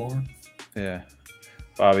 60 floor. Yeah.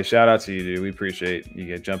 Bobby, shout out to you, dude. We appreciate you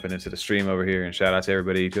get jumping into the stream over here, and shout out to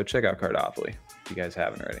everybody. Go check out Cardopoly if you guys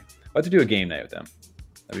haven't already. I'll have to do a game night with them.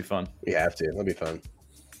 That'd be fun. You have to. That'll be fun.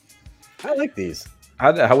 I like these.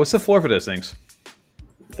 What's the floor for those things?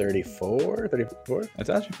 34, 34. That's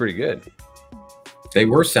actually pretty good. They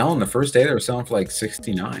were selling the first day. They were selling for like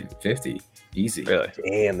 69, 50, easy. Really?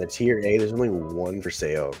 Damn, the tier A. There's only one for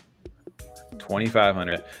sale.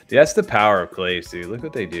 2,500. Dude, that's the power of clays, dude. Look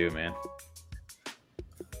what they do, man.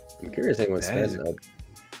 I'm curious anyone That spent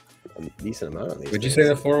a decent amount on these. Would you say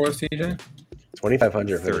the floor was, TJ?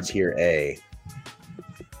 2,500 for the tier A.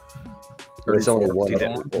 But it's only one.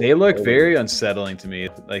 Dude, they look very unsettling to me.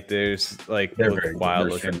 Like there's like They're look very wild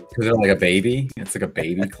they're looking, because they're like a baby. It's like a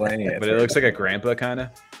baby clay. Yeah, but it looks like a grandpa kind of.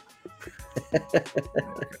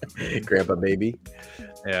 Grandpa baby.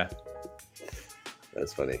 Yeah.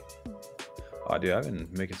 That's funny. Oh, dude, I've been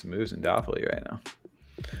making some moves in Doppler right now.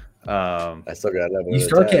 I still got another. you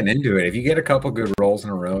start getting into it. If you get a couple good rolls in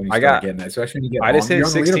a row, you start getting it. Especially when you get. I just hit you're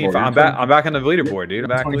on the 16. leaderboard. I'm back on the leaderboard, dude. I'm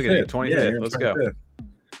back. Look at it. 25th. 25th. Yeah, you're Let's go. 25th.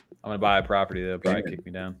 I'm gonna buy a property that'll probably Baby. kick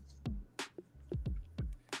me down.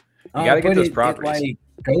 You gotta get But those it, properties. like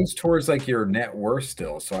goes towards like your net worth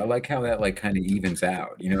still. So I like how that like kind of evens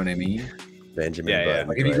out. You know what I mean? Benjamin. Yeah, yeah. Button,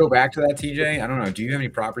 Like if you right. go back to that, TJ, I don't know. Do you have any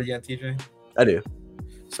property yet, TJ? I do.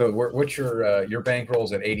 So what's your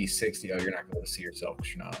bankrolls at 80-60? Oh, you're not going to see yourself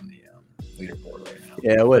because you're not on the leaderboard right now.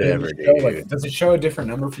 Yeah, whatever, Does it show, dude. like, does it show a different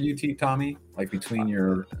number for you, Tommy? Like between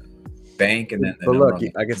your bank and then the But number look, on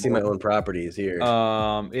the I can see my board? own properties here.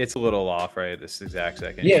 It's a little off right this exact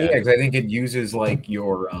second. Yeah, because I think it uses like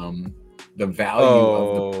your the value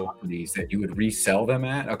of the properties that you would resell them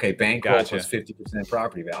at. Okay, bankroll Gotcha. plus 50%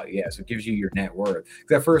 property value. Yeah, so it gives you your net worth.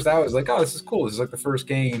 Because at first I was like, oh, this is cool. This is like the first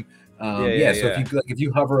game. So if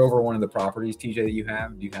you hover over one of the properties, TJ, that you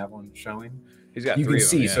have, do you have one showing? He's got You three can of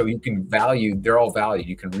them, see, yeah. so you can value. They're all valued.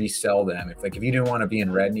 You can resell them. If you didn't want to be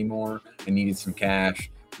in red anymore and needed some cash,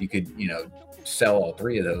 you could sell all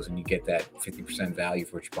three of those and you get that 50% value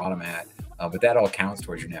for what you bought them at. But that all counts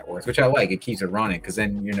towards your net worth, which I like. It keeps it running because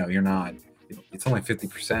then you're not. It's only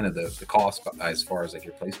 50% of the cost as far as like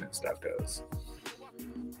your placement stuff goes.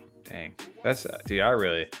 Dang, that's dude.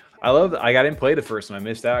 I love. I didn't play the first one. I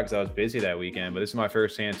missed out because I was busy that weekend. But this is my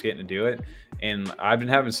first chance getting to do it, and I've been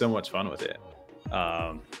having so much fun with it.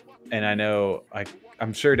 And I know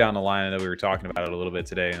I'm sure down the line. I know we were talking about it a little bit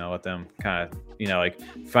today, and I'll let them kind of like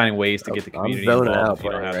finding ways to get the community I'm zoning involved. out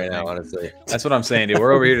for it right now, honestly. That's what I'm saying, dude.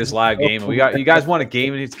 We're over here just live game, and we got you guys want a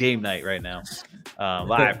game, and it's game night right now.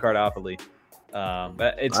 Live Cardopoly.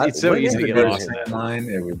 But it's so when easy to is get the lost in version? that. Mine,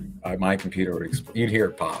 it would my computer would explode. You'd hear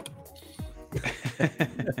it pop.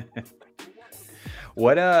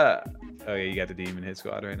 What oh yeah, you got the demon hit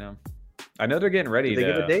squad right now. I know they're getting ready. Did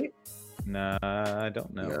they give a date? Nah, I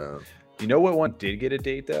don't know. No. You know what one did get a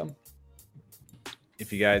date though?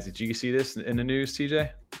 If you guys did you see this in the news, TJ?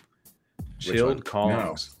 Chilled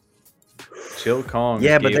Kongs. Chilled Kong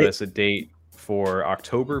Yeah, but gave they- us a date for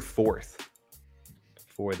October 4th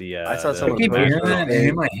for the I saw I someone keep post hearing it. that, and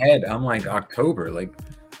in my head, I'm like October. Like,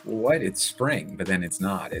 what? It's spring, but then it's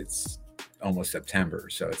not. It's almost September,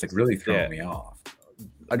 so it's like really throwing me off.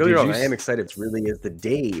 I don't Did know. you I s- am excited. It really is the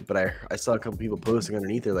date, but I saw a couple people posting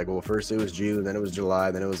underneath there like, well, first it was June, then it was July,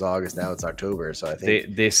 then it was August, now it's October. So I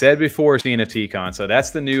think they said before seeing a T-Con, so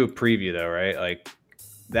that's the new preview though, right? Like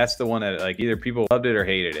that's the one that like either people loved it or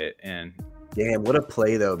hated it, and damn, what a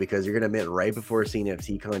play though, because you're gonna admit right before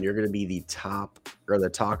CNFT-Con, you're gonna be the top or the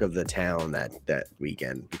talk of the town that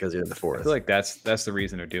weekend because you're the I fourth. feel like that's the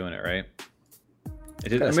reason they're doing it, right?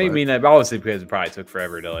 It That's may fine. mean that obviously because it probably took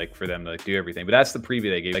forever to for them to do everything, but that's the preview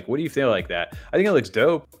they gave. Like, what do you feel like that? I think it looks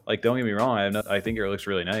dope. Like, don't get me wrong, I think it looks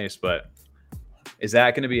really nice, but is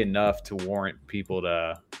that going to be enough to warrant people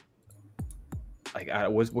to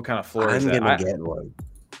what kind of floor is I'm that? gonna get one.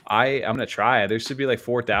 I'm gonna try it. There should be like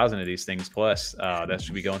 4,000 of these things plus that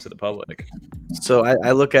should be going to the public. So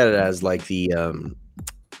I look at it as like the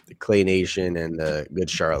Clay Nation and the Good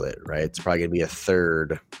Charlotte, right? It's probably gonna be a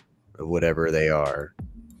third of whatever they are.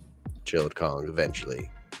 Chilled Kong eventually.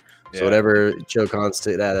 So Yeah. whatever Chilled Kong's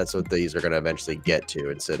sit at, that's what these are gonna eventually get to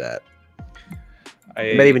and sit at.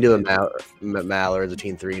 I Might even do Mallards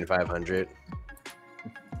between 300 and 500.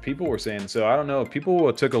 People were saying, so I don't know.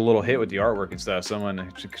 People took a little hit with the artwork and stuff.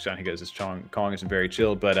 Someone, Johnny goes, this Kong isn't very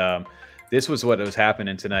chilled, but this was what was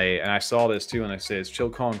happening tonight. And I saw this too, and it says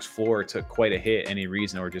Chilled Kong's floor took quite a hit, any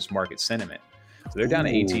reason or just market sentiment. So they're down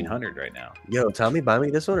to Ooh. 1,800 right now. Yo, Tommy, buy me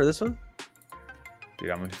this one or this one? Dude,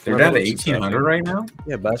 I'm They're down to looking stuff 1,800 here. right now.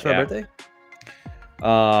 Yeah, buy us for Yeah. my birthday.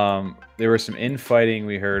 There was some infighting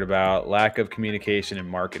we heard about, lack of communication and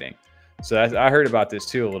marketing. So I heard about this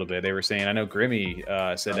too a little bit. They were saying, I know Grimmy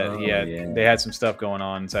said that they had some stuff going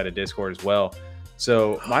on inside of Discord as well.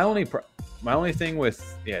 So my only thing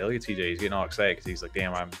with look at TJ, he's getting all excited because he's like,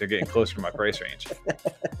 damn, they're getting closer to my price range.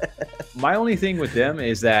 My only thing with them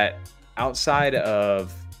is that outside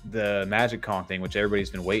of the Magic Con thing, which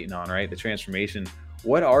everybody's been waiting on, right? The transformation.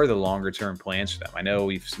 What are the longer term plans for them? I know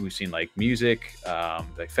we've seen like music,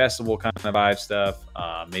 like festival kind of vibe stuff,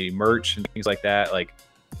 maybe merch and things like that. Like,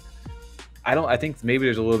 I think maybe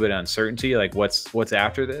there's a little bit of uncertainty, like what's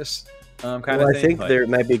after this kind of thing. I think like, they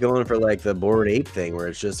might be going for like the Bored Ape thing, where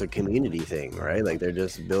it's just a community thing, right? Like they're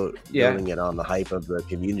just building it on the hype of the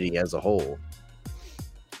community as a whole.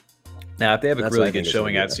 Now, if they have a really good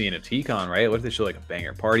showing at CNFT-Con, right? What if they show like a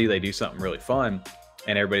banger party? They do something really fun,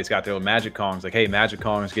 and everybody's got their little Magic Kongs. Like, hey, Magic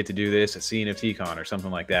Kongs get to do this at CNFT-Con or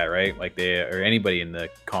something like that, right? Like or anybody in the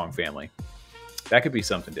Kong family. That could be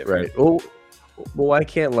something different. Right. Well, why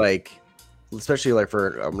can't like, especially like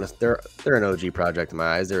they're an OG project in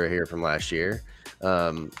my eyes. They were here from last year.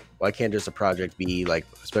 Why can't just a project be like,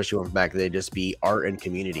 especially one from back then, just be art and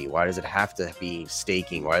community? Why does it have to be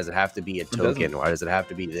staking? Why does it have to be a token? Why does it have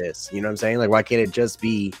to be this? You know what I'm saying? Like, why can't it just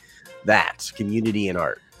be that community and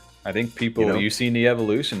art? I think people, you've seen the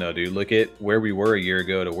evolution though, dude. Look at where we were a year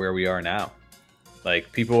ago to where we are now.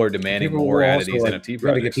 Like, people are demanding more out of these NFT projects. You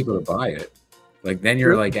got to get people to buy it. Like, then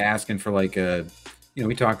you're like asking for like a,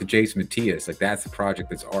 we talked to Jason Matias, like that's the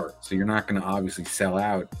project that's art. So you're not going to obviously sell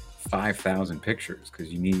out 5,000 pictures because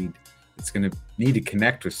it's going to need to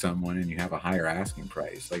connect with someone and you have a higher asking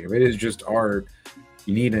price. Like if it is just art,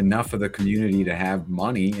 you need enough of the community to have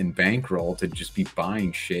money and bankroll to just be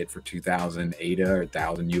buying shit for 2,000 ADA or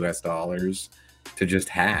 1,000 US dollars to just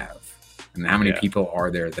have. And how many people are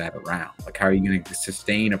there that around? Like, how are you going to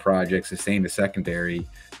sustain a project, sustain the secondary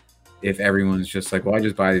if everyone's just like, well, I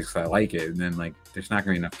just buy this because I like it, and then like there's not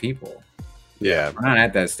going to be enough people. Yeah, we're not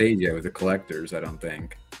at that stage yet with the collectors. I don't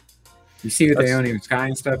think. You see what they own in Sky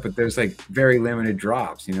and stuff, but there's like very limited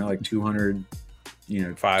drops. Like 200,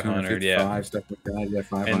 500, stuff like that. Yeah,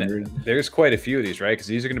 500. And there's quite a few of these, right? Because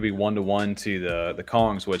these are going to be 1-to-1 to the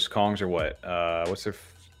Kongs, which Kongs are what? What's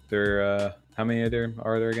their how many are there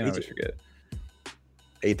again? I always forget.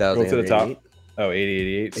 8,000 to the top. Oh,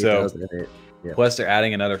 888. So plus they're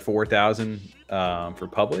adding another 4,000 for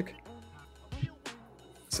public.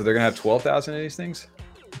 So they're gonna have 12,000 of these things.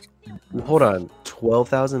 Hold on,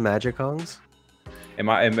 12,000 Magic Kongs? Am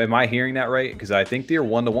I hearing that right? Because I think they're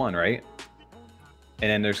 1-to-1, right? And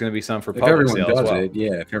then there's gonna be some for public sale as well.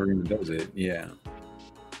 If everyone does it, yeah.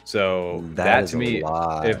 So that to me,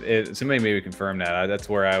 if somebody maybe confirm that, that's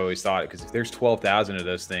where I always thought it. Because if there's 12,000 of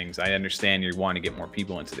those things, I understand you're wanting to get more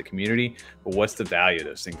people into the community, but what's the value of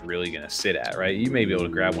those things really going to sit at, right? You may be able to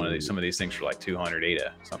grab some of these things for like 200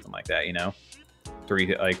 ADA, something like that,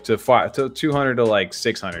 to 200 to like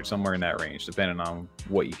 600, somewhere in that range, depending on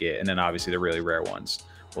what you get. And then obviously the really rare ones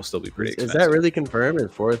will still be pretty expensive. Is that really confirmed?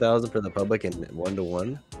 Is 4,000 for the public and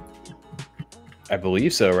 1-to-1? I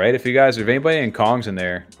believe so, right? If anybody in Kongs in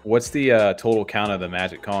there, what's the total count of the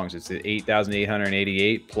Magic Kongs? It's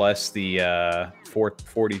 8,888 plus the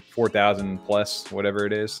 4,000 plus whatever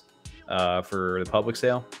it is for the public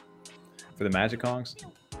sale for the Magic Kongs.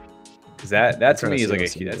 Because that to me is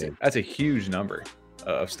like that's a huge number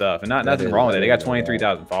of stuff, and nothing wrong with it. They got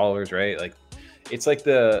 23,000 followers, right? Like, it's like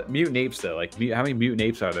the Mutant Apes though. Like, how many Mutant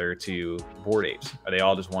Apes are there to Bored Apes? Are they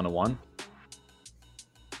all just 1-to-1?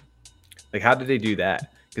 Like, how did they do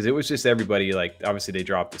that? Because it was just everybody, like, obviously they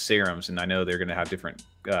dropped the serums, and I know they're going to have different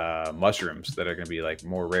mushrooms that are going to be, like,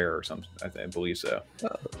 more rare or something. I believe so.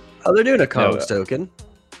 Oh, they're doing a Kongs token.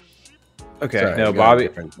 Okay.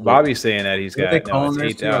 Sorry, Bobby's saying that he's got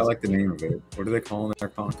 8,000. I like the name of it. What are they calling their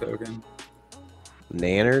Kong token?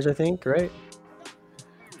 Nanners, I think, right?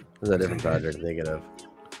 Or is that a different project I'm thinking of?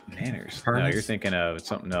 Nanners. No, you're thinking of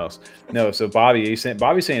something else. No, so Bobby's saying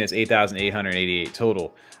it's 8,888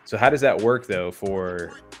 total. So how does that work though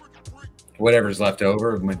for whatever's left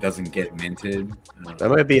over when it doesn't get minted? That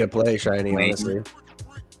might be a play, Shiny, honestly.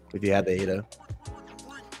 If you had the ADA.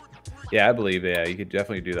 Yeah, I believe you could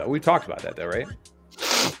definitely do that. We talked about that though, right?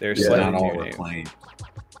 There's not all we're playing.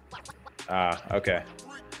 Okay.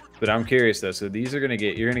 But I'm curious though. So these are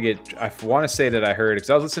you're gonna get. I want to say that I heard because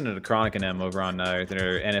I was listening to Chronic and them over on their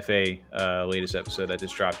NFA latest episode that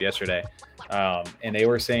just dropped yesterday, and they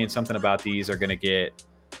were saying something about these are gonna get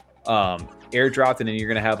airdropped, and then you're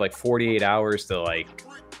gonna have like 48 hours to like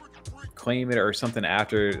claim it or something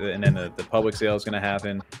after, and then the public sale is gonna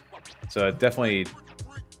happen. So definitely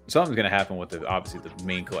something's gonna happen with obviously the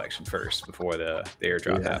main collection first before the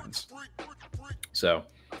airdrop happens. So,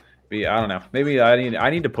 I don't know. Maybe I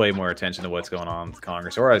need to pay more attention to what's going on with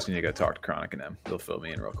Congress, or I just need to go talk to Chronic and them. They'll fill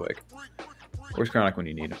me in real quick. Where's Chronic when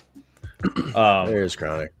you need him? There's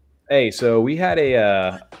Chronic. Hey, so we had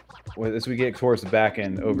as we get towards the back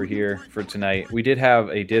end over here for tonight, we did have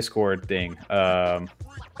a Discord thing, a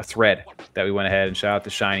thread that we went ahead and shout out to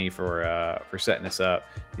Shiny for setting this up.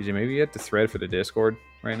 DJ, maybe you have the thread for the Discord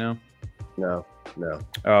right now? No.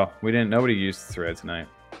 Oh, we didn't. Nobody used the thread tonight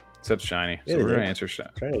except Shiny. So we're gonna answer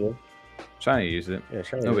Shiny. Shiny used it. Yeah,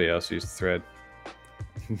 Shiny. Nobody else used the thread.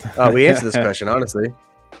 Oh, we answered this question honestly.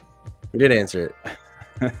 We did answer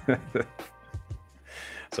it.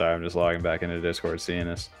 Sorry, I'm just logging back into Discord, seeing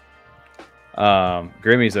this.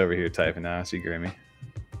 Grimmy's over here typing now. I see Grimmy.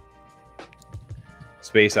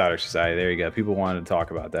 Space Otter Society. There you go. People wanted to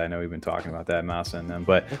talk about that. I know we've been talking about that, Mouse and them.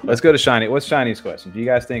 But let's go to Shiny. What's Shiny's question? Do you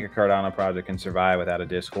guys think a Cardano project can survive without a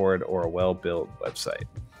Discord or a well-built website?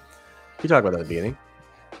 You talked about that at the beginning.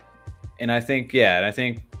 And I think,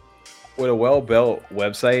 with a well-built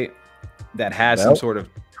website that has some sort of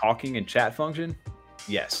talking and chat function,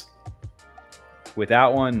 yes.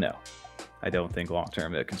 Without one, no. I don't think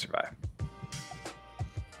long-term it can survive.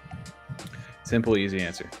 Simple, easy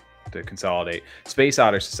answer to consolidate. Space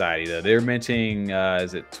Otter Society, though, they're minting,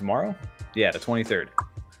 is it tomorrow? Yeah, the 23rd.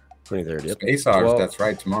 23rd, yep. Space Otters, that's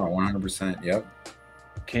right, tomorrow, 100%, yep.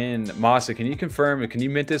 Masa, can you confirm, can you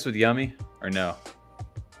mint this with Yummy or no?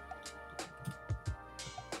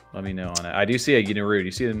 Let me know on it. I do see a Naru. Do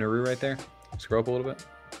you see the Naru right there? Scroll up a little bit.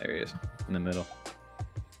 There he is, in the middle.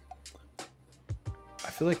 I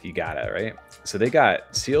feel like you got it, right? So they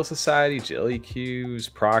got Seal Society, Jelly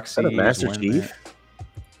Qs, Proxy. Master Chief?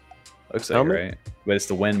 Looks like it, right? But it's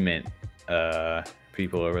the Wen Mint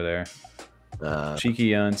people over there. Cheeky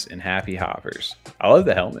Yunts and Happy Hoppers. I love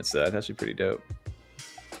the helmets, though. That's actually pretty dope.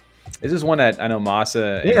 This is one that I know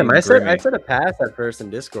Masa. Yeah, I said a pass at first in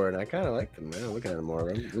Discord, and I kind of like them, man. Looking at them more.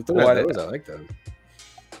 With the I like them.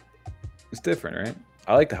 It's different, right?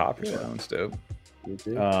 I like the Hoppers one. It's dope. Me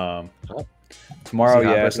too. Tomorrow,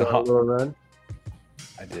 yeah. It's a little run.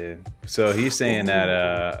 I did. So he's saying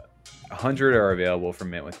that 100 are available for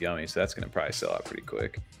mint with Yummy, so that's going to probably sell out pretty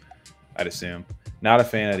quick, I'd assume. Not a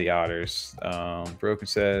fan of the Otters. Broken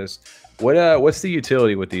says, what's the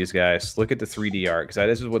utility with these guys? Look at the 3D art, because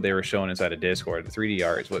this is what they were showing inside of Discord. The 3D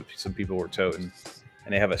art is what some people were toting,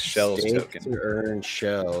 and they have a shells token. To earn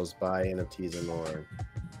shells, buy NFTs and more.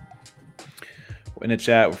 In the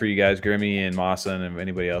chat for you guys, Grimmy and Masa, and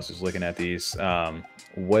anybody else who's looking at these,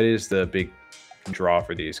 what is the big draw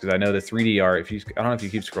for these? Because I know the 3D art, I don't know if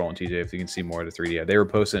you keep scrolling, TJ, if you can see more of the 3D art. They were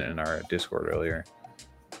posting it in our Discord earlier.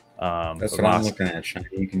 That's what I'm looking at.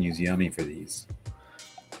 You can use Yummy for these.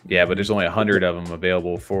 Yeah, but there's only 100 of them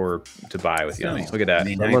available to buy with Yummy. Look at that.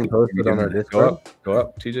 Someone posted on our Discord. Go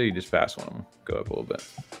up. TJ, you just passed one of them. Go up a little bit.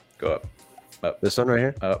 Go up. This one right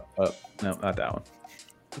here? Up. No, not that one.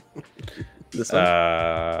 This one?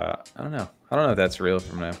 I don't know. I don't know if that's real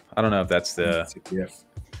from them. I don't know if that's the... Yes.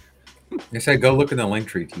 I said go look in the link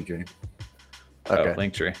tree, TJ. Okay.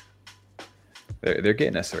 Link tree. They're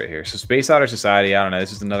getting us right here. So Space Otter Society, I don't know.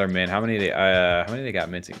 This is another mint. How many they got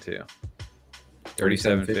minting to?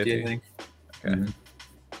 3750, I think. Okay. Mm-hmm.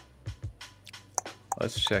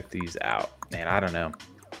 Let's check these out. Man, I don't know.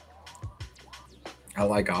 I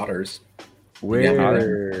like otters.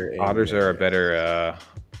 Otters are a better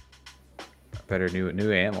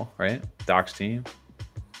new animal, right? Doc's team.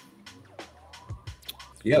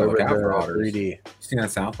 Yeah, look out for otters. 3D. Seen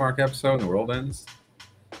that South Park episode, The World Ends?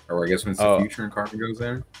 Or I guess when it's the future and Carmen goes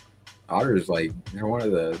there. Otters, they're one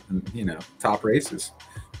of the, top races.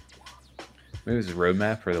 Maybe this is a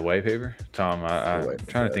roadmap for the white paper. Tom, I'm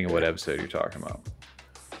trying to think of what episode you're talking about.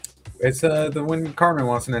 It's the when Carmen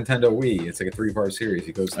wants a Nintendo Wii. It's like a 3-part series.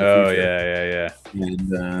 He goes to the future. Yeah.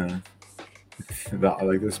 And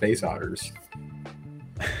the space otters.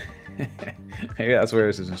 Maybe that's where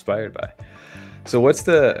this is inspired by. So what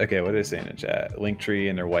are they saying in chat? Linktree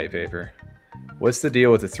and their white paper. What's the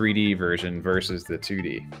deal with the 3D version versus the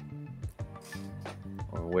 2D?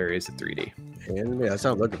 Or where is the 3D? That's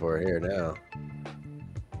what I'm looking for here now.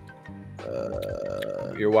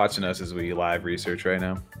 You're watching us as we live research right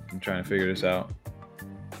now. I'm trying to figure this out.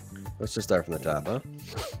 Let's just start from the top, huh?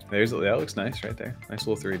 That looks nice right there. Nice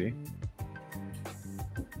little 3D.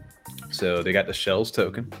 So they got the shells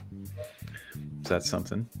token. So that's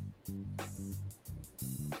something.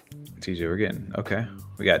 TJ, we're getting okay.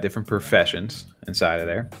 We got different professions inside of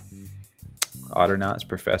there. Otter knots,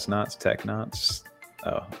 profess knots, tech knots.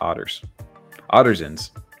 Oh, otters. Ottersins.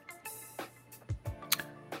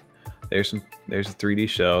 There's the 3D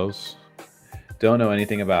shells. Don't know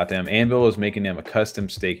anything about them. Anvil is making them a custom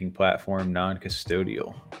staking platform,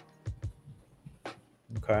 non-custodial.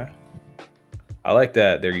 Okay. I like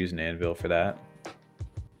that they're using Anvil for that.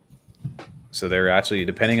 So they're actually,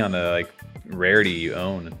 depending on the rarity you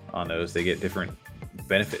own on those, they get different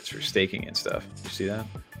benefits for staking and stuff. You see that?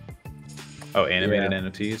 Oh, animated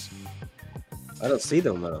NFTs. I don't see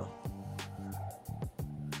them though.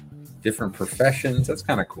 Different professions. That's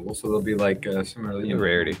kind of cool. So they'll be like similarly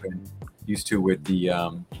rarity used to with the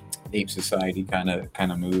Ape Society kind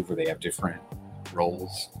of move where they have different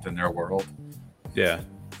roles within their world. Yeah.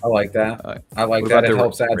 I like that. I like that. It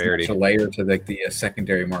helps add a layer to the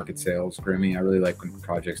secondary market sales. Grimmy, I really like when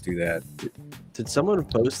projects do that. Did someone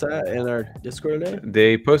post that in our Discord today?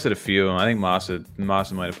 They posted a few. I think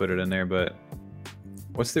Masa might have put it in there, but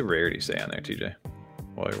what's the rarity say on there, TJ?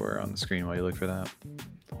 While we're on the screen, while you look for that.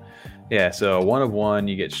 Yeah, so 1 of 1,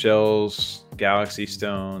 you get shells, galaxy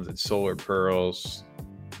stones, and solar pearls.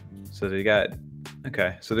 So they got.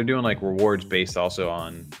 Okay, so they're doing rewards based also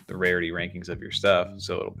on the rarity rankings of your stuff.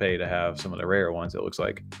 So it'll pay to have some of the rare ones, it looks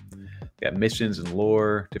like. You got missions and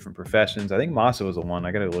lore, different professions. I think Masa was the one.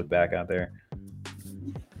 I got to look back out there.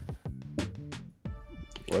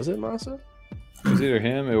 Was it Masa? It was either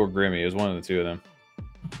him or Grimmy. It was one of the two of them.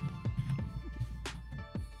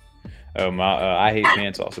 Oh, I Hate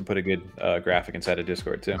Pants also put a good graphic inside of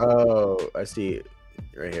Discord too. Oh, I see it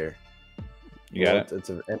right here. You got it?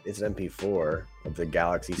 It's an MP4 of the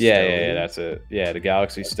Galaxy Stone. Yeah, that's it. Yeah, the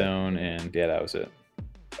Galaxy Stone, and yeah, that was it.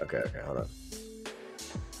 Okay, hold on.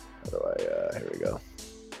 How do I, here we go.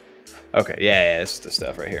 Okay, yeah, this is the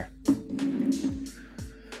stuff right here.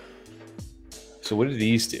 So what do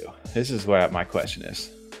these do? This is what my question is.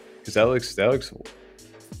 Because that looks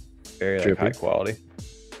very high quality.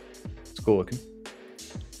 It's cool looking.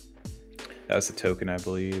 That was the token, I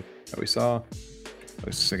believe, that we saw.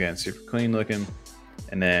 Looks again super clean looking,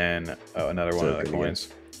 and then another one of the coins.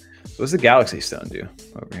 So what's the Galaxy Stone do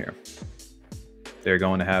over here? They're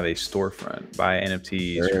going to have a storefront, buy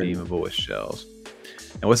NFTs, redeemable with shells.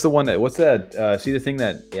 And what's the one that? What's that? See the thing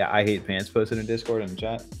that I Hate Pants posted in Discord in the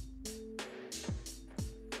chat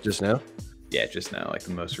just now? Yeah, just now,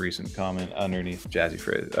 the most recent comment underneath Jazzy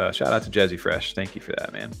Fresh. Shout out to Jazzy Fresh. Thank you for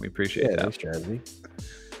that, man. We appreciate that. Thanks, Jazzy.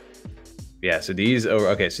 Yeah, so these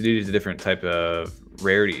okay, so these are different type of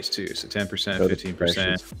rarities too. So 10%,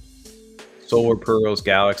 15%. Solar pearls,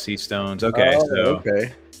 galaxy stones. Okay,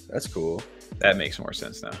 okay, that's cool. That makes more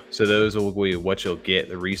sense now. So those will be what you'll get,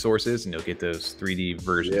 the resources, and you'll get those 3D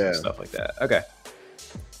versions and stuff like that. Okay,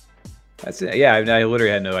 that's it. Yeah, I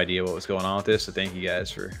literally had no idea what was going on with this. So thank you guys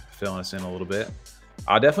for filling us in a little bit.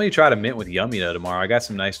 I'll definitely try to mint with Yummy though tomorrow. I got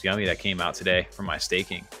some nice Yummy that came out today from my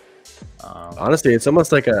staking. Honestly, it's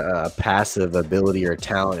almost like a passive ability or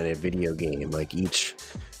talent in a video game. Like each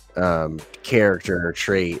character or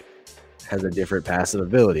trait has a different passive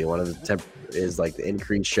ability. One of the is like the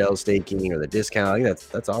increased shell staking or the discount. I think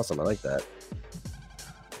that's awesome. I like that.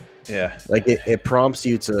 Yeah, like it prompts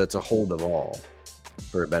you to hold them all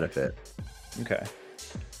for a benefit. Okay.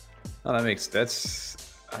 Oh,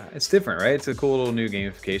 it's different, right? It's a cool little new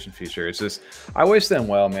gamification feature. It's just, I wish them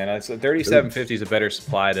well, man. It's 3750 is a better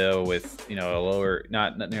supply though, with a lower. You're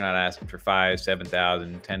not asking for 5,000,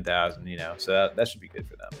 7,000, 10,000. So that should be good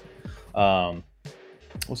for them.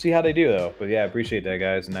 We'll see how they do though. But yeah, I appreciate that,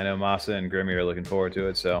 guys. And I know Masa and Grimmy are looking forward to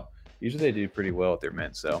it. So usually they do pretty well with their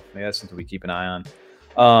mint. So maybe that's something we keep an eye on.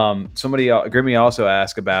 Grimmy also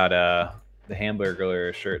asked about the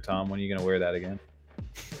Hamburger shirt. Tom, when are you gonna wear that again?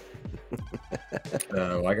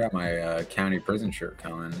 I got my county prison shirt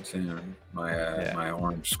coming soon. My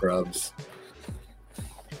orange scrubs.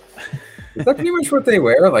 Is that pretty much what they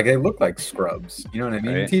wear? Like they look like scrubs. You know what I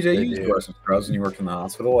mean? Right? TJ, you used to wear some scrubs when you worked in the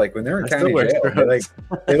hospital. Like when they're in county jail,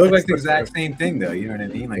 they look like the exact same thing, though. You know what I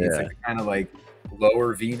mean? Like it's like kind of like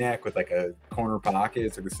lower V-neck with like a corner pocket.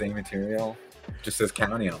 It's like the same material. It just says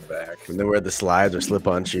county on the back. And they wear the slides or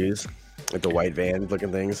slip-on shoes, like the white van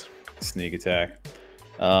looking things. Sneak attack.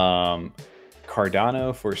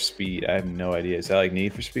 Cardano for speed. I have no idea. Is that like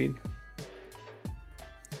Need for Speed?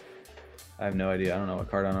 I have no idea. I don't know what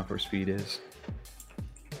Cardano for speed is.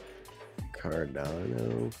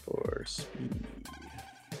 Cardano for speed.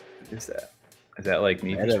 What is that? Is that like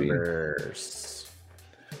Need for Speed?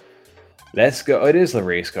 Let's go. It is the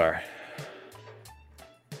race car.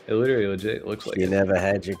 It literally legit looks like you never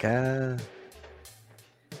had your car.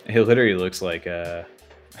 It literally looks like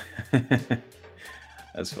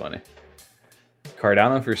that's funny.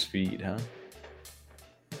 Cardano for speed, huh?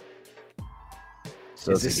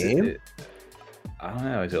 So it's a game? I don't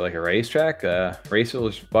know. Is it like a racetrack?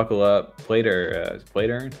 Racers buckle up, plate earn,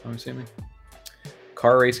 I'm assuming.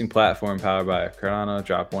 car racing platform powered by Cardano.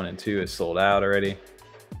 Drop 1 and 2 is sold out already.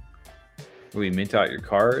 We mint out your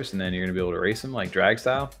cars, and then you're gonna be able to race them like drag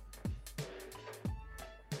style.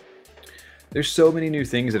 There's so many new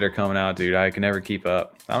things that are coming out, dude. I can never keep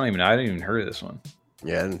up. I didn't even heard of this one.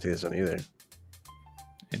 Yeah, I didn't see this one either.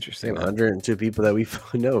 Interesting. 102 people that we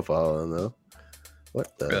know follow them though.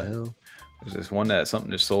 What the hell? There's this one that something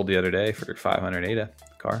just sold the other day for 500 ADA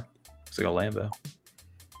car. Looks like a Lambo.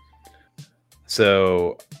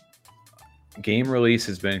 So, game release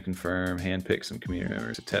has been confirmed. Handpick some community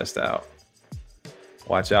members to test out.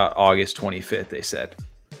 Watch out, August 25th, they said.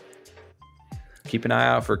 Keep an eye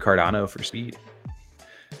out for Cardano for speed.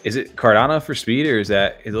 Is it Cardano for speed, or is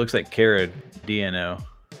that, it looks like Cara DNO.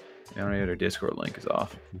 I don't know if their Discord link is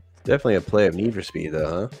off. Definitely a play of Need for Speed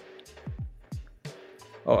though, huh?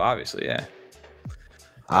 Oh, obviously, yeah.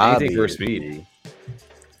 Anything for speed.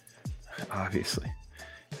 Obviously.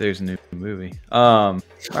 There's a new movie. All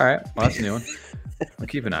right. Well, that's a new one. I'll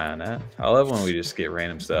keep an eye on that. I love when we just get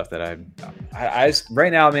random stuff that I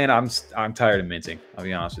right now, man, I'm tired of minting. I'll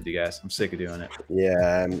be honest with you guys. I'm sick of doing it.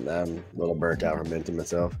 Yeah, I'm a little burnt out from minting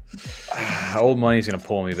myself. Old money's gonna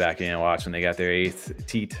pull me back in. Watch when they got their 8th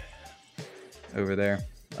teat over there.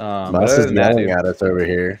 Mus is yelling at us over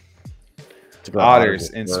here.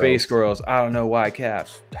 Otters and space squirrels. I don't know why.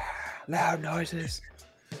 Caps. Loud noises.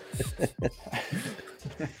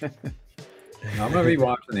 I'm gonna be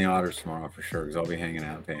watching the Otters tomorrow for sure because I'll be hanging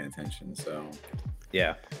out and paying attention. So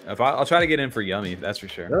yeah, I'll try to get in for Yummy. That's for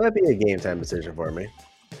sure. That might be a game time decision for me.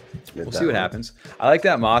 We'll see what happens. I like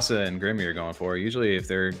that Masa and Grimmy are going for. Usually, if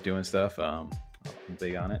they're doing stuff, I'm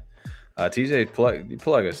big on it. TJ,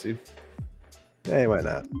 plug us, dude. Hey, why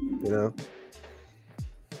not? You know.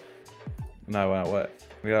 No, why not what?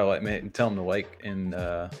 We gotta tell them to like, and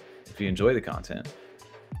if you enjoy the content,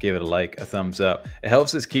 give it a like, a thumbs up. It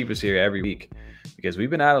helps us keep us here every week because we've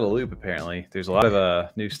been out of the loop. Apparently, there's a lot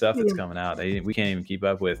of new stuff that's coming out. We can't even keep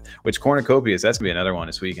up with. Which Cornucopias? That's gonna be another one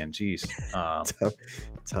this weekend. Jeez.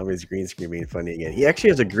 Tommy's green screen being funny again. He actually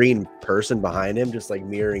has a green person behind him, just like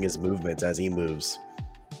mirroring his movements as he moves.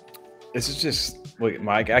 This is just look,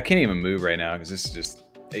 Mike. I can't even move right now because this is just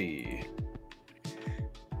it's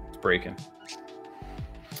breaking.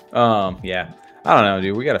 Yeah. I don't know,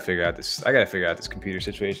 dude. We got to figure out this. I got to figure out this computer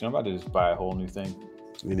situation. I'm about to just buy a whole new thing.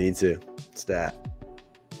 We need to. It's that.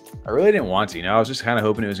 I really didn't want to. You know, I was just kind of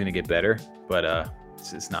hoping it was going to get better, but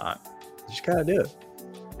it's not. You just gotta do it.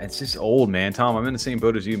 It's just old, man. Tom, I'm in the same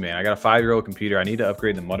boat as you, man. I got a 5-year-old computer. I need to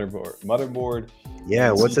upgrade the motherboard.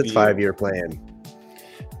 Yeah. What's its 5-year plan?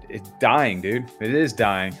 It's dying, dude. It is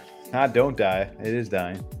dying. Not don't die. It is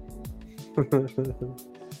dying.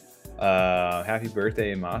 Happy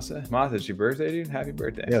birthday, Masa. Masa, it's your birthday, dude. Happy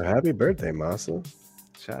birthday. Yeah, happy birthday, Masa.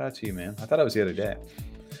 Shout out to you, man. I thought it was the other day.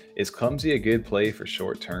 Is Clumsy a good play for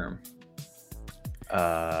short term?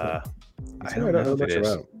 I don't know if it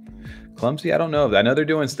is. Clumsy, I don't know. I know they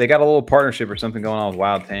got a little partnership or something going on with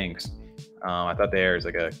Wild Tanks. I thought there was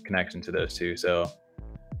like a connection to those two. So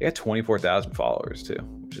they got 24,000 followers too,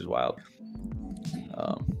 which is wild.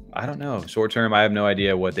 I don't know. Short term, I have no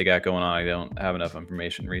idea what they got going on. I don't have enough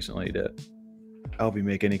information recently to help me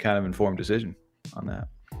make any kind of informed decision on that.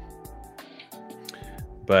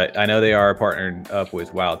 But I know they are partnered up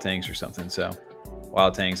with Wild Tanks or something. So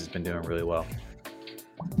Wild Tanks has been doing really well.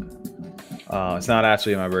 It's not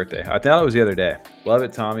actually my birthday. I thought it was the other day. Love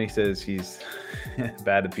it. Tommy says he's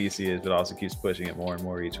bad at PC is, but also keeps pushing it more and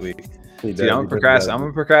more each week. Dude, I'm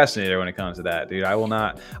a procrastinator when it comes to that, dude. I will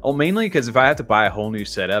not. Oh, mainly because if I have to buy a whole new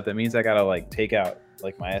setup, that means I gotta like take out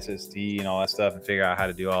like my SSD and all that stuff and figure out how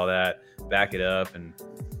to do all that, back it up, and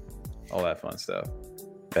all that fun stuff.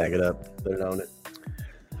 Back it up, put it on it.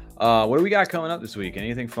 What do we got coming up this week?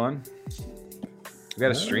 Anything fun? We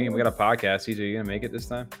got a stream. We got a podcast. CJ, you gonna make it this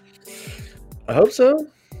time? I hope so.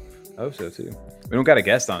 I hope so too. We don't got a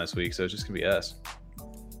guest on this week, so it's just gonna be us.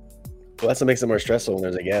 Well, that's what makes it more stressful when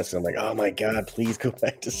there's a guest. I'm like, oh my god, please go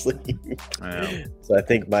back to sleep. I know. So I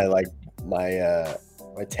think my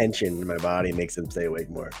tension in my body makes him stay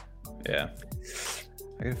awake more. Yeah.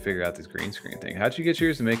 I gotta figure out this green screen thing. How'd you get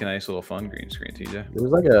yours to make a nice little fun green screen, TJ? It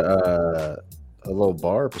was like a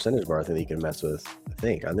little percentage bar thing that you can mess with. I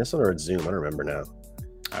think on this one or it's Zoom. I don't remember now.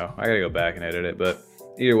 Oh, I gotta go back and edit it, but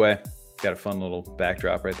either way, got a fun little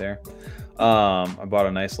backdrop right there. I bought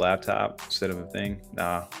a nice laptop instead of a thing.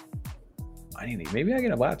 Maybe I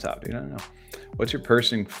get a laptop, dude. I don't know. What's your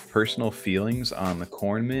personal feelings on the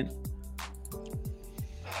Corn Mint?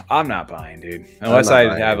 I'm not buying, dude. Unless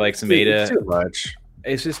I have like some ADA. It's too much.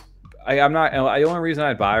 It's just I'm not. The only reason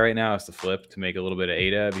I'd buy right now is to flip to make a little bit of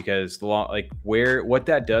ADA, because what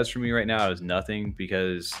that does for me right now is nothing,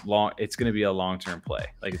 because it's going to be a long-term play.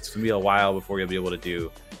 Like, it's going to be a while before you'll be able to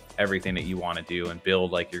do everything that you want to do and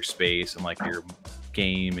build like your space and like your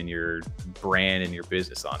game and your brand and your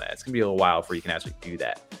business on that. It's going to be a little while before you can actually do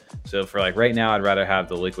that. So for like right now, I'd rather have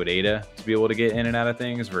the liquid ADA to be able to get in and out of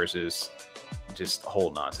things versus just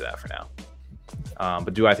holding on to that for now.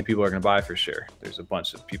 But do I think people are going to buy? For sure. There's a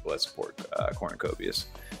bunch of people that support Cornucopias.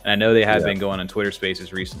 And I know they have been going on Twitter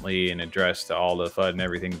Spaces recently and addressed all the FUD and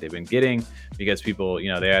everything that they've been getting, because people, you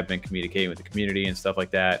know, they have been communicating with the community and stuff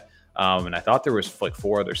like that. And I thought there was like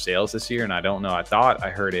 4 other sales this year, and I don't know. I thought I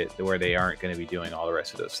heard it where they aren't going to be doing all the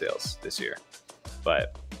rest of those sales this year.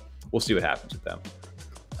 But we'll see what happens with them.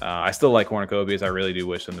 I still like Cornucopias. I really do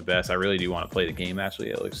wish them the best. I really do want to play the game, actually.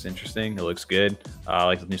 It looks interesting. It looks good. I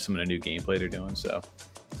like some of the new gameplay they're doing. So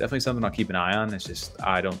definitely something I'll keep an eye on. It's just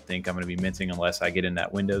I don't think I'm going to be minting unless I get in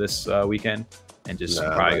that window this weekend and just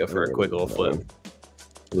probably go for a quick little flip.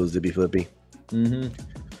 Little zippy flippy.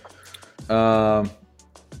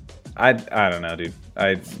 I don't know, dude.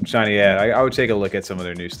 Shiny, I would take a look at some of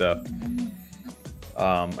their new stuff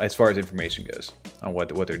as far as information goes on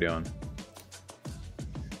what they're doing.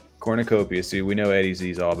 Cornucopias, dude. We know Eddie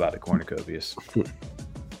Z's all about the Cornucopias.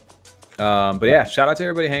 But yeah, shout out to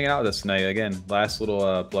everybody hanging out with us tonight. Again, last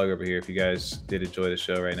little plug over here. If you guys did enjoy the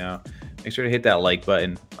show right now, make sure to hit that like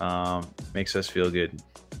button. Makes us feel good,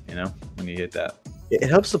 you know, when you hit that. It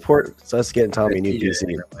helps support us getting Tommy a new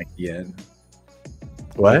PC. Like yet.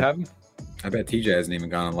 What? I bet TJ hasn't even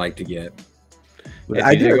gone on like to get. Yeah,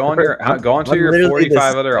 I do. Go onto your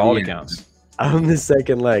 45 other alt accounts. I'm the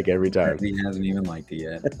second like every time. He hasn't even liked it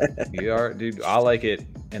yet. You are, dude. I'll like it,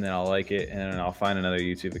 and then I'll like it, and then I'll find another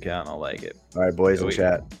YouTube account and I'll like it. All right, boys in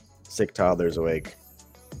chat. Sick toddlers awake.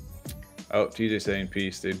 Oh, TJ saying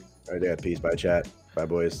peace, dude. All right, yeah, peace. Bye, chat. Bye,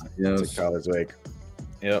 boys. Yes. Sick toddlers awake.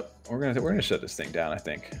 Yep, we're gonna shut this thing down, I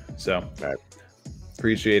think. So, all right.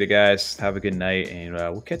 Appreciate it, guys. Have a good night, and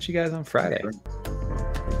we'll catch you guys on Friday.